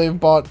 and now they've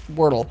bought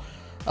Wordle,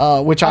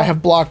 which I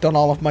have blocked on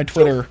all of my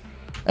Twitter.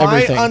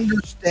 Everything. My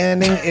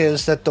understanding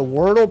is that the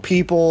Wordle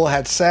people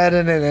had said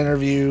in an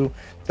interview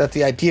that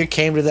the idea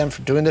came to them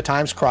from doing the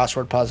Times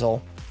crossword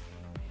puzzle,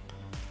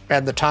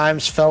 and the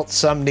Times felt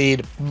some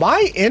need.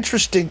 My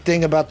interesting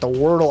thing about the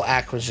Wordle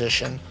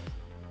acquisition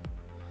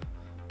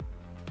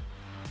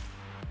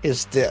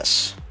is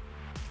this.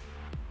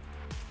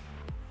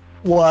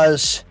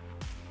 Was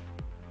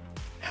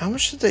How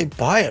much did they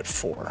buy it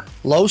for?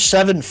 Low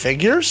seven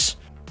figures?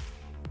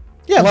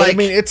 Yeah, but I Like-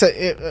 mean,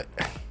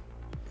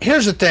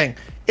 Here's the thing.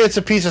 It's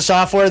a piece of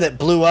software that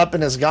blew up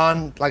and has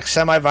gone like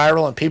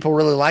semi-viral and people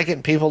really like it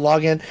and people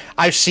log in.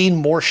 I've seen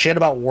more shit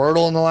about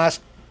Wordle in the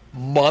last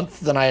month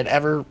than I had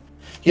ever,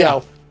 you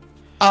know.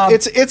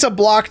 it's a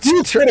blocked could've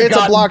it's a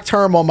gotten- blocked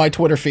term on my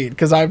Twitter feed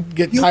because I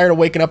get tired of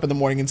waking up in the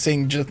morning and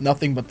seeing just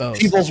nothing but those.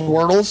 People's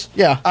Wordles.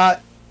 Yeah.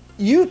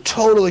 You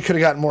totally could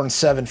have gotten more than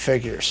seven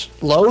figures.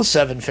 Low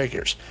seven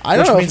figures. I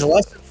don't which know means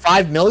less than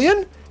 5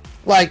 million?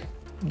 Like,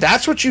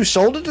 that's what you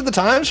sold it to the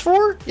Times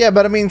for? Yeah,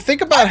 but I mean,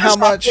 think about how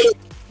much.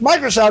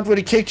 Microsoft would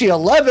have kicked you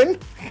 11.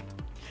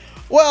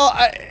 Well,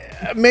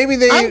 maybe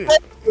I'm-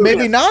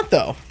 maybe not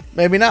though.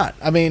 Maybe not.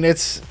 I mean,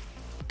 it's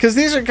because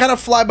these are kind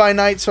of fly by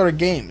night sort of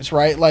games,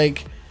 right?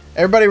 Like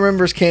everybody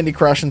remembers Candy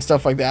Crush and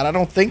stuff like that. I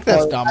don't think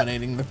that's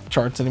dominating the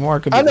charts anymore.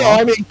 It could be I know. wrong.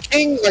 I mean,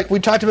 King, like we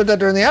talked about that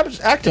during the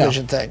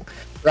Activision thing,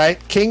 right?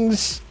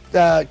 King's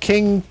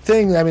King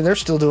thing. I mean, they're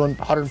still doing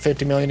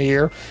 150 million a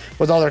year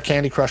with all their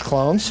Candy Crush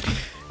clones.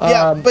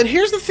 Yeah, but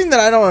here's the thing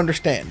that I don't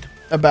understand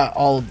about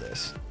all of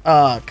this.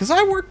 Because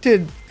I worked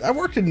in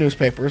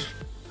newspapers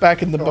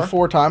back in the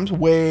before times,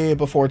 way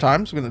before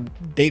times. I'm gonna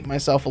date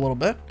myself a little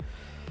bit.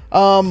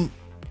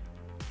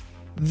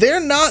 They're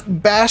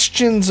not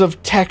bastions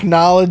of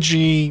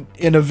technology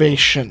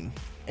innovation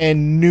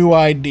and new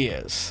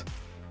ideas.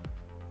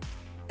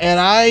 And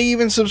I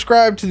even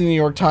subscribe to the New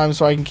York Times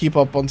so I can keep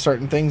up on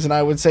certain things, and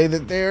I would say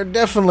that they're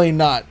definitely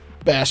not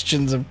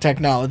bastions of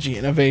technology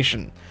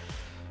innovation.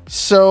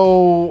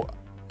 So,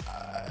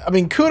 I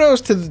mean,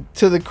 kudos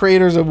to the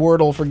creators of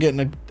Wordle for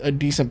getting a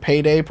decent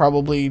payday,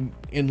 probably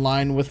in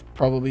line with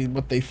probably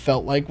what they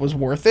felt like was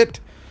worth it.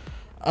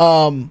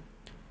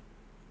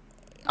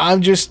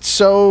 I'm just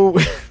so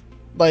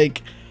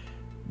like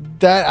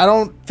that. I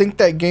don't think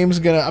that game's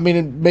gonna. I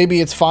mean, maybe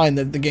it's fine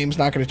that the game's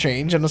not gonna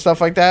change and stuff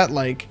like that.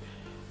 Like,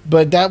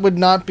 but that would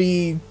not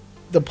be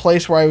the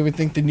place where I would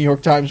think the New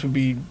York Times would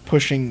be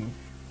pushing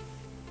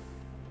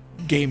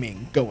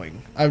gaming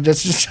going. I'm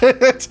just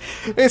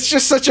it's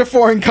just such a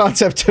foreign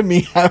concept to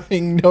me,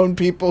 having known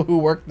people who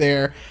work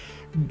there,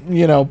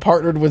 you know,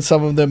 partnered with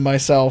some of them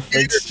myself.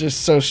 It's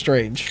just so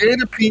strange.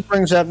 Data Pete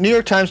brings up New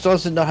York Times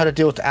doesn't know how to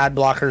deal with the ad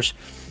blockers.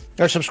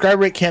 Their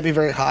subscriber rate can't be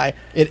very high.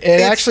 It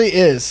actually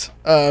is.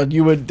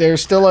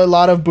 There's still a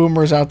lot of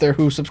boomers out there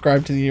who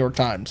subscribe to the New York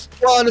Times.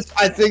 Well, and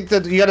I think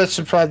that you got to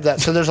subscribe to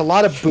that. So there's a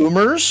lot of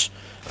boomers.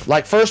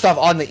 Like, first off,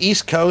 on the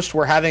East Coast,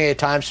 we're having a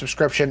Times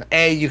subscription.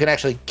 You can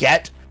actually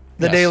get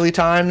the Yes. Daily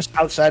Times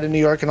outside of New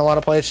York and a lot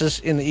of places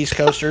in the East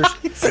Coasters.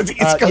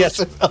 Yes.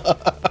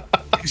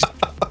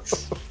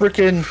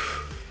 Freaking.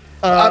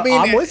 I mean,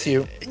 I'm with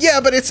you.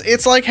 Yeah, but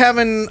it's like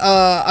having.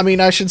 I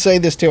mean, I should say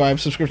this too. I have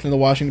a subscription to the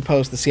Washington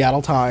Post, the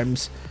Seattle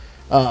Times.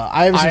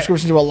 I have a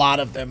subscription to a lot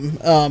of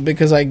them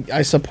because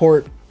I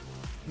support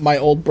my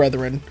old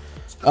brethren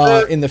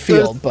in the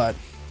field. But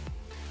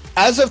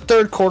as of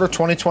third quarter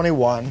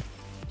 2021,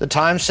 the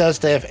Times says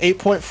they have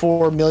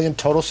 8.4 million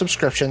total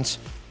subscriptions.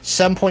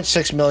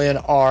 7.6 million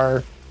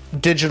are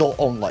digital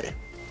only.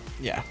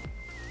 yeah,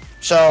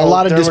 So a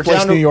lot of they were displaced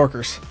down to- New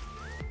Yorkers.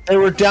 They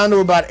were down to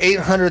about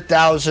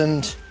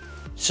 800,000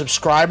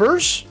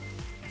 subscribers,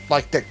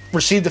 like that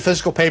received the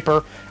physical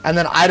paper, and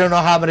then I don't know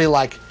how many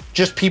like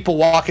just people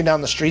walking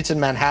down the streets in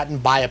Manhattan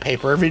buy a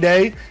paper every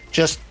day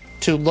just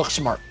to look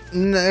smart.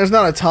 There's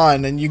not a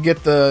ton, and you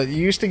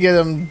used to get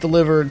them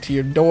delivered to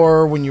your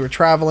door when you were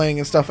traveling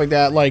and stuff like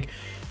that. Like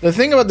the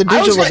thing about the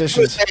digital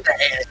editions,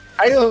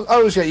 I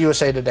always get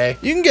USA Today.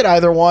 you can get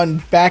either one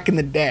back in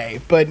the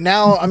day, but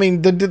now, I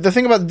mean, the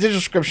thing about the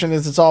digital subscription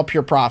is it's all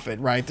pure profit,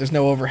 right? There's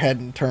no overhead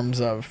in terms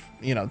of,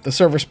 you know, the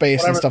server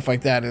space and stuff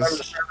like that Whatever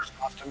the is, servers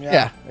cost them,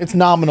 yeah, it's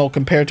nominal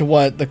compared to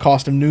what the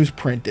cost of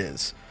newsprint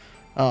is,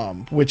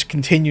 which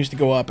continues to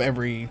go up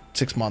every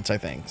 6 months, I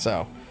think.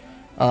 So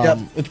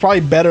it's probably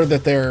better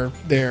that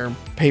their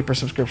paper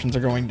subscriptions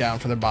are going down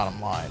for their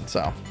bottom line.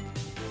 So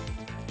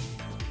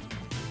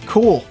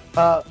cool.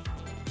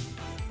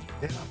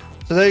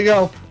 So there you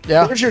go.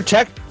 Yeah. There's your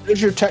tech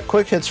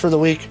quick hits for the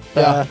week,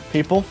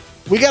 people.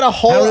 We got a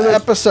whole How are those-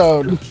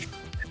 episode.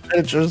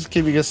 Just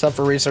keeping us up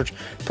for research.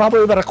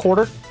 Probably about a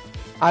quarter,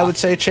 I would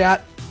say,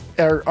 chat.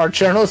 Our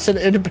journalists and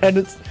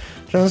independents,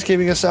 journalists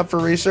keeping us up for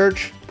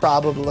research.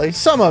 Probably.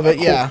 Some of it,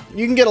 yeah.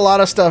 You can get a lot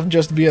of stuff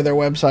just via their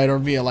website or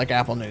via like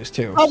Apple News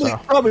too. So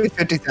Probably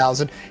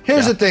 50,000.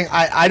 Here's the thing.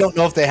 I don't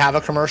know if they have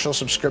a commercial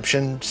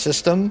subscription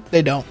system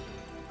they don't.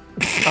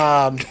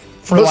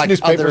 for Most like other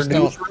newspapers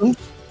don't. newsrooms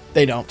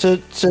They don't. to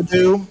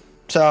do.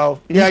 So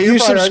yeah, you, you're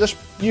probably right.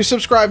 you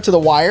subscribe to the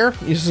Wire.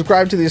 You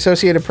subscribe to the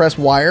Associated Press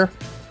Wire,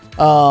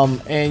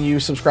 and you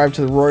subscribe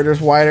to the Reuters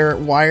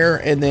Wire,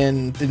 and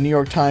then the New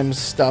York Times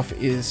stuff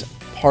is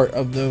part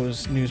of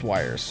those news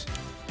wires.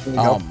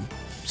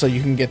 So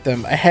you can get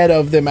them ahead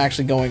of them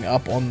actually going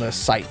up on the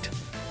site,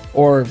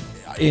 or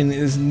in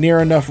as near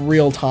enough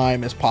real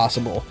time as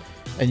possible,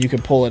 and you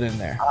can pull it in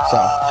there.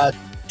 So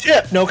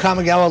Tip, no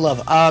Kamigawa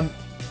love.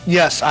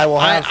 Yes, I will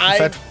have. in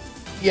fact,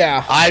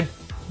 yeah.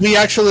 we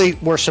actually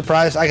were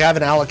surprised. I have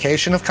an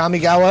allocation of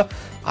Kamigawa.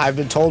 I've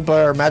been told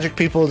by our Magic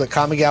people that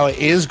Kamigawa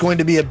is going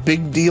to be a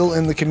big deal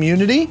in the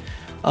community.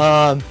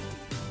 I'll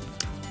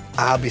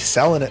be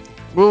selling it.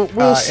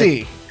 We'll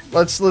see.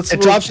 Let's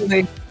It drops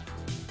in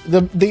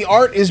the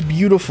art is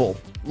beautiful.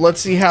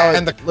 Let's see how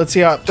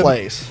it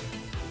plays.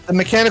 The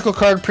mechanical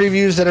card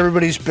previews that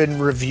everybody's been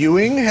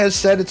reviewing has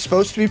said it's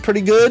supposed to be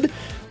pretty good.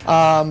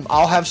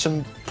 I'll have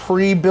some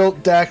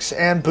pre-built decks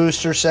and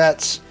booster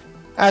sets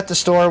at the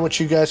store, which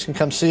you guys can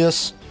come see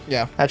us.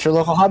 Yeah, at your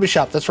local hobby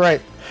shop. That's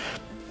right.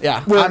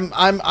 Yeah,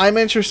 I'm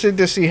interested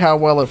to see how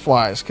well it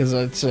flies, because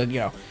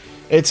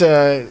it's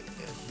a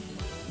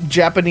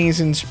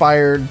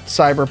Japanese-inspired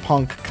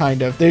cyberpunk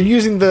kind of. They're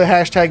using the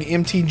hashtag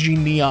MTG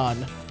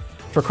Neon,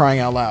 for crying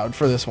out loud,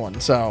 for this one.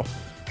 So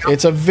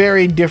it's a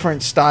very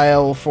different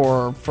style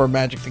for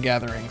Magic the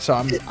Gathering. So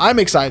I'm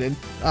excited.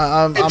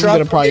 I'm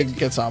gonna probably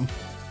get some.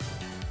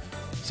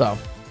 So,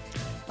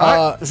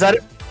 is that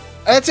it?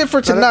 That's it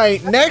for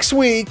tonight. Next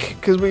week,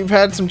 because we've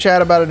had some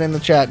chat about it in the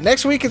chat.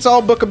 Next week, it's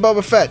all Book of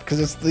Boba Fett, because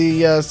it's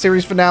the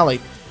series finale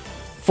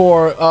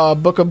for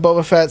Book of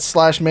Boba Fett /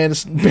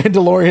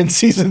 Mandalorian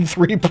Season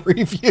 3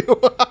 preview.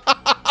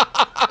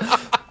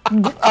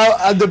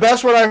 The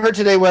best one I heard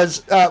today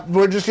was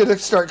we're just going to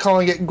start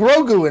calling it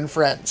Grogu and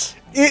Friends.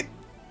 We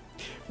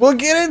will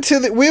get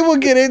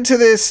into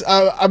this.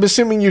 I'm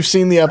assuming you've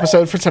seen the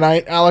episode for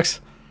tonight,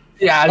 Alex.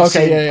 Yeah.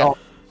 Yeah.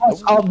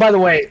 Oh, by the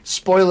way,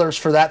 spoilers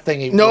for that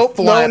thingy. Nope.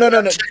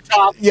 No.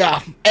 TikTok, yeah.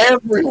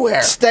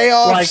 Everywhere. Stay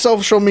off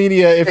social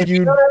media if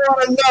you don't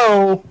want to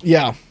know.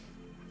 Yeah.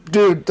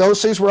 Dude, those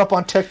things were up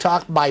on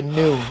TikTok by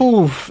noon.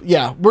 Oof,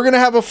 yeah. We're going to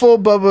have a full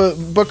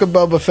Book of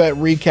Boba Fett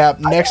recap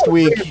next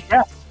week.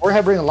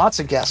 We're bringing lots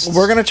of guests.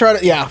 We're going to try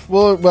to, yeah.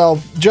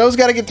 Well, Joe's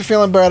got to get to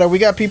feeling better. We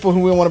got people who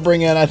we want to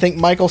bring in. I think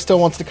Michael still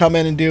wants to come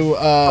in and do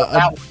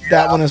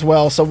that one as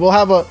well. So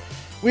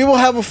we will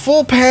have a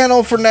full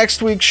panel for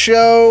next week's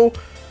show.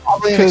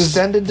 Probably an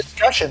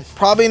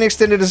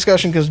extended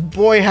discussion. Because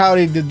boy,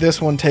 howdy, did this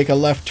one take a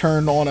left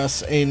turn on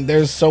us. And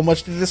there's so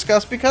much to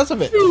discuss because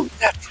of it. Dude,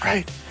 that's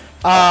right.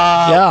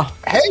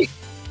 Hey,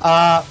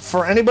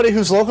 for anybody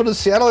who's local to the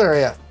Seattle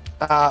area,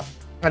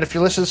 and if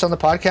you're listening to this on the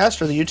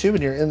podcast or the YouTube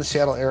and you're in the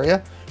Seattle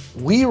area,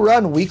 we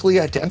run weekly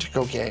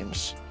Identico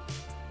games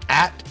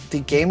at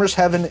the Gamers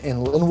Heaven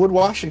in Linwood,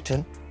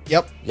 Washington.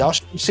 Yep. Y'all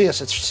should see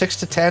us. It's 6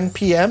 to 10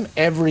 p.m.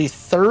 every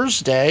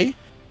Thursday.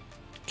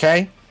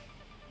 Okay.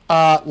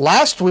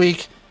 Last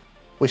week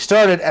we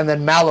started, and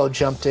then Mallow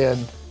jumped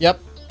in. Yep.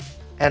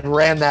 And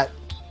ran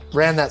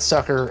that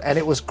sucker, and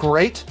it was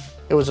great.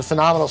 It was a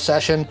phenomenal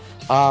session.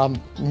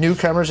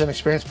 Newcomers and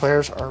experienced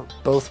players are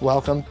both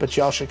welcome, but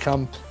y'all should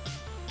come.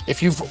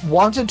 If you've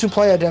wanted to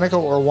play Identico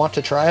or want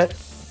to try it,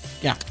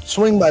 yeah,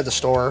 swing by the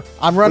store.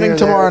 I'm running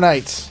tomorrow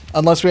nights,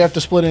 unless we have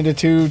to split into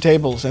 2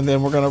 tables, and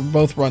then we're going to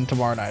both run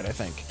tomorrow night, I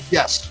think.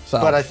 Yes,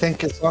 but I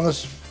think as long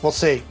as we'll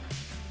see.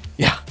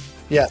 Yeah.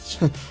 Yes.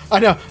 I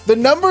know. The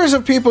numbers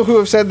of people who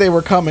have said they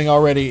were coming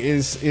already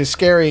is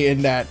scary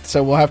in that,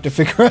 so we'll have to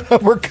figure out how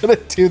we're going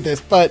to do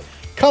this. But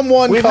come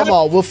one, come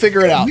all. We'll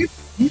figure it out.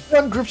 We've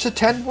run groups of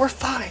 10. We're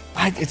fine.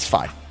 It's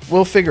fine.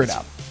 We'll figure it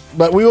out.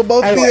 But we will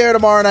both be there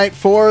tomorrow night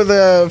for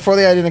the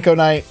Identico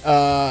night.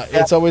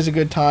 It's always a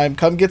good time.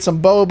 Come get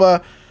some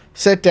boba,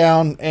 sit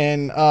down,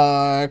 and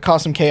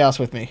cause some chaos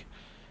with me.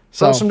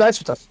 Throw some dice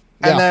with us.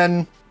 And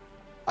then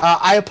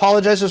I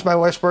apologize. It was my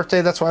wife's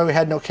birthday. That's why we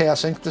had no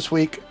Chaos Inc. this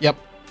week. Yep.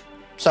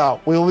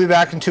 So we will be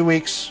back in 2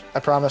 weeks, I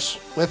promise,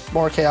 with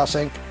more Chaos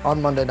Inc. on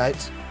Monday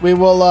nights. We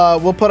will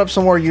we'll put up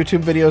some more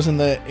YouTube videos in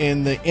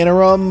the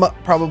interim,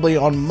 probably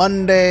on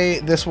Monday.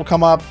 This will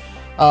come up.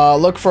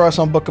 Look for us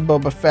on Book of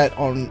Boba Fett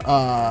on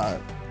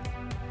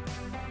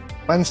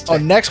Wednesday.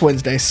 On next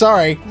Wednesday.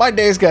 Sorry, my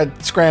days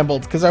got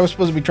scrambled because I was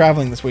supposed to be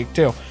traveling this week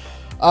too.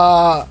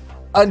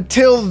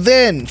 Until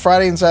then,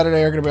 Friday and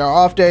Saturday are going to be our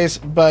off days,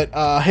 but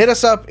hit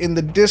us up in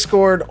the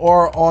Discord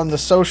or on the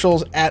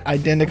socials at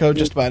Identico,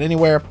 just about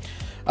anywhere.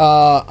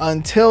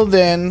 Until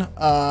then,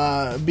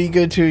 be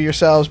good to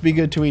yourselves, be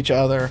good to each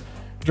other,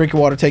 drink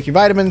your water, take your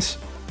vitamins.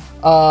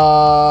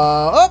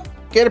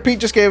 Gator Pete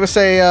just gave us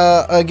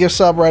a gift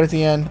sub right at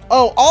the end.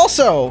 Oh,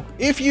 also,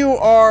 if you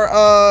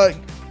are,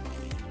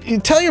 you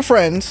tell your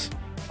friends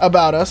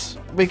about us,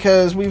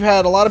 because we've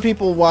had a lot of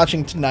people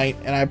watching tonight,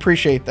 and I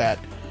appreciate that.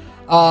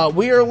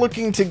 We are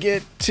looking to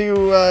get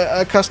to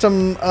a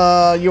custom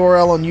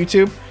URL on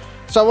YouTube.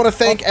 So I want to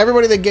thank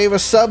everybody that gave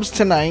us subs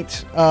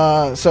tonight.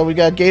 So we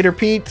got Gator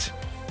Pete,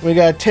 we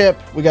got Tip,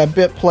 we got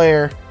Bit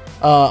Player,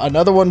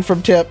 another one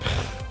from Tip,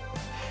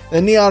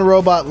 the Neon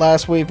Robot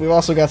last week. We've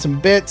also got some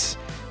bits.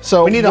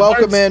 So we need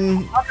welcome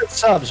 100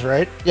 subs,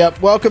 right?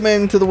 Yep. Welcome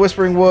into the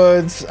Whispering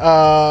Woods.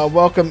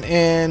 Welcome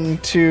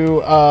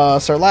into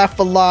Sir Laugh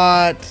a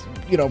Lot.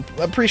 You know,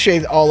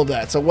 appreciate all of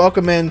that. So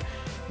welcome in.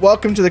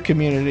 Welcome to the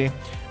community.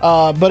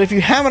 But if you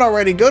haven't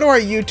already, go to our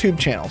YouTube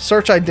channel.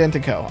 Search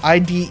Identico,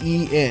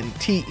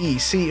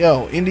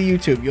 IDENTECO, into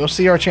YouTube. You'll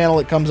see our channel.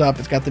 It comes up.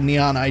 It's got the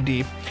neon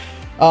ID.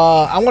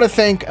 I want to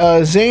thank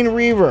Zane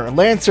Reaver,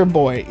 Lancer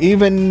Boy,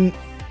 Evanissimo,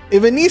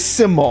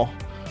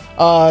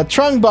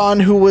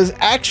 Trungbon, who was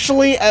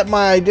actually at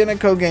my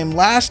Identico game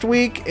last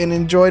week and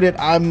enjoyed it.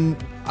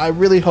 I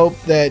really hope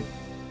that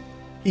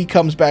he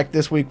comes back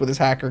this week with his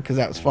hacker, because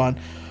that was fun.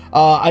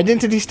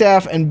 Identity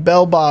Staff and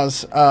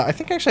Bellboz. I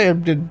think actually I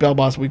did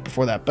Bellboz the week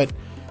before that, but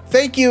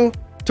thank you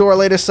to our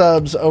latest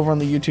subs over on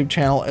the YouTube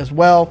channel as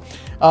well.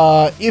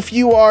 If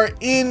you are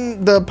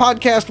in the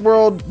podcast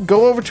world,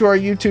 go over to our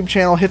YouTube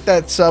channel, hit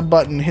that sub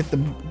button, hit the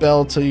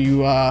bell till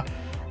you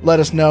let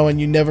us know and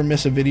you never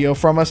miss a video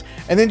from us,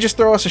 and then just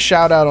throw us a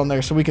shout out on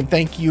there so we can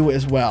thank you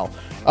as well.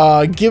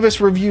 Give us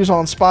reviews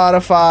on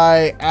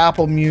Spotify,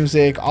 Apple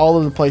Music, all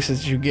of the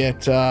places you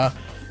get your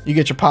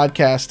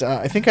podcast.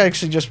 I think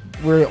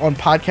we're on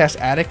Podcast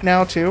Addict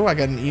now too. I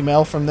got an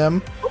email from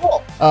them.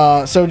 Cool.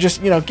 So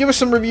just, give us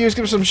some reviews,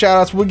 give us some shout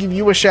outs. We'll give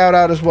you a shout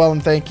out as well,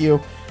 and thank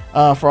you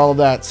for all of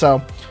that.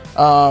 So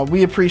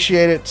we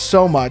appreciate it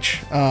so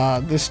much.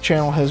 This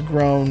channel has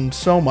grown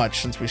so much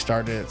since we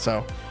started it.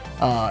 So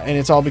and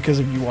it's all because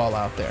of you all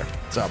out there.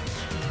 So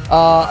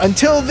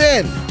until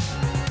then,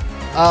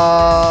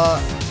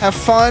 have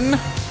fun,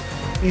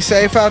 be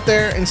safe out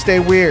there, and stay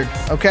weird.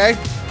 Okay?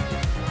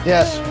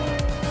 Yes.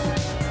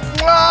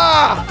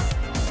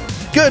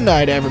 Good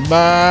night,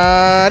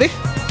 everybody.